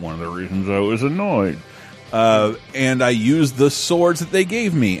me. One of the reasons I was annoyed. And I used the swords that they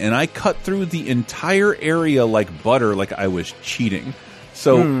gave me, and I cut through the entire area like butter, like I was cheating.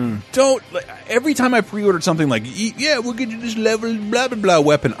 So every time I pre-ordered something like, yeah, we'll get you this level blah blah blah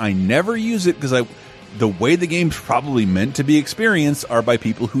weapon, I never use it, because the way the game's probably meant to be experienced are by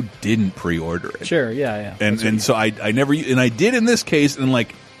people who didn't pre-order it. Sure, yeah. And so I never, and I did in this case, and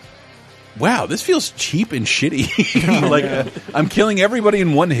like, wow, this feels cheap and shitty. Like, I'm killing everybody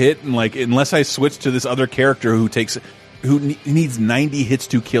in one hit, and like, unless I switch to this other character who needs 90 hits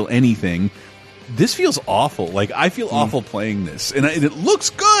to kill anything, this feels awful. Like, I feel awful playing this, and it looks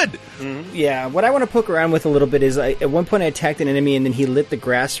good. Yeah, what I want to poke around with a little bit is, at one point I attacked an enemy, and then he lit the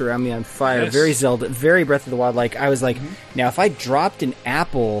grass around me on fire. Yes. Very Zelda, very Breath of the Wild. Like, I was like, now if I dropped an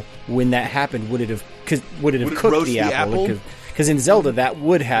apple when that happened, would it have cooked the apple? Because in Zelda, that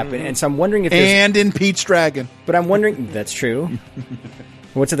would happen. And so I'm wondering if and in Pete's Dragon. But I'm wondering... That's true.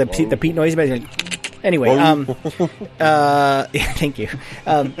 What's the Pete noise about? Anyway, thank you.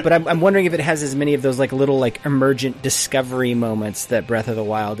 But I'm wondering if it has as many of those like little like emergent discovery moments that Breath of the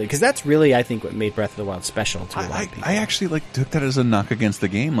Wild did. Because that's really, I think, what made Breath of the Wild special to a lot of people. I actually like took that as a knock against the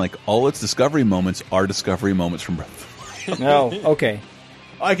game. Like, all its discovery moments are discovery moments from Breath of the Wild. Oh, okay.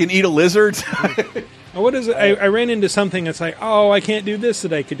 I can eat a lizard. What is it? I ran into something that's like, I can't do this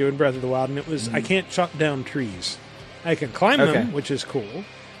that I could do in Breath of the Wild, and it was I can't chop down trees. I can climb them, which is cool,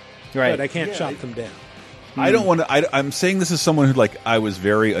 right? But I can't chop them down. I don't want to. I'm saying this as someone who I was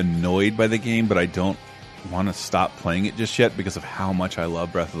very annoyed by the game, but I don't want to stop playing it just yet because of how much I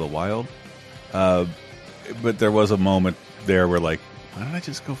love Breath of the Wild. But there was a moment there where why don't I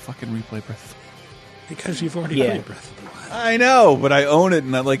just go fucking replay Breath of the Wild? Because you've already played Breath of the Wild. I know, but I own it,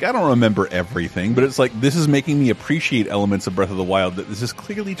 and I don't remember everything. But it's this is making me appreciate elements of Breath of the Wild that this is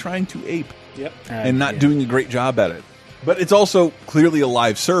clearly trying to ape, and not doing a great job at it. But it's also clearly a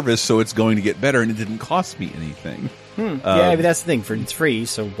live service, so it's going to get better, and it didn't cost me anything. But that's the thing. It's free,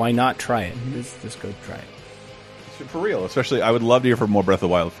 so why not try it? Just go try it. For real, especially, I would love to hear from more Breath of the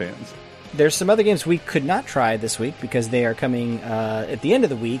Wild fans. There's some other games we could not try this week because they are coming at the end of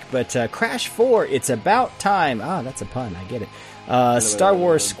the week, but Crash 4, It's About Time. That's a pun, I get it. Star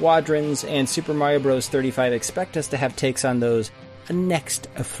Wars Squadrons and Super Mario Bros. 35. Expect us to have takes on those next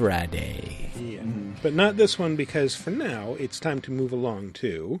Friday. Yeah. But not this one, because for now, it's time to move along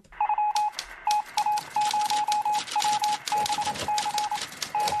to...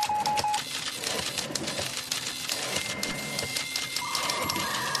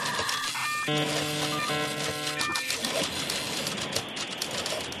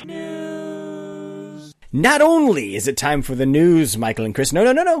 Not only is it time for the news, Michael and Chris.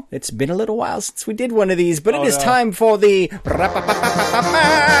 No. It's been a little while since we did one of these, but it is time for the VGA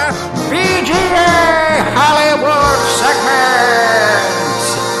Hollywood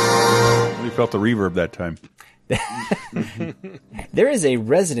segment. We felt the reverb that time. There is a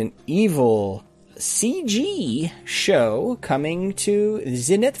Resident Evil CG show coming to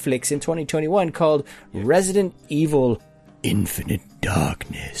the Netflix in 2021 called Resident Evil Infinite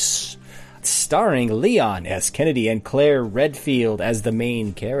Darkness, starring Leon S. Kennedy and Claire Redfield as the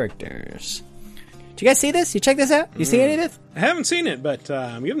main characters. Did you guys see this? You check this out? You see any of this? I haven't seen it, but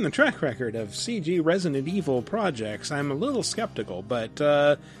given the track record of CG Resident Evil projects, I'm a little skeptical, but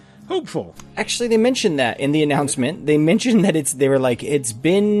hopeful. Actually, they mentioned that in the announcement. They mentioned that it's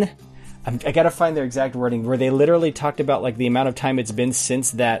been... I gotta find their exact wording, where they literally talked about the amount of time it's been since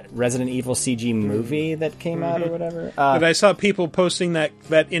that Resident Evil CG movie that came out or whatever. But I saw people posting that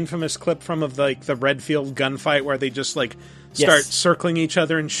infamous clip from the Redfield gunfight where they just start circling each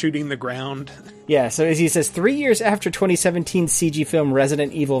other and shooting the ground. Yeah, so as he says, 3 years after 2017 CG film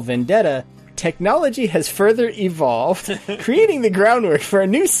Resident Evil Vendetta, technology has further evolved, creating the groundwork for a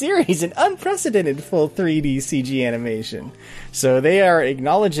new series in unprecedented full 3D CG animation. So they are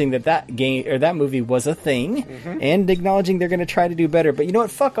acknowledging that game or that movie was a thing, and acknowledging they're going to try to do better. But you know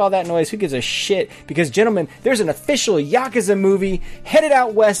what? Fuck all that noise. Who gives a shit? Because, gentlemen, there's an official Yakuza movie headed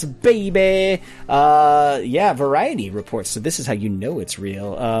out west, baby. Variety reports. So this is how you know it's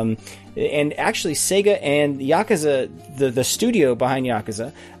real. And actually, Sega and Yakuza, the studio behind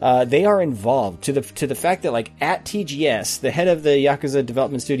Yakuza, they are involved to the fact that at TGS, the head of the Yakuza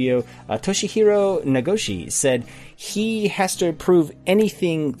development studio, Toshihiro Nagoshi, said he has to approve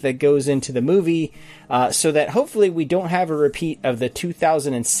anything that goes into the movie, so that hopefully we don't have a repeat of the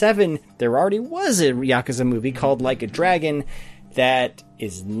 2007. There already was a Yakuza movie called Like a Dragon that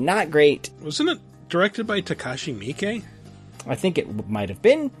is not great. Wasn't it directed by Takashi Miike? I think it might have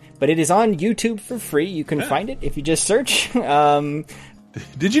been, but it is on YouTube for free. You can find it if you just search.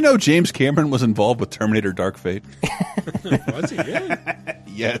 Did you know James Cameron was involved with Terminator Dark Fate? Was he really?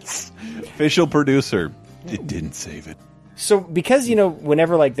 Yes. Official producer. It didn't save it. So because,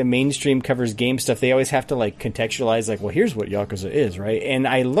 whenever the mainstream covers game stuff, they always have to contextualize well, here's what Yakuza is, right? And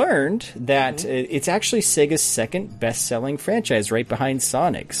I learned that it's actually Sega's second best-selling franchise, right behind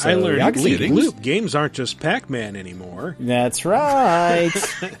Sonic. So I learned Yakuza games aren't just Pac-Man anymore. That's right.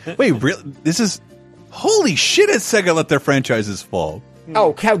 Wait, really? This is... Holy shit, has Sega let their franchises fall?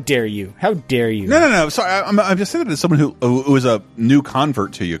 Oh, how dare you? How dare you? No. Sorry, I'm just saying that as someone who was a new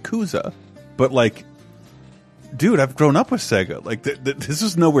convert to Yakuza. But, dude, I've grown up with Sega. This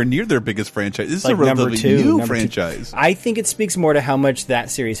is nowhere near their biggest franchise. This is a relatively new franchise. I think it speaks more to how much that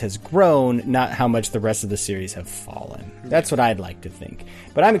series has grown, not how much the rest of the series have fallen. That's what I'd like to think.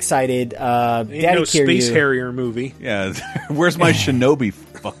 But I'm excited. Daddy Space Harrier movie. Yeah, where's my Shinobi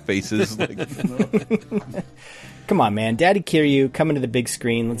fuck faces? Come on, man. Daddy Kiryu, coming to the big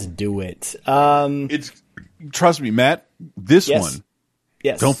screen. Let's do it. Trust me, Matt, this one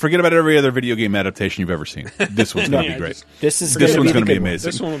Yes. Don't forget about every other video game adaptation you've ever seen. This one's going to be great. This one's going to be one.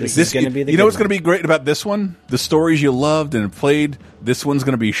 amazing. This one will be going to be the You know what's good going to be great about this one? The stories you loved and played. This one's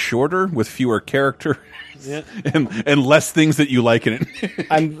going to be shorter with fewer characters and less things that you like in it.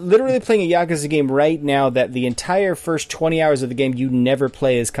 I'm literally playing a Yakuza game right now that the entire first 20 hours of the game you never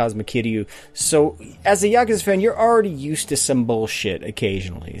play as Kazuma Kiryu. So as a Yakuza fan, you're already used to some bullshit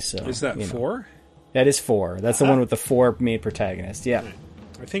occasionally. So is that 4? That is 4. That's the one with the 4 main protagonists. Yeah.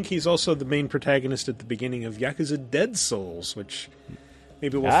 I think he's also the main protagonist at the beginning of Yakuza Dead Souls, which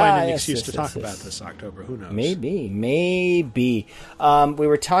maybe we'll find an excuse to talk about this October. Who knows? Maybe. We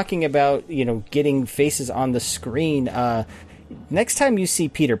were talking about, getting faces on the screen. Next time you see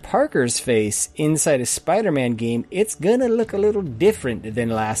Peter Parker's face inside a Spider-Man game, it's gonna look a little different than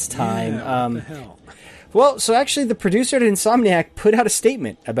last time. What the hell? Well, so actually the producer at Insomniac put out a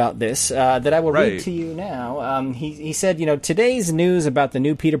statement about this that I will read to you now. He said, today's news about the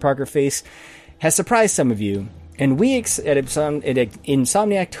new Peter Parker face has surprised some of you, and we at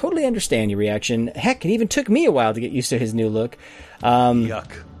Insomniac totally understand your reaction. Heck, it even took me a while to get used to his new look.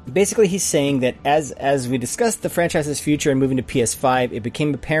 Yuck. Basically, he's saying that as we discussed the franchise's future and moving to PS5, it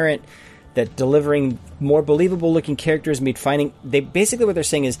became apparent that delivering more believable-looking characters made basically what they're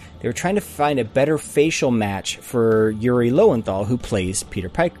saying is they were trying to find a better facial match for Yuri Lowenthal, who plays Peter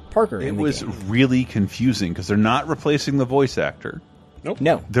Parker in the game. It was really confusing because they're not replacing the voice actor. Nope.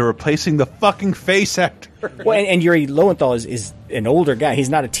 No. They're replacing the fucking face actor. Well, and Yuri Lowenthal is an older guy. He's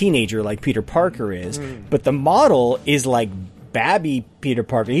not a teenager like Peter Parker is, but the model is like babby Peter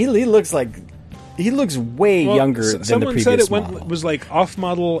Parker. He looks like... He looks way younger than the previous model. Someone said it was like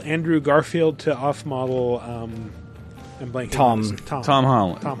off-model Andrew Garfield to off-model I'm blanking. Tom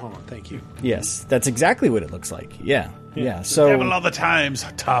Holland. Tom Holland, thank you. Yes, that's exactly what it looks like. Yeah. So devil all the times,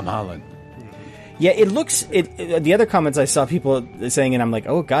 Tom Holland. Yeah, it looks... the other comments I saw people saying, and I'm like,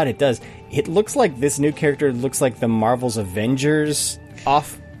 oh god, it does. It looks like this new character looks like the Marvel's Avengers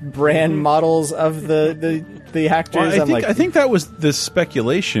off-brand models of the actors. Well, I think that was the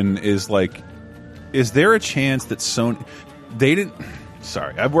speculation is like... Is there a chance that Sony... They didn't...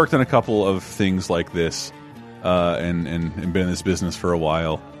 Sorry, I've worked on a couple of things like this and been in this business for a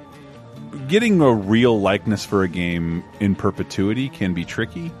while. Getting a real likeness for a game in perpetuity can be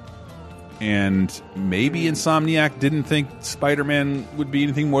tricky. And maybe Insomniac didn't think Spider-Man would be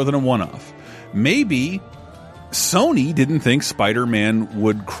anything more than a one-off. Maybe Sony didn't think Spider-Man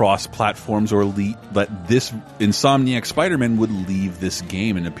would cross platforms or let this Insomniac Spider-Man would leave this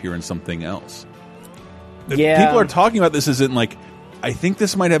game and appear in something else. Yeah. People are talking about this isn't like... I think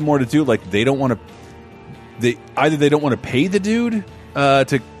this might have more to do like they don't want to... Either they don't want to pay the dude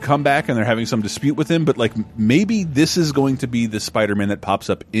to come back and they're having some dispute with him, but like maybe this is going to be the Spider-Man that pops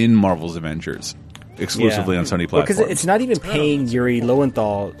up in Marvel's Avengers exclusively on Sony platforms. Because it's not even paying Yuri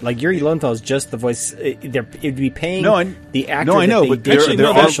Lowenthal. Like Yuri Lowenthal is just the voice. It'd be paying the actor. No, I know, but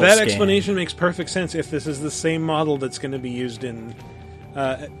that explanation makes perfect sense. If this is the same model that's going to be used in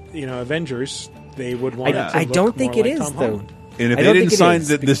Avengers, they would want. I don't think it is though. And if they didn't sign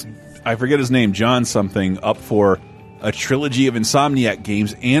this, I forget his name, John something, up for a trilogy of Insomniac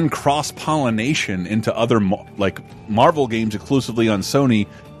games and cross-pollination into other Marvel games exclusively on Sony,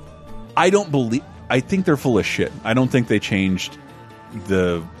 I think they're full of shit. I don't think they changed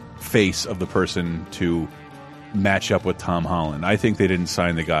the face of the person to match up with Tom Holland. I think they didn't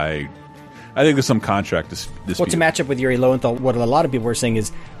sign the guy. I think there's some contract dispute. Well, to match up with Yuri Lowenthal, what a lot of people were saying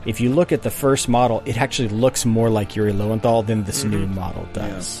is, if you look at the first model, it actually looks more like Yuri Lowenthal than this new model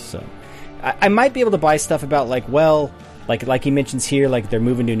does. Yeah. So, I might be able to buy stuff about like he mentions here, like they're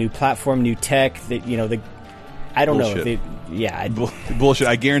moving to a new platform, new tech. That I don't Bullshit. know. Bullshit.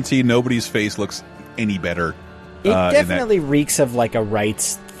 I guarantee nobody's face looks any better. It definitely reeks of like a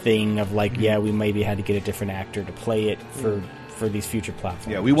rights thing of like, we maybe had to get a different actor to play it for these future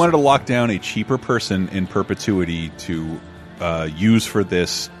platforms. Yeah, we wanted to lock down a cheaper person in perpetuity to use for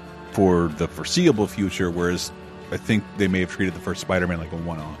this for the foreseeable future, whereas I think they may have treated the first Spider-Man like a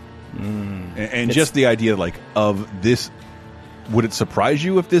one-off. And just the idea of this, would it surprise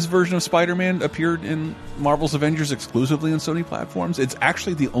you if this version of Spider-Man appeared in Marvel's Avengers exclusively on Sony platforms? It's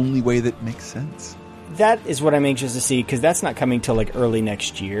actually the only way that makes sense. That is what I'm anxious to see, because that's not coming till early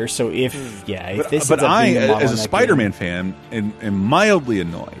next year. So if this but I, as a Spider-Man fan, am mildly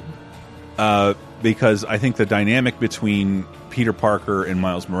annoyed because I think the dynamic between Peter Parker and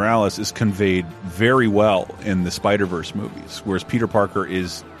Miles Morales is conveyed very well in the Spider-Verse movies, whereas Peter Parker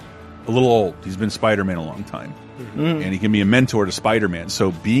is a little old. He's been Spider-Man a long time, and he can be a mentor to Spider-Man.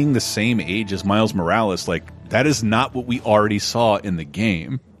 So being the same age as Miles Morales, that is not what we already saw in the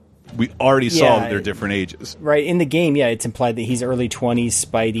game. we already saw Yeah. that they're different ages. Right, in the game, it's implied that he's early 20s,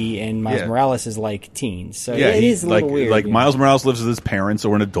 Spidey, and Miles Yeah. Morales is like teens. So Yeah, it is a little weird. Like Miles Morales lives with his parents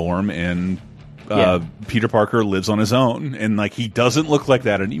or in a dorm, and Peter Parker lives on his own, and like he doesn't look like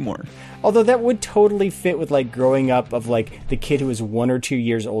that anymore. Although that would totally fit with like growing up of like the kid who was 1 or 2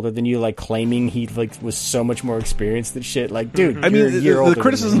 years older than you, like claiming he like was so much more experienced than shit. Like, dude, I you're mean, a year older the than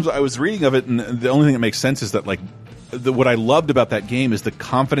criticisms me. I was reading of it, and the only thing that makes sense is that like what I loved about that game is the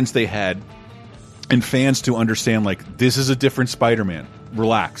confidence they had in fans to understand like this is a different Spider-Man.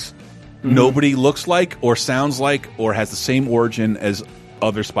 Relax. Mm-hmm. Nobody looks like or sounds like or has the same origin as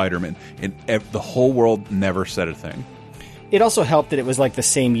other Spider-Man, and the whole world never said a thing. It also helped that it was like the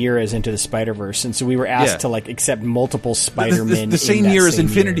same year as Into the Spider-Verse, and so we were asked Yeah. to like accept multiple Spider-Men. The same year as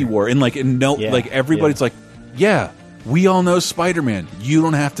Infinity War, and like like everybody's like, yeah, we all know Spider-Man. You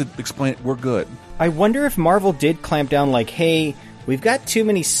don't have to explain it. We're good. I wonder if Marvel did clamp down like, hey, we've got too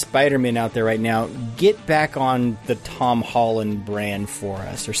many Spider-Men out there right now. Get back on the Tom Holland brand for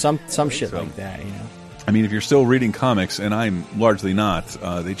us, or some shit like that, you know. I mean, if you're still reading comics, and I'm largely not,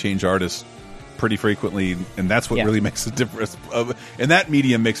 they change artists pretty frequently, and that's what really makes the difference. And that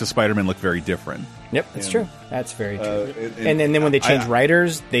medium makes a Spider-Man look very different. Yep, that's true. That's very true. And then when they change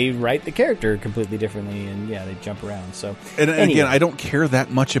writers, they write the character completely differently, and they jump around. So, and anyway. again, I don't care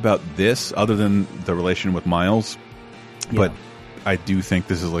that much about this, other than the relation with Miles. But I do think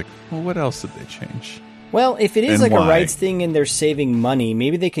this is like, well, what else did they change? Well, if it is And like why? a rights thing and they're saving money,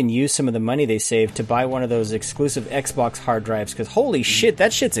 maybe they can use some of the money they save to buy one of those exclusive Xbox hard drives, because holy shit,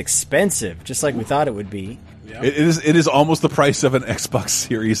 that shit's expensive, just like we thought it would be. It is almost the price of an Xbox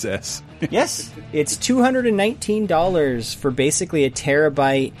Series S. Yes, it's $219 for basically a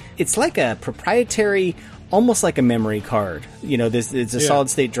terabyte. It's like a proprietary, almost like a memory card. You know, it's a solid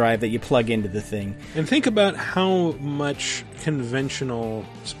state drive that you plug into the thing. And think about how much conventional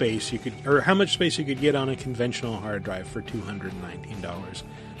space you could, or how much space you could get on a conventional hard drive for $219.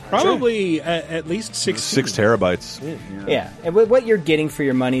 Probably at least 6 terabytes. Yeah, and what you're getting for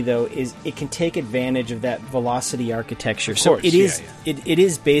your money, though, is it can take advantage of that velocity architecture. So it is it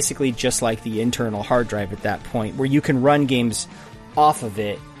is basically just like the internal hard drive at that point, where you can run games off of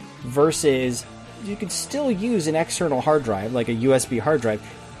it, versus you could still use an external hard drive, like a USB hard drive.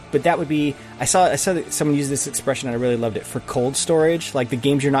 But that would be, I saw that someone use this expression and I really loved it, for cold storage, like the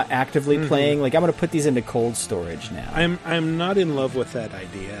games you're not actively playing. Like, I'm going to put these into cold storage now. I'm not in love with that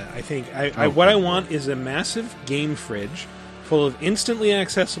idea. I think what I want is a massive game fridge full of instantly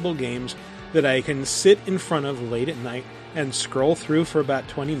accessible games that I can sit in front of late at night and scroll through for about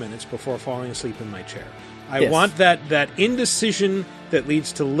 20 minutes before falling asleep in my chair. I want that indecision that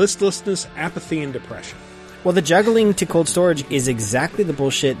leads to listlessness, apathy, and depression. Well, the juggling to cold storage is exactly the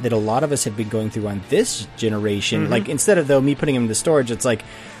bullshit that a lot of us have been going through on this generation. Like, instead of, me putting them into storage, it's like,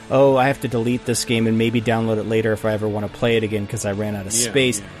 oh, I have to delete this game and maybe download it later if I ever want to play it again because I ran out of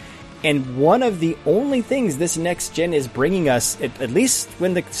space. Yeah. And one of the only things this next gen is bringing us, at least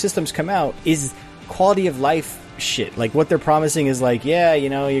when the systems come out, is quality of life shit. Like, what they're promising is like, you're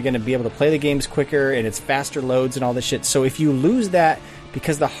going to be able to play the games quicker and it's faster loads and all this shit. So if you lose that,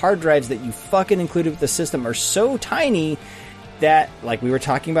 because the hard drives that you fucking included with the system are so tiny that, like we were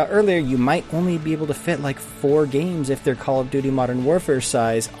talking about earlier, you might only be able to fit like 4 games if they're Call of Duty Modern Warfare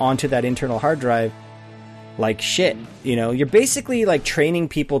size onto that internal hard drive. Like shit, you're basically like training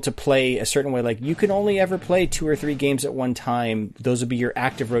people to play a certain way. Like, you can only ever play 2 or 3 games at one time. Those would be your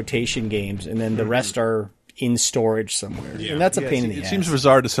active rotation games, and then the rest are in storage somewhere. And that's a pain in the ass. It seems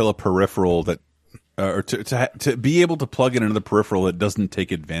bizarre to sell a peripheral that, or to be able to plug in another peripheral that doesn't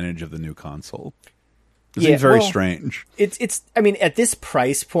take advantage of the new console. It seems very strange. It's. I mean, at this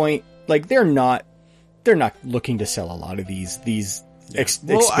price point, like they're not looking to sell a lot of these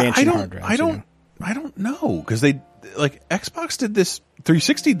expansion hard drives. I don't know, because they, like, Xbox did this,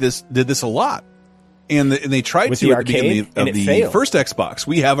 360 did this a lot. And they tried with to the at the beginning of the first Xbox.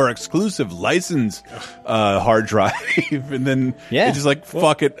 We have our exclusive license hard drive, and then it's just like,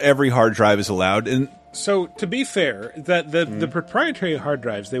 fuck it, every hard drive is allowed. And so, to be fair, that the proprietary hard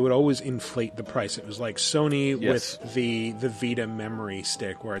drives, they would always inflate the price. It was like Sony with the Vita memory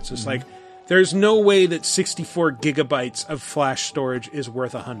stick, where it's just like, there's no way that 64 gigabytes of flash storage is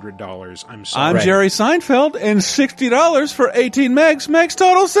worth $100. I'm sorry. I'm Jerry Seinfeld, and $60 for 18 megs makes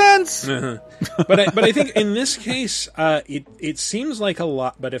total sense. But I think in this case, it seems like a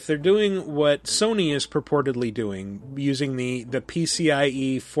lot. But if they're doing what Sony is purportedly doing, using the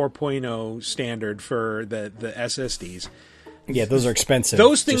PCIe 4.0 standard for the SSDs, Yeah, those are expensive.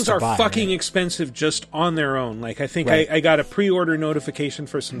 Those things just to are buy, fucking right? expensive just on their own. Like, I think Right. I got a pre-order notification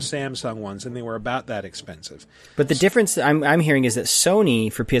for some Samsung ones, and they were about that expensive. But the difference I'm hearing is that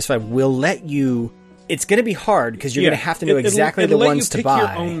Sony for PS5 will let you. It's going to be hard because you're going to have to know exactly it'll the let ones you to pick buy.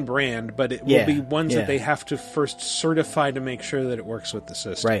 your own brand, but it will be ones that they have to first certify to make sure that it works with the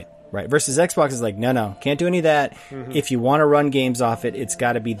system. Right. Versus Xbox is like, no, can't do any of that. Mhm. If you want to run games off it, it's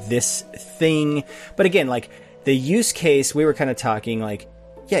got to be this thing. But again, like the use case, we were kind of talking like,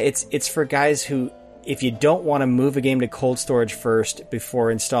 yeah, it's for guys who, if you don't want to move a game to cold storage first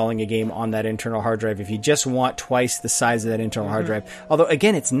before installing a game on that internal hard drive, if you just want twice the size of that internal hard drive, although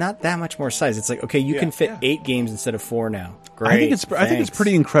again, it's not that much more size. It's like, okay, you can fit 8 games instead of 4 now. Great. I think it's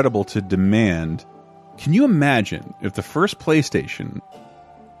pretty incredible to demand. Can you imagine if the first PlayStation,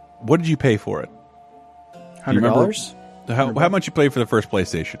 what did you pay for it? $100? How much you paid for the first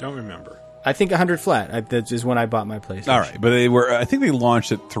PlayStation? Don't remember. I think 100 flat. That is when I bought my PlayStation. All right, but I think they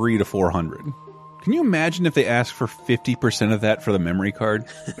launched at $300 to $400. Can you imagine if they asked for 50% of that for the memory card?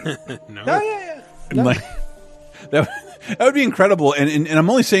 No. Oh, yeah. No. Like, that would be incredible. And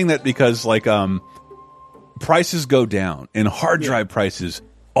I'm only saying that because like prices go down and hard drive prices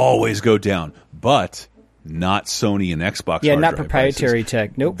always go down, but not Sony and Xbox. Yeah, hard not drive proprietary prices.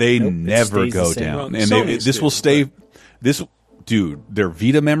 tech. Nope. They Nope. never It stays go the same. down, Well, and Sony's this will stay. This, dude, their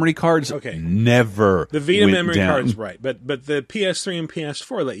Vita memory cards never. The Vita went memory down. card's right, but the PS3 and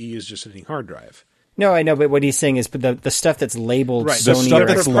PS4 let you use just any hard drive. No, I know, but what he's saying is the stuff that's labeled Right, Sony The stuff or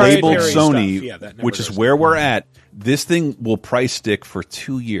that's Xbox. labeled proprietary Sony, stuff, yeah, that never which is goes where we're at. This thing will price stick for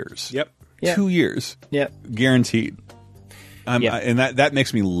 2 years. Yep. 2 years. Yep. Guaranteed. And that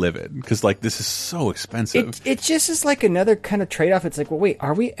makes me livid because like this is so expensive. It just is like another kind of trade off. It's like, well, wait,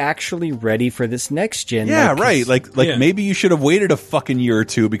 are we actually ready for this next gen? Yeah, right. Like Yeah. maybe you should have waited a fucking year or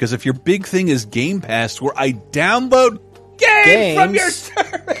two because if your big thing is Game Pass, where I download games from your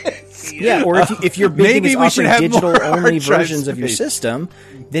service, yeah, or if your big thing maybe is we should offering have more digital only hard drive versions of your space. system,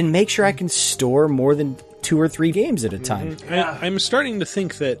 then make sure I can store more than 2 or 3 games at a time. I'm starting to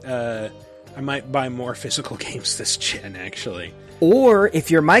think that I might buy more physical games this gen, actually. Or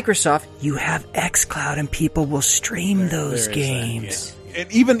if you're Microsoft, you have xCloud and people will stream those there is that, games.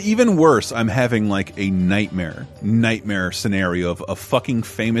 And even worse, I'm having like a nightmare scenario of a fucking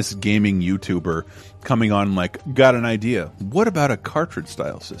famous gaming YouTuber coming on like, got an idea. What about a cartridge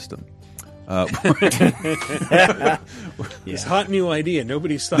style system? This hot new idea.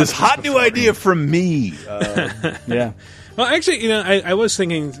 Nobody's thought This of hot new before. idea from me. Yeah. Well, actually, I was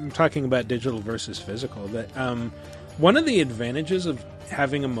talking about digital versus physical, that one of the advantages of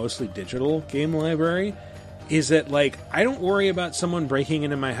having a mostly digital game library is that, like, I don't worry about someone breaking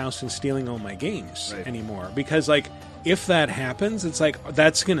into my house and stealing all my games anymore. Because, like, if that happens, it's like,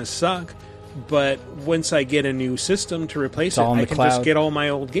 that's going to suck. But once I get a new system to replace it, I can just get all my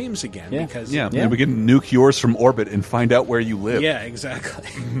old games again. Yeah. Because, And we can nuke yours from orbit and find out where you live. Yeah, exactly.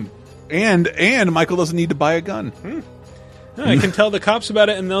 And Michael doesn't need to buy a gun. No, I can tell the cops about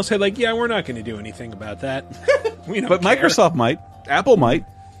it, and they'll say, like, yeah, we're not going to do anything about that. We don't But care. Microsoft might. Apple might.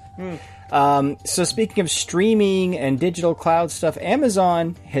 So speaking of streaming and digital cloud stuff,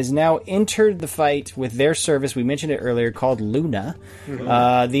 Amazon has now entered the fight with their service. We mentioned it earlier, called Luna.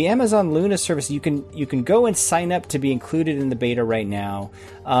 The Amazon Luna service, you can go and sign up to be included in the beta right now.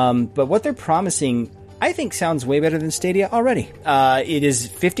 But what they're promising, I think, sounds way better than Stadia already. It is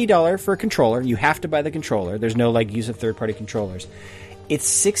 $50 for a controller. You have to buy the controller. There's no like use of third-party controllers. It's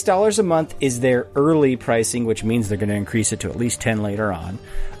 $6 a month is their early pricing, which means they're going to increase it to at least $10 later on.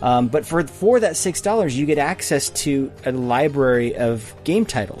 But for that $6, you get access to a library of game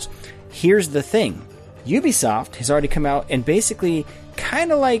titles. Here's the thing. Ubisoft has already come out and basically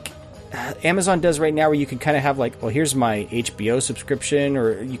kind of like Amazon does right now, where you can kind of have like, well, here's my HBO subscription,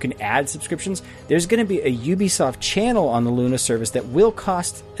 or you can add subscriptions. There's going to be a Ubisoft channel on the Luna service that will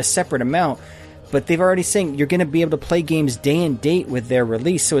cost a separate amount. But they've already saying you're going to be able to play games day and date with their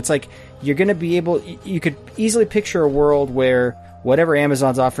release. So it's like you're going to be able... You could easily picture a world where whatever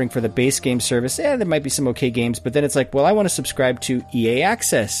Amazon's offering for the base game service, there might be some okay games. But then it's like, well, I want to subscribe to EA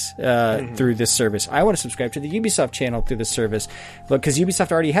Access through this service. I want to subscribe to the Ubisoft channel through this service. Because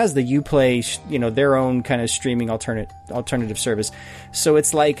Ubisoft already has the Uplay, their own kind of streaming alternative service. So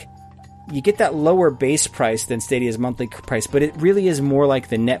it's like... You get that lower base price than Stadia's monthly price, but it really is more like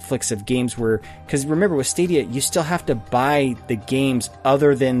the Netflix of games because remember with Stadia, you still have to buy the games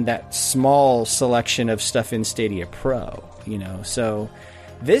other than that small selection of stuff in Stadia Pro, So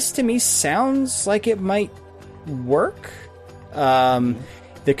this to me sounds like it might work.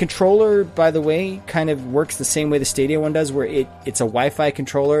 The controller, by the way, kind of works the same way the Stadia one does, where it's a Wi-Fi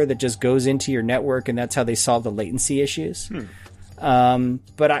controller that just goes into your network, and that's how they solve the latency issues.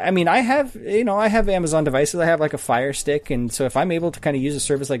 But I have Amazon devices. I have like a Fire Stick, and so if I'm able to kind of use a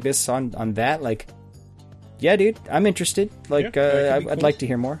service like this on that, like, yeah, dude, I'm interested. Like, I'd like to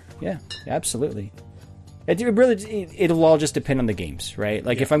hear more. Yeah, absolutely. It'll all just depend on the games, right?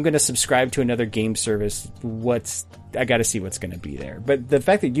 Like, if I'm going to subscribe to another game service, I got to see what's going to be there. But the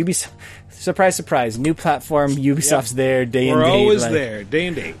fact that Ubisoft, surprise, new platform, Ubisoft's there day and date. We're always there, day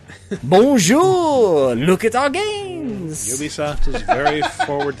and date. Bonjour, look at our games. Ubisoft is very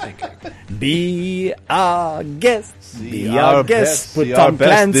forward thinking. Be our guest. Be our guest. Put Be Tom our best.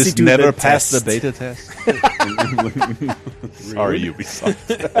 Clancy This to never the passed test. the beta test. Sorry, Ubisoft.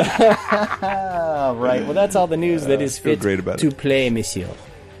 Right. Well, that's all the news that is fit great about to it. play, monsieur.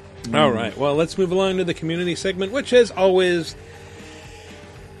 All right. Well, let's move along to the community segment, which, as always,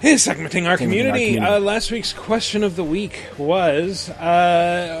 is segmenting our community. Last week's question of the week was,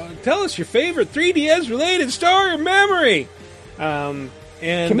 tell us your favorite 3DS-related story or memory. And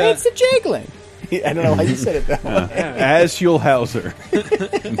Commence the jiggling. I don't know how you said it, though. As Schulhauser.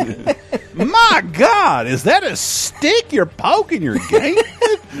 My God, is that a stick you're poking your game?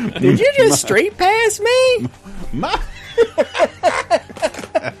 Did you just straight pass me?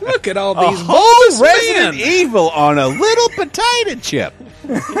 Look at all these whole Resident Evil on a little potato chip.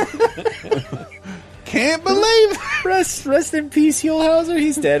 Can't believe it. Rest in peace, Hulhauser.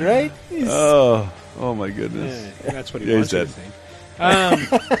 He's dead, right? Oh my goodness. Yeah, that's what he wants to think.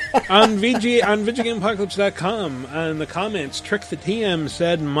 On VidjagameApocalypse.com, in the comments, Trick the TM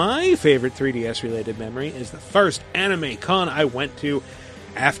said, my favorite 3DS-related memory is the first anime con I went to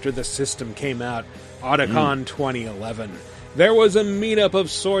after the system came out, Otakon 2011. There was a meetup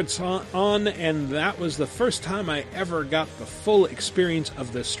of sorts on, and that was the first time I ever got the full experience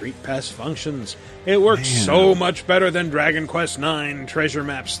of the Street Pass functions. It worked so much better than Dragon Quest IX treasure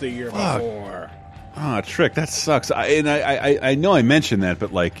maps the year before. Trick, that sucks. I know I mentioned that,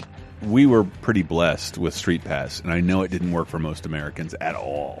 but like, we were pretty blessed with Street Pass, and I know it didn't work for most Americans at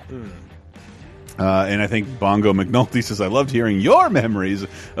all. And I think Bongo McNulty says, I loved hearing your memories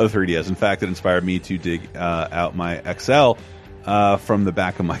of 3DS. In fact, it inspired me to dig out my XL from the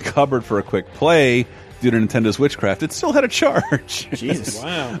back of my cupboard for a quick play. Due to Nintendo's witchcraft, it still had a charge. Jesus.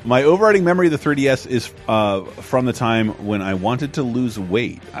 Wow. My overriding memory of the 3DS is from the time when I wanted to lose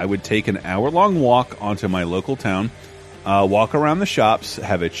weight. I would take an hour-long walk onto my local town, walk around the shops,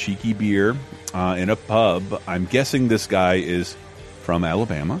 have a cheeky beer in a pub. I'm guessing this guy is from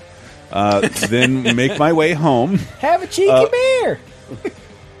Alabama. Then make my way home. Have a cheeky beer.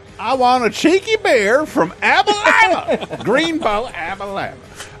 I want a cheeky beer from Alabama. Greenbow, Alabama.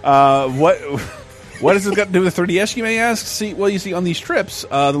 What has it got to do with 3DS, you may ask? You see, on these trips,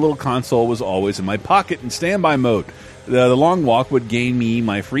 the little console was always in my pocket in standby mode. The long walk would gain me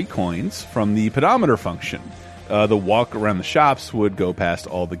my free coins from the pedometer function. The walk around the shops would go past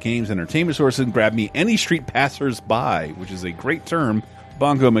all the games, entertainment sources, and grab me any street passers-by, which is a great term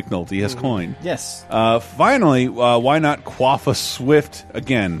Bongo McNulty has coined. Yes. Finally, why not quaff a swift,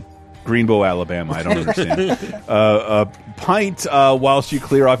 again, Greenbow, Alabama, I don't understand, a pint whilst you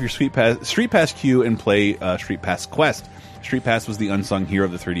clear off your Street Pass queue and play Street Pass Quest. Street Pass was the unsung hero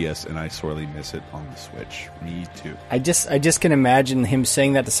of the 3DS, and I sorely miss it on the Switch. Me too. I just can imagine him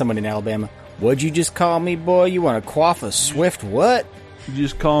saying that to someone in Alabama. What'd you just call me, boy? You want to quaff a swift what? You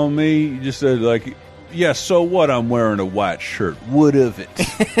just call me, you just said, like, yeah, so what? I'm wearing a white shirt. What of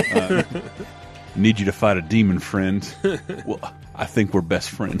it? Need you to fight a demon friend. Well, I think we're best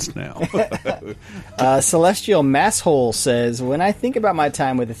friends now. Celestial Masshole says, when I think about my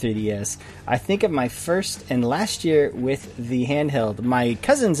time with the 3DS, I think of my first and last year with the handheld. My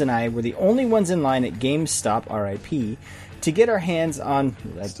cousins and I were the only ones in line at GameStop, RIP, to get our hands on...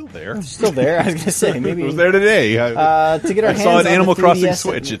 Still there. Still there, I was going to say. Maybe it was there today. To get our I hands saw an on Animal the Crossing 3DS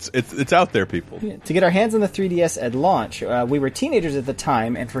Switch. It's out there, people. Yeah, to get our hands on the 3DS at launch, we were teenagers at the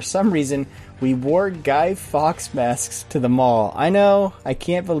time, and for some reason, we wore Guy Fawkes masks to the mall. I know, I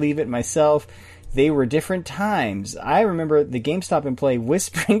can't believe it myself. They were different times. I remember the GameStop employee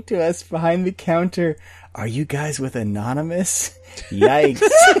whispering to us behind the counter, "Are you guys with Anonymous?" Yikes.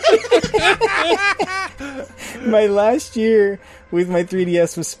 My last year with my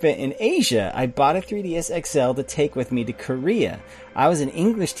 3DS was spent in Asia. I bought a 3DS XL to take with me to Korea. I was an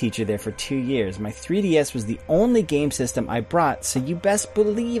English teacher there for 2 years. My 3DS was the only game system I brought, so you best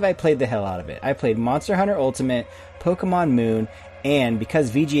believe I played the hell out of it. I played Monster Hunter Ultimate, Pokemon Moon, and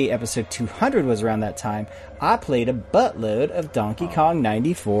because VGA episode 200 was around that time, I played a buttload of Donkey Kong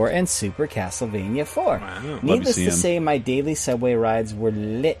 94 and Super Castlevania 4. Wow. Needless to say, my daily subway rides were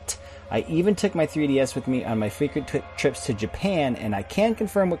lit. I even took my 3DS with me on my frequent trips to Japan, and I can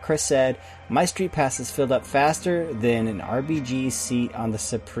confirm what Chris said. My Street Passes filled up faster than an RBG seat on the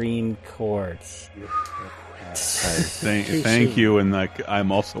Supreme Court. Thank you, and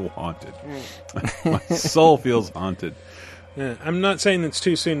I'm also haunted. My soul feels haunted. Yeah, I'm not saying it's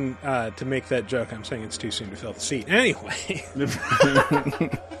too soon to make that joke. I'm saying it's too soon to fill the seat. Anyway.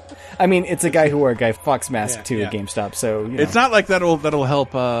 I mean, it's a guy who wore a Guy Fawkes mask at GameStop, so... It's not like that'll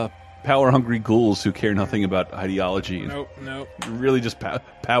help power-hungry ghouls who care nothing about ideology. Nope. Really just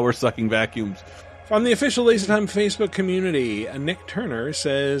power-sucking vacuums. On the official Lazy Time Facebook community, Nick Turner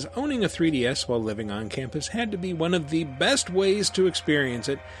says, owning a 3DS while living on campus had to be one of the best ways to experience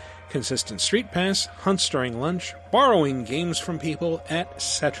it. Consistent street pass, hunts during lunch, borrowing games from people,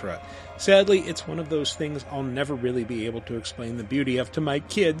 etc. Sadly, it's one of those things I'll never really be able to explain the beauty of to my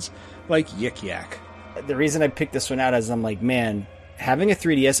kids, like Yik Yak. The reason I picked this one out is I'm like, man, having a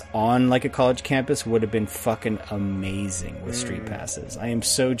 3DS on like a college campus would have been fucking amazing with street passes. I am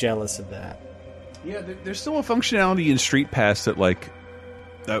so jealous of that. Yeah, there's still a functionality in Street Pass that, like...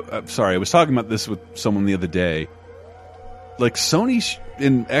 I'm sorry, I was talking about this with someone the other day. Like, Sony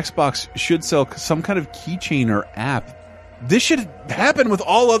and Xbox should sell some kind of keychain or app. This should happen with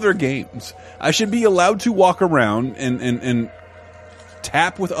all other games. I should be allowed to walk around and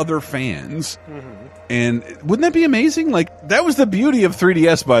tap with other fans. And wouldn't that be amazing? Like, that was the beauty of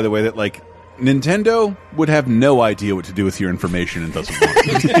 3DS, by the way, that, like, Nintendo would have no idea what to do with your information and doesn't want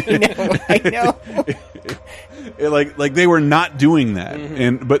it. I know. Like they were not doing that.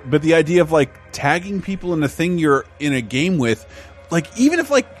 And but the idea of like tagging people in the thing you're in a game with, like even if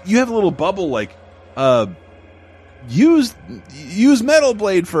like you have a little bubble, like use Metal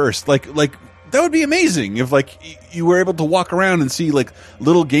Blade first, like that would be amazing if like you were able to walk around and see like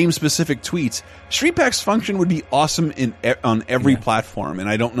little game specific tweets. Street Pass function would be awesome on every platform, and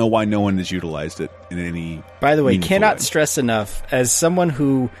I don't know why no one has utilized it in any. By the way, cannot stress enough, as someone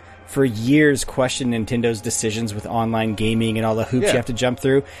who for years questioned Nintendo's decisions with online gaming and all the hoops you have to jump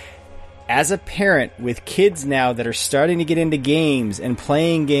through. As a parent with kids now that are starting to get into games and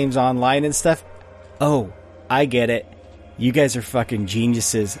playing games online and stuff, oh, I get it. You guys are fucking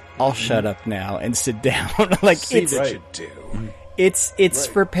geniuses. I'll shut up now and sit down. Like it's what you do. It's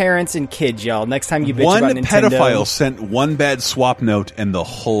for parents and kids, y'all. Next time you bitch one about Nintendo, pedophile sent one bad swap note and the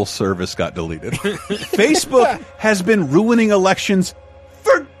whole service got deleted. Facebook has been ruining elections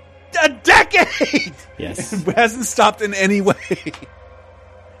for a decade. Yes, it hasn't stopped in any way.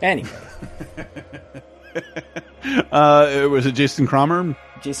 Anyway, was it Jason Cromer?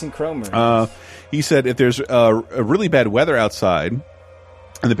 Jason Cromer. He said, if there's a really bad weather outside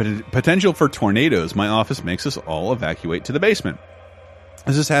and the potential for tornadoes, my office makes us all evacuate to the basement.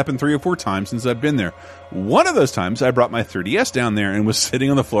 This has happened 3 or 4 times since I've been there. One of those times, I brought my 3DS down there and was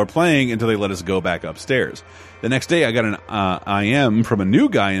sitting on the floor playing until they let us go back upstairs. The next day, I got an IM from a new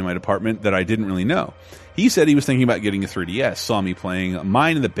guy in my department that I didn't really know. He said he was thinking about getting a 3DS, saw me playing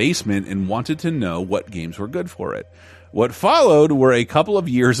mine in the basement, and wanted to know what games were good for it. What followed were a couple of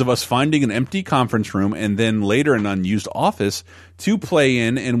years of us finding an empty conference room and then later an unused office to play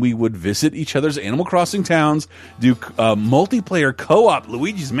in, and we would visit each other's Animal Crossing towns, do multiplayer co-op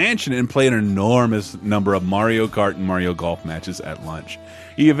Luigi's Mansion, and play an enormous number of Mario Kart and Mario Golf matches at lunch.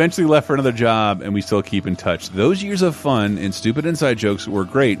 He eventually left for another job, and we still keep in touch. Those years of fun and stupid inside jokes were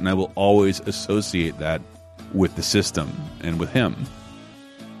great, and I will always associate that with the system and with him.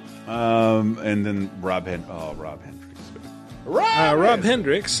 And then Rob Hendricks. Rob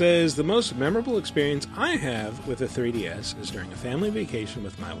Hendricks says, the most memorable experience I have with a 3DS is during a family vacation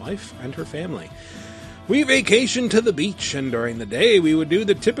with my wife and her family. We vacationed to the beach, and during the day we would do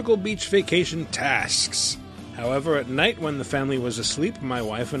the typical beach vacation tasks. However, at night when the family was asleep, my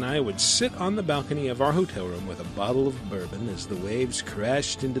wife and I would sit on the balcony of our hotel room with a bottle of bourbon as the waves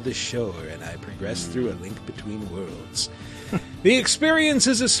crashed into the shore and I progressed through a link between worlds. The experience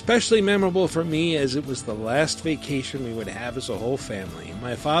is especially memorable for me as it was the last vacation we would have as a whole family.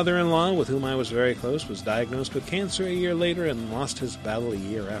 My father-in-law, with whom I was very close, was diagnosed with cancer a year later and lost his battle a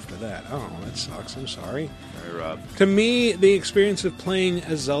year after that. Oh, that sucks. I'm sorry. All right, Rob. To me, the experience of playing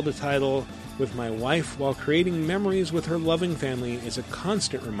a Zelda title with my wife while creating memories with her loving family is a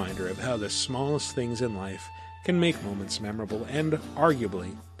constant reminder of how the smallest things in life can make moments memorable and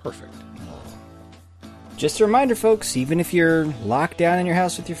arguably perfect. Just a reminder, folks, even if you're locked down in your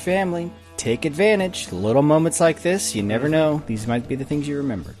house with your family, take advantage. Little moments like this, you never know. These might be the things you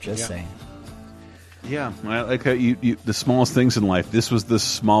remember. Just saying. Yeah, I like how you the smallest things in life. This was the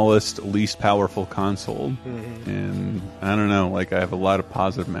smallest, least powerful console, and I don't know. Like I have a lot of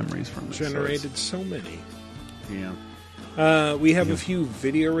positive memories from it. Generated so many. Yeah. We have a few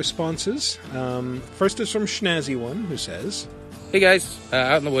video responses. First is from Schnazzy1, who says, "Hey guys,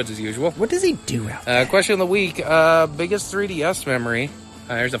 out in the woods as usual. What does he do out there? Question of the week: biggest 3DS memory.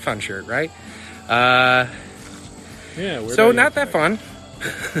 There's a fun shirt, right? Yeah. So not that fun.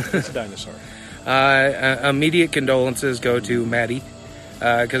 It's a dinosaur. Immediate condolences go to Maddie,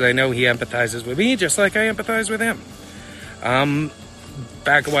 because I know he empathizes with me just like I empathize with him.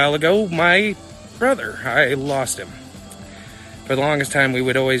 Back a while ago, my brother, I lost him. For the longest time, we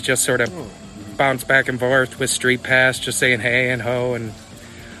would always just sort of bounce back and forth with Street Pass, just saying hey and ho and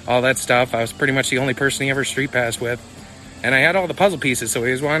all that stuff. I was pretty much the only person he ever Street Passed with. And I had all the puzzle pieces, so he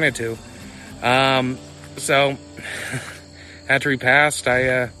always wanted to. So, after he passed,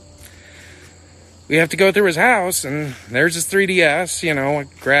 we have to go through his house, and there's his 3DS, I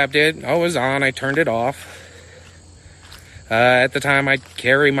grabbed it, it was on, I turned it off. At the time, I'd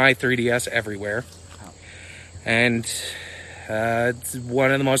carry my 3DS everywhere. And it's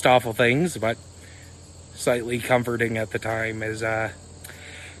one of the most awful things, but slightly comforting at the time, is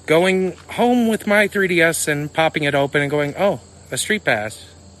going home with my 3DS and popping it open and going, oh, a Street Pass.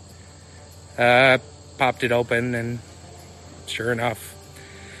 Popped it open, and sure enough,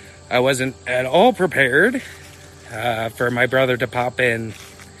 I wasn't at all prepared for my brother to pop in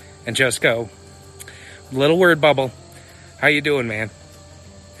and just go, little word bubble, how you doing, man?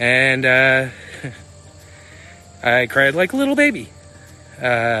 And I cried like a little baby.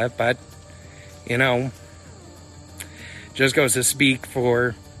 But, just goes to speak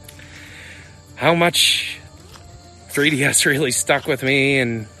for how much 3DS really stuck with me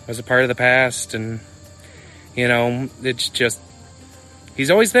and was a part of the past. And, it's just,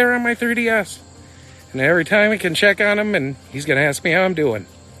 he's always there on my 3DS. And every time I can check on him, and he's going to ask me how I'm doing.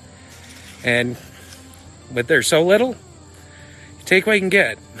 And but they're so little, you take what you can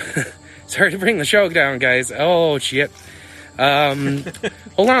get. Sorry to bring the show down, guys. Oh, shit.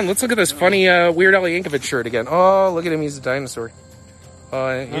 Hold on, let's look at this funny Weird Al Yankovic shirt again. Oh, look at him, he's a dinosaur.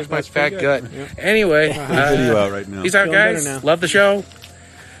 Here's my fat gut. Yeah. Anyway, video out right now. He's out, guys. Love the show.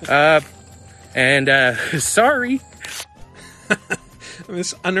 Sorry.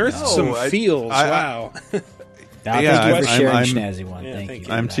 This unearthed some feels. Wow. Thank you for sharing, Schnazzy One. Yeah, thank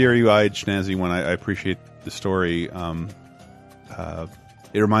you. I'm teary-eyed, Schnazzy One. I appreciate the story.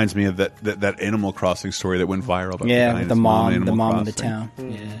 It reminds me of that Animal Crossing story that went viral. About with the mom in the Crossing. town.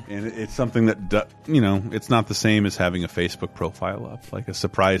 Yeah, and it's something that it's not the same as having a Facebook profile up, like a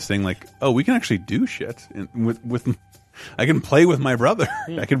surprise thing. Like, oh, we can actually do shit with I can play with my brother.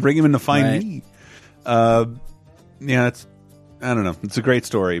 I can bring him in to find me. Yeah, I don't know. It's a great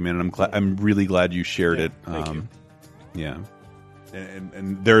story, man. I'm really glad you shared it. Thank you. Yeah,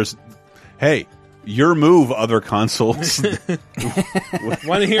 and there's, hey, your move, other consoles.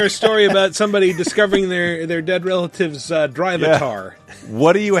 Want to hear a story about somebody discovering their dead relative's drive-a-tar?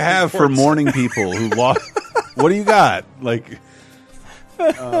 What do you have for mourning people who lost? What do you got? Like,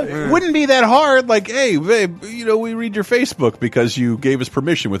 it wouldn't be that hard. Like, hey, babe, we read your Facebook because you gave us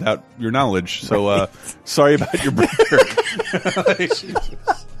permission without your knowledge. So, sorry about your brother.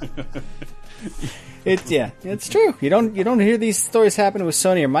 It's true. You don't hear these stories happen with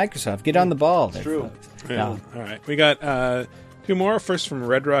Sony or Microsoft. Get on the ball. It's true. Yeah. All right, we got two more. First from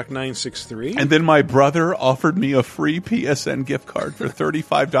Red Rock 963, and then my brother offered me a free PSN gift card for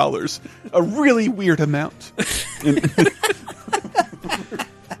 $35. A really weird amount.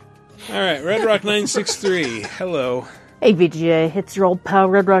 All right, Red Rock 963. Hello. Hey, VGA, it's your old pal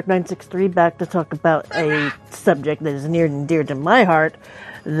Red Rock 963 back to talk about a subject that is near and dear to my heart.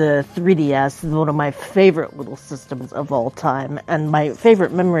 The 3DS is one of my favorite little systems of all time, and my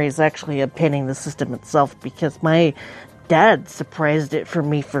favorite memory is actually obtaining the system itself because my dad surprised it for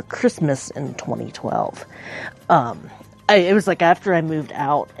me for Christmas in 2012. It was like after I moved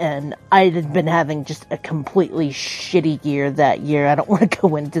out, and I had been having just a completely shitty year that year. I don't want to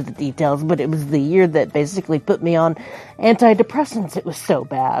go into the details, but it was the year that basically put me on antidepressants. It was so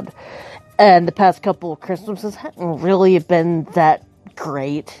bad. And the past couple of Christmases hadn't really been that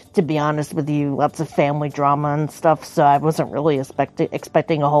great, to be honest with you. Lots of family drama and stuff, so I wasn't really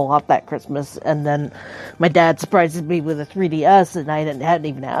expecting a whole lot that Christmas. And then my dad surprises me with a 3DS, and I hadn't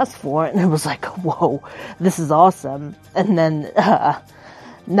even asked for it, and it was like, whoa, this is awesome. And then,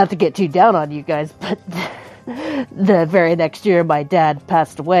 not to get too down on you guys, but the very next year my dad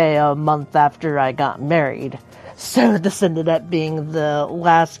passed away a month after I got married. So this ended up being the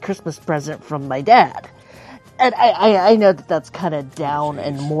last Christmas present from my dad. And I know that that's kind of down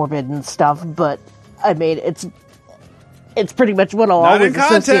and morbid and stuff, but I mean, it's pretty much what I'll Not always in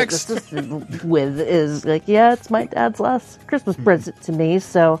associate context. the system with is like, yeah, it's my dad's last Christmas present to me.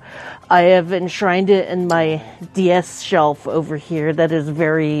 So I have enshrined it in my DS shelf over here that is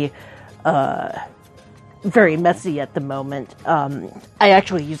very, very messy at the moment. I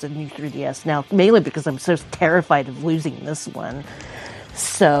actually use a new 3DS now, mainly because I'm so terrified of losing this one.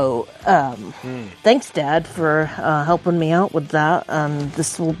 So, thanks, Dad, for helping me out with that.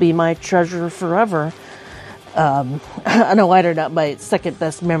 This will be my treasure forever. On a lighter note, my second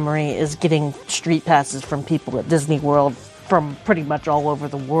best memory is getting street passes from people at Disney World from pretty much all over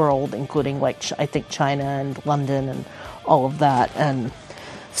the world, including, like, I think China and London and all of that. And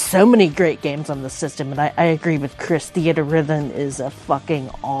so many great games on the system. And I agree with Chris. Theater Rhythm is a fucking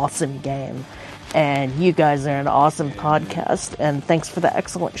awesome game. And you guys are an awesome podcast. And thanks for the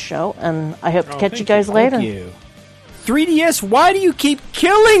excellent show. And I hope to catch you guys later. Thank you. 3DS, why do you keep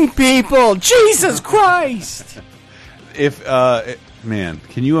killing people? Jesus Christ! If man,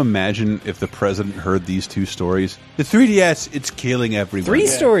 can you imagine if the president heard these two stories? The 3DS, it's killing everyone. Three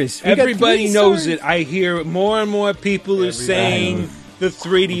stories. We got Everybody three knows stories. it. I hear more and more people are saying the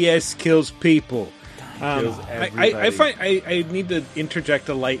 3DS kills people. I need to interject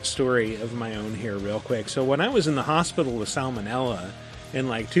a light story of my own here real quick. So when I was in the hospital with salmonella in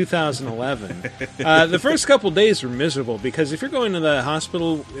like 2011, the first couple days were miserable because if you're going to the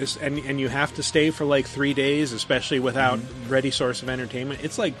hospital and you have to stay for like 3 days, especially without ready source of entertainment,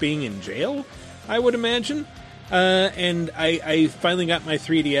 it's like being in jail, I would imagine. And I finally got my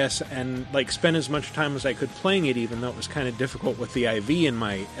 3DS and like spent as much time as I could playing it, even though it was kind of difficult with the IV in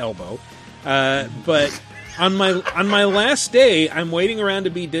my elbow. But on my last day, I'm waiting around to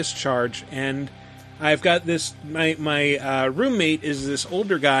be discharged, and I've got this. My roommate is this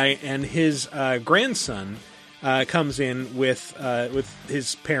older guy, and his grandson comes in with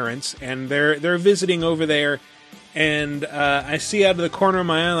his parents, and they're visiting over there. And I see out of the corner of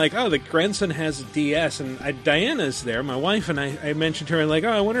my eye, like, oh, the grandson has a DS, and Diana's there, my wife, and I mentioned to her, like,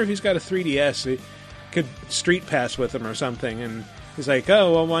 oh, I wonder if he's got a 3DS. He could street pass with him or something, and he's like,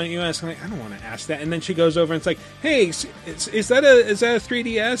 oh, well, why don't you ask? I'm like, I don't want to ask that. And then she goes over and it's like, hey, is that a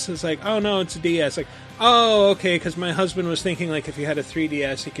 3DS? It's like, oh, no, it's a DS. Like, oh, okay, because my husband was thinking, like, if you had a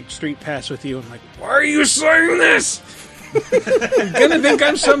 3DS, he could street pass with you. I'm like, why are you saying this? I'm going to think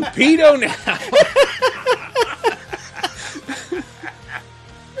I'm some pedo now.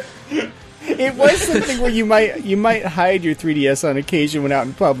 It was something where you might hide your 3DS on occasion when out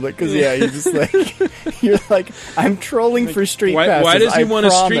in public because you're like I'm trolling for street passes. Why does he want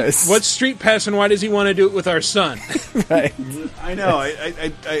to promise. What's street pass and why does he want to do it with our son? Right. I know.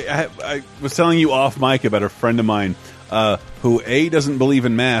 I was telling you off mic about a friend of mine who doesn't believe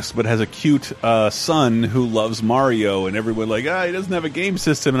in masks but has a cute son who loves Mario, and everyone like, he doesn't have a game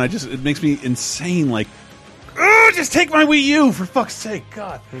system, and it makes me insane. Like, just take my Wii U for fuck's sake,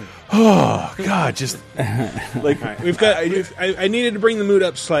 God. Oh God, just like right, we've got. I needed to bring the mood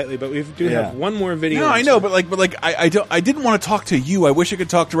up slightly, but we do have one more video. No, I know, but I didn't want to talk to you. I wish I could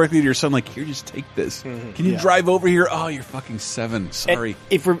talk directly to your son. Like, here, just take this. Can you drive over here? Oh, you're fucking 7. Sorry.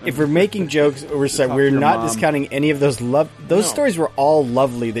 And if we're making jokes, we're not discounting any of those stories were all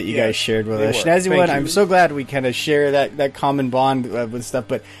lovely that you guys shared with us. Snazzy one, I'm so glad we kind of share that common bond with stuff.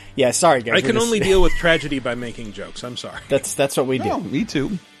 But yeah, sorry guys. I can only deal with tragedy by making jokes. I'm sorry. That's what we do. Oh, me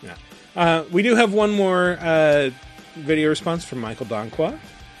too. Yeah. We do have one more video response from Michael Donqua.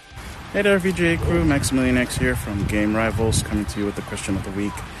 Hey there, VGA crew. Maximilian X here from Game Rivals, coming to you with the question of the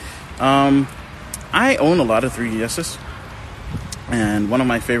week. I own a lot of 3DSs, and one of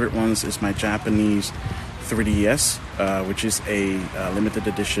my favorite ones is my Japanese 3DS, which is a limited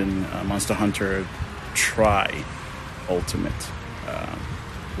edition Monster Hunter Tri Ultimate.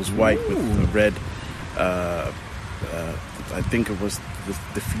 It was white with the red. I think it was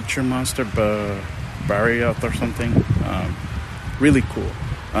the feature monster barrier or something. Really cool.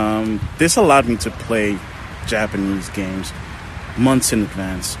 This allowed me to play Japanese games months in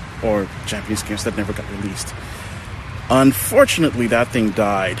advance, or Japanese games that never got released. Unfortunately, that thing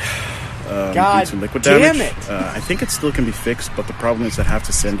died due to liquid damage. Damn it. I think it still can be fixed, but the problem is I have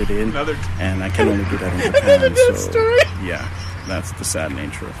to send it in, and I can only do that in Japan. So, yeah, that's the sad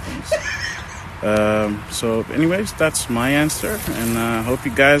nature of things. So anyways, that's my answer, and I hope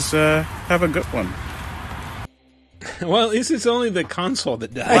you guys have a good one. Well, at least it's only the console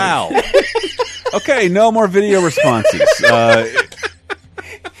that died. Wow. Okay, no more video responses.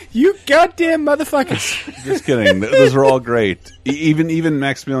 You goddamn motherfuckers. Just kidding. Those are all great. Even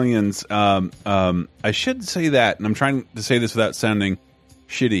Maximilian's. I should say that, and I'm trying to say this without sounding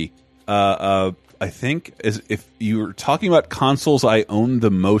shitty. I think if you were talking about consoles I own the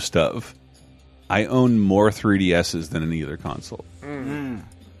most of, I own more 3DSs than any other console.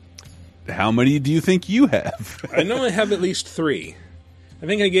 How many do you think you have? I know I have at least 3. I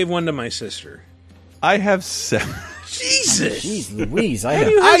think I gave one to my sister. I have 7. Jesus! Jeez Louise, How do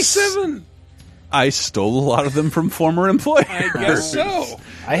you have 7? I stole a lot of them from former employers. I guess so.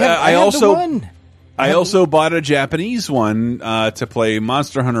 I have the one. I also bought a Japanese one to play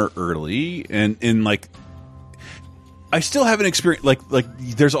Monster Hunter early, and in like, I still haven't experienced like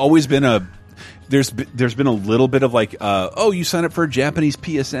there's always been a there's been a little bit of like oh, you sign up for a Japanese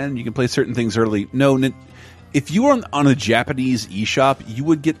PSN, you can play certain things early. No, if you were on a Japanese eShop, you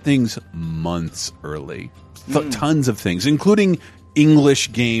would get things months early, tons of things, including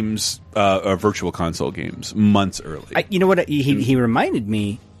English games, virtual console games, months early. You know what? He reminded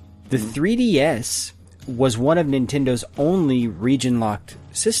me. The 3DS was one of Nintendo's only region-locked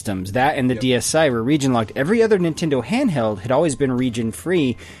systems. That and the DSi were region-locked. Every other Nintendo handheld had always been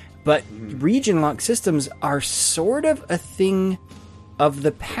region-free, but region-locked systems are sort of a thing of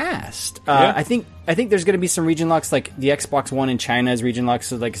the past. I think there's going to be some region locks, like the Xbox One in China is region locked,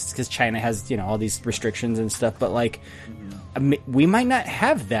 so like because China has all these restrictions and stuff. But like, we might not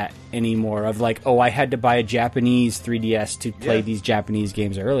have that anymore. Of like, oh, I had to buy a Japanese 3DS to play these Japanese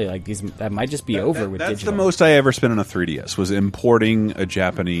games early. Like that might just be over with that's digital. The most I ever spent on a 3DS was importing a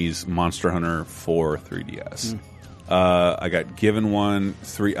Japanese Monster Hunter for 3DS. I got given one.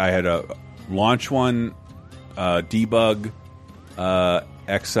 I had a launch one, debug.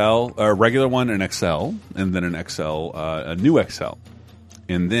 XL, a regular one, an XL, and then an XL, a new XL,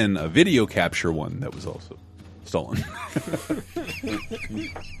 and then a video capture one that was also stolen.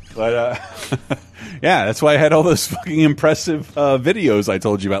 But yeah, that's why I had all those fucking impressive videos I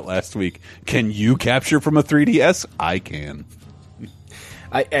told you about last week. Can you capture from a 3DS? I can.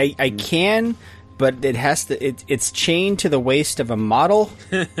 I can. But it has to. It's chained to the waist of a model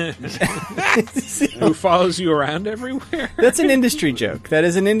who follows you around everywhere. That's an industry joke. That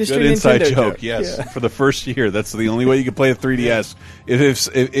is an industry Good inside Nintendo joke. Yes, yeah. For the first year, that's the only way you could play a 3DS.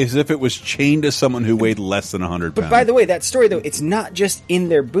 Is if it was chained to someone who weighed less than 100 pounds. But by the way, that story though, it's not just in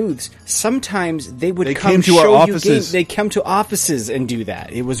their booths. Sometimes they came come to our show you offices. games. They come to offices and do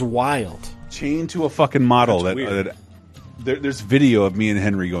that. It was wild. Chained to a fucking model. That's weird. There's video of me and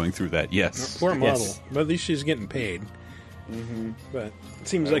Henry going through that. Yes, poor model. Yes. But at least she's getting paid. But it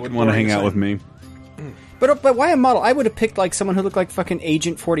seems like wouldn't want to hang out with me. But why a model? I would have picked like someone who looked like fucking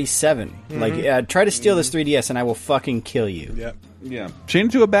Agent 47. Like, try to steal this 3DS and I will fucking kill you. Yep. Yeah.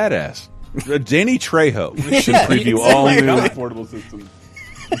 Chained to a badass. Danny Trejo should preview all new portable systems.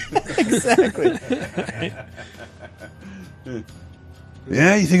 Exactly.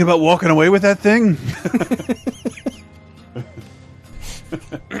 Yeah, you think about walking away with that thing?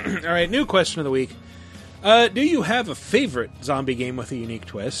 All right, new question of the week. Do you have a favorite zombie game with a unique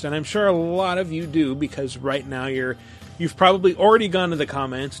twist? And I'm sure a lot of you do, because right now you've probably already gone to the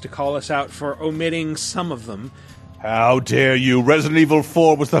comments to call us out for omitting some of them. How dare you? Resident Evil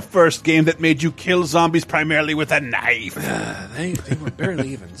 4 was the first game that made you kill zombies primarily with a knife. They were barely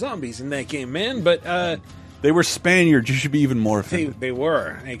even zombies in that game, man, but... They were Spaniards. You should be even more offended. They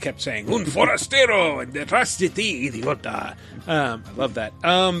were. They kept saying, Un forastero detrás de ti, idiota. I love that.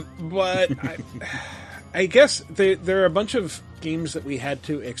 But I guess there are a bunch of games that we had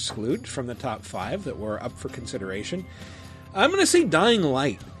to exclude from the top 5 that were up for consideration. I'm going to say Dying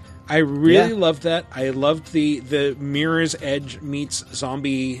Light. I really loved that. I loved the Mirror's Edge meets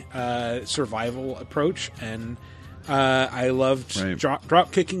zombie survival approach, and... I loved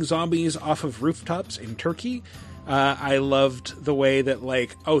drop kicking zombies off of rooftops in Turkey. I loved the way that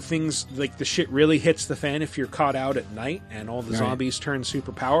things like the shit really hits the fan if you're caught out at night and all the zombies turn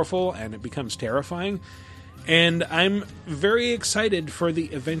super powerful and it becomes terrifying. And I'm very excited for the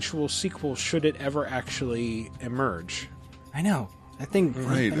eventual sequel should it ever actually emerge. I know. That thing,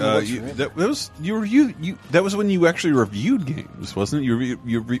 right? That was when you actually reviewed games, wasn't it?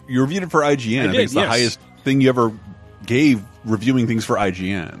 You reviewed it for IGN. I think it's the highest thing you ever gave reviewing things for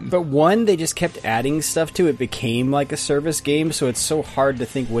IGN. But they just kept adding stuff to it. Became like a service game, so it's so hard to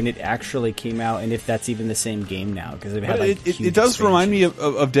think when it actually came out and if that's even the same game now, because it had it does remind me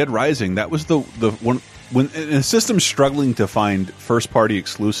of Dead Rising. That was the one when a system's struggling to find first party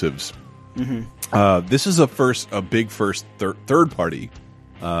exclusives. This is a big third party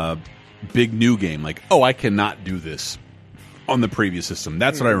big new game. Like, oh, I cannot do this on the previous system.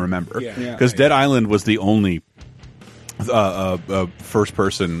 That's what I remember, because Dead Island was the only first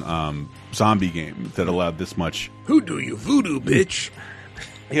person zombie game that allowed this much. Who do you voodoo, bitch?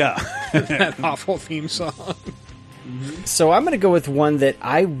 Yeah. That awful theme song. So I'm going to go with one that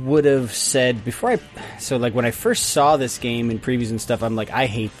I would have said before when I first saw this game in previews and stuff, I'm like, I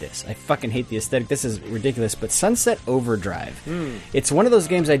hate this. I fucking hate the aesthetic. This is ridiculous. But Sunset Overdrive. It's one of those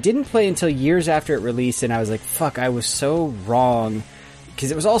games I didn't play until years after it released, and I was like, fuck, I was so wrong.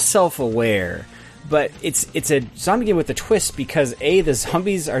 Because it was all self-aware. But it's a zombie game with a twist because the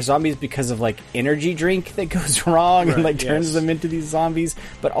zombies are zombies because of like energy drink that goes wrong and like turns them into these zombies.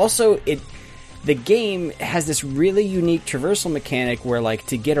 But also the game has this really unique traversal mechanic where like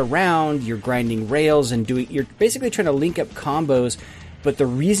to get around you're grinding rails and you're basically trying to link up combos. But the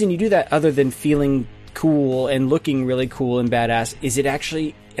reason you do that, other than feeling cool and looking really cool and badass, is it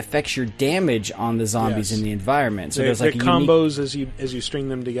actually affects your damage on the zombies in the environment. So there's like combos as you string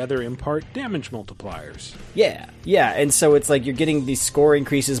them together impart damage multipliers. Yeah, and so it's like you're getting these score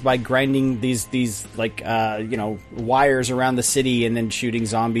increases by grinding these like wires around the city and then shooting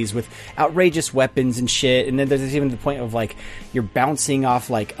zombies with outrageous weapons and shit. And then there's even the point of like you're bouncing off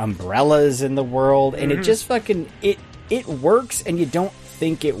like umbrellas in the world, and it just fucking it works, and you don't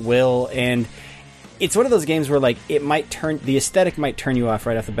think it will. And it's one of those games where like the aesthetic might turn you off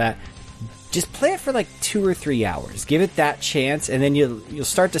right off the bat. Just play it for like 2 or 3 hours. Give it that chance, and then you'll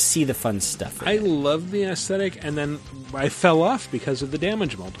start to see the fun stuff. I love the aesthetic, and then I fell off because of the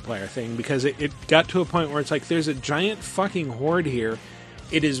damage multiplier thing, because it got to a point where it's like there's a giant fucking horde here.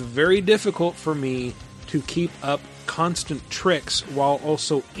 It is very difficult for me to keep up constant tricks while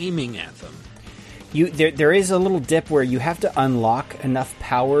also aiming at them. There is a little dip where you have to unlock enough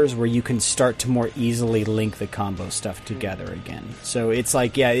powers where you can start to more easily link the combo stuff together again. So it's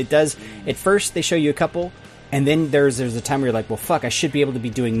like, it does. At first, they show you a couple, and then there's a time where you're like, well, fuck, I should be able to be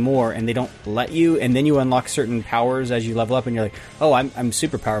doing more, and they don't let you. And then you unlock certain powers as you level up, and you're like, oh, I'm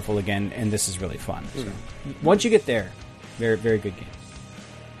super powerful again, and this is really fun. So once you get there, very, very good game.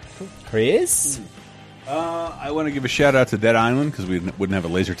 Chris? I want to give a shout out to Dead Island because we wouldn't have a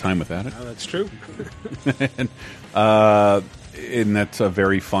laser time without it. Oh, that's true. And that's a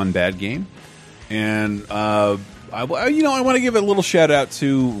very fun dad game. And I want to give a little shout out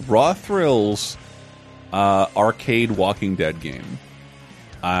to Raw Thrills arcade Walking Dead game.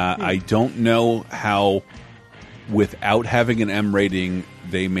 I don't know how, without having an M rating,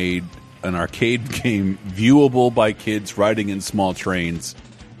 they made an arcade game viewable by kids riding in small trains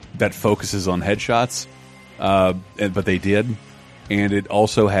that focuses on headshots. But they did, and it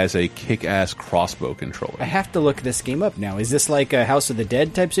also has a kick-ass crossbow controller. I have to look this game up now. Is this like a House of the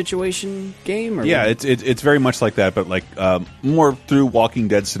Dead type situation game? Or yeah, it's very much like that, but like more through Walking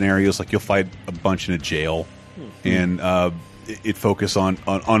Dead scenarios. Like you'll fight a bunch in a jail, and it focuses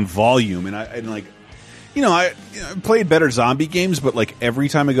on volume. And I played better zombie games, but like every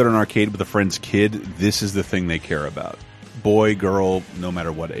time I go to an arcade with a friend's kid, this is the thing they care about. Boy, girl, no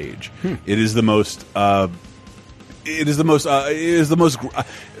matter what age. It is the most. As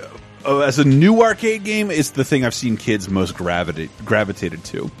a new arcade game, it's the thing I've seen kids most gravitated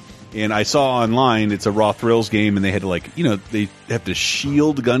to. And I saw online it's a Raw Thrills game, and they had to they have to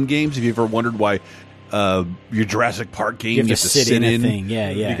shield gun games. Have you ever wondered why your Jurassic Park game you have to sit in a thing?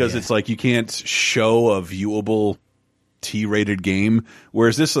 Because it's like you can't show a viewable T-rated game,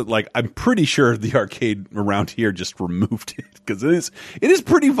 whereas this, like, I'm pretty sure the arcade around here just removed it because it is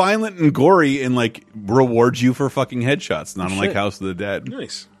pretty violent and gory and like rewards you for fucking headshots, not unlike House of the Dead.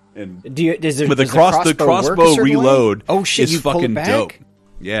 Nice. And the crossbow reload is you fucking dope.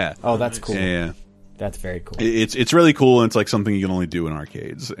 Yeah. Oh, that's cool. Yeah. That's very cool. It's really cool, and it's like something you can only do in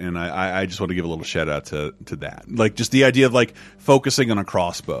arcades. And I just want to give a little shout out to that. Like just the idea of like focusing on a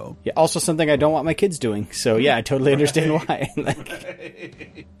crossbow. Yeah, also something I don't want my kids doing. So yeah, I totally understand why.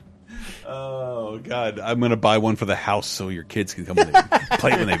 Oh God, I'm gonna buy one for the house so your kids can come and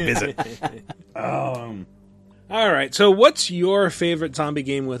play it when they visit. All right, so what's your favorite zombie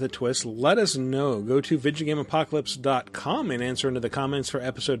game with a twist? Let us know. Go to VidjagameApocalypse.com and answer into the comments for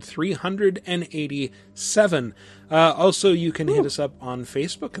episode 387. Also, you can hit us up on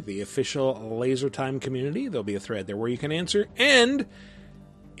Facebook, the official Laser Time community. There'll be a thread there where you can answer. And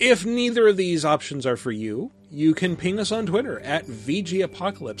if neither of these options are for you, you can ping us on Twitter at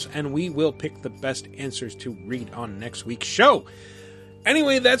VGApocalypse, and we will pick the best answers to read on next week's show.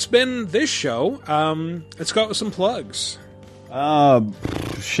 Anyway, that's been this show. Let's go with some plugs.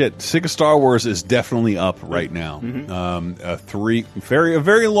 Sick of Star Wars is definitely up right now. A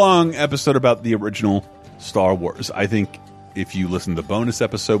very long episode about the original Star Wars. I think if you listen to the bonus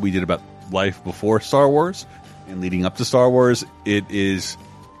episode we did about life before Star Wars and leading up to Star Wars, it is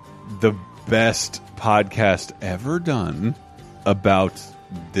the best podcast ever done about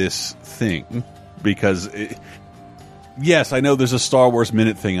this thing because Yes, I know there's a Star Wars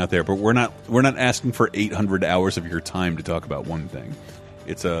Minute thing out there, but we're not asking for 800 hours of your time to talk about one thing.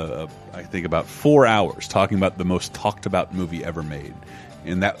 It's I think about 4 hours talking about the most talked about movie ever made,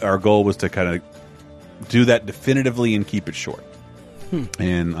 and that our goal was to kind of do that definitively and keep it short.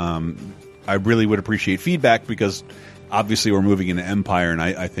 And I really would appreciate feedback, because obviously we're moving into Empire, and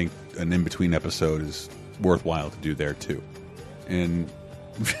I think an in-between episode is worthwhile to do there too. And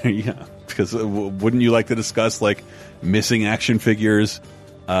yeah, because wouldn't you like to discuss like missing action figures,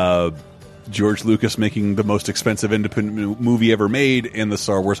 George Lucas making the most expensive independent movie ever made, and the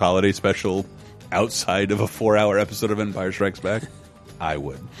Star Wars Holiday Special outside of a 4-hour episode of Empire Strikes Back? I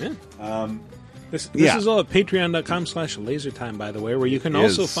would. Yeah. This is all at patreon.com/lasertime, by the way, where you can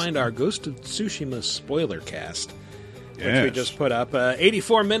also find our Ghost of Tsushima spoiler cast, which we just put up.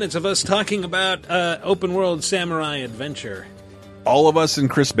 84 minutes of us talking about open world samurai adventure. All of us and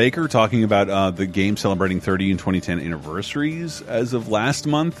Chris Baker talking about the game celebrating 30 and 2010 anniversaries as of last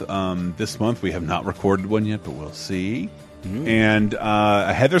month. This month we have not recorded one yet, but we'll see. And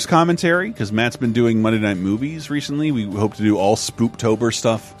Heather's commentary, because Matt's been doing Monday Night Movies recently. We hope to do all Spooptober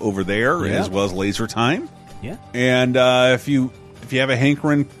stuff over there, as well as Laser Time. Yeah. And if you have a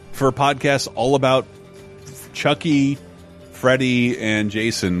hankering for a podcast all about Chucky, Freddy, and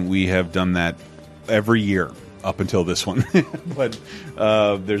Jason, we have done that every year up until this one. But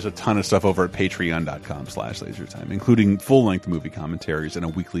there's a ton of stuff over at patreon.com/lasertime, including full-length movie commentaries and a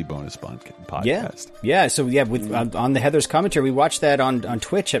weekly bonus podcast. Yeah. So with on the Heather's commentary, we watched that on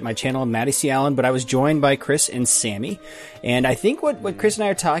Twitch at my channel, Matty C. Allen, but I was joined by Chris and Sammy. And I think what Chris and I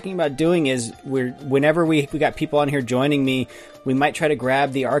are talking about doing is whenever we got people on here joining me, we might try to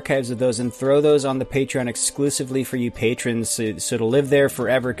grab the archives of those and throw those on the Patreon exclusively for you patrons, so it'll live there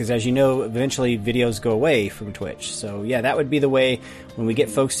forever, because as you know, eventually videos go away from Twitch. So yeah, that would be the way when we get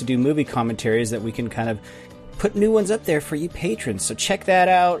folks to do movie commentaries, that we can kind of put new ones up there for you patrons. So check that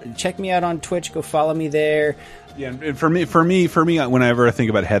out. Check me out on Twitch. Go follow me there. Yeah, and for me, whenever I think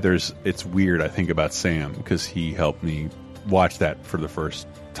about Heather's, it's weird. I think about Sam, because he helped me watch that for the first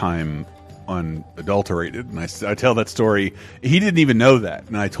time unadulterated, and I tell that story. He didn't even know that,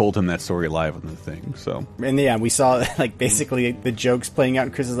 and I told him that story live on the thing. So, and yeah, we saw like basically the jokes playing out,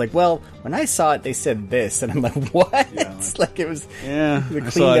 and Chris is like, "Well, when I saw it, they said this," and I'm like, "What?" Yeah, it's like it was. Yeah, I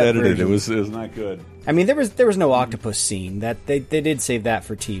saw it edited. Version. It was not good. I mean, there was no octopus scene. That they did save that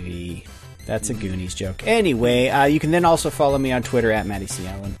for TV. That's a Goonies joke. Anyway, you can then also follow me on Twitter at Matty C.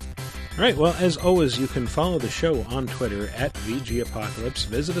 Allen. All right, well, as always, you can follow the show on Twitter at VGApocalypse.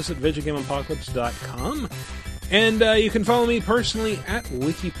 Visit us at VidjagameApocalypse.com. And you can follow me personally at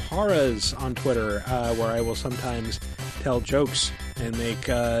Wikiparas on Twitter, where I will sometimes tell jokes and make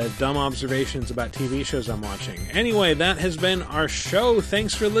dumb observations about TV shows I'm watching. Anyway, that has been our show.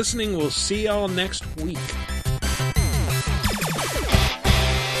 Thanks for listening. We'll see y'all next week.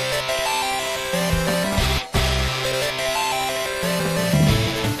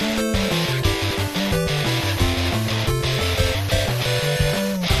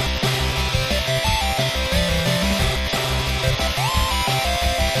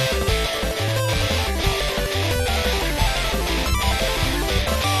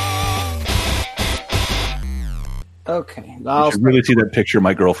 Okay. You should really see that picture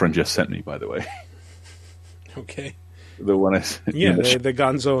my girlfriend just sent me, by the way. Okay. The one I sent. Yeah, the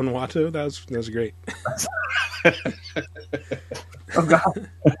Gonzo and Watto. That was great. Oh, God.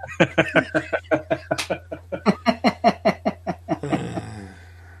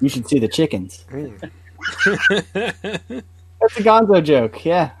 You should see the chickens. That's a Gonzo joke,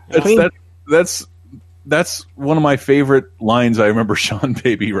 yeah. That's one of my favorite lines I remember Sean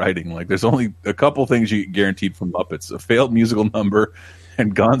Baby writing. Like, there's only a couple things you get guaranteed from Muppets: a failed musical number,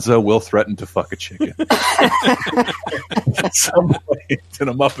 and Gonzo will threaten to fuck a chicken. At some point in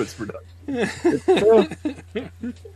a Muppets production.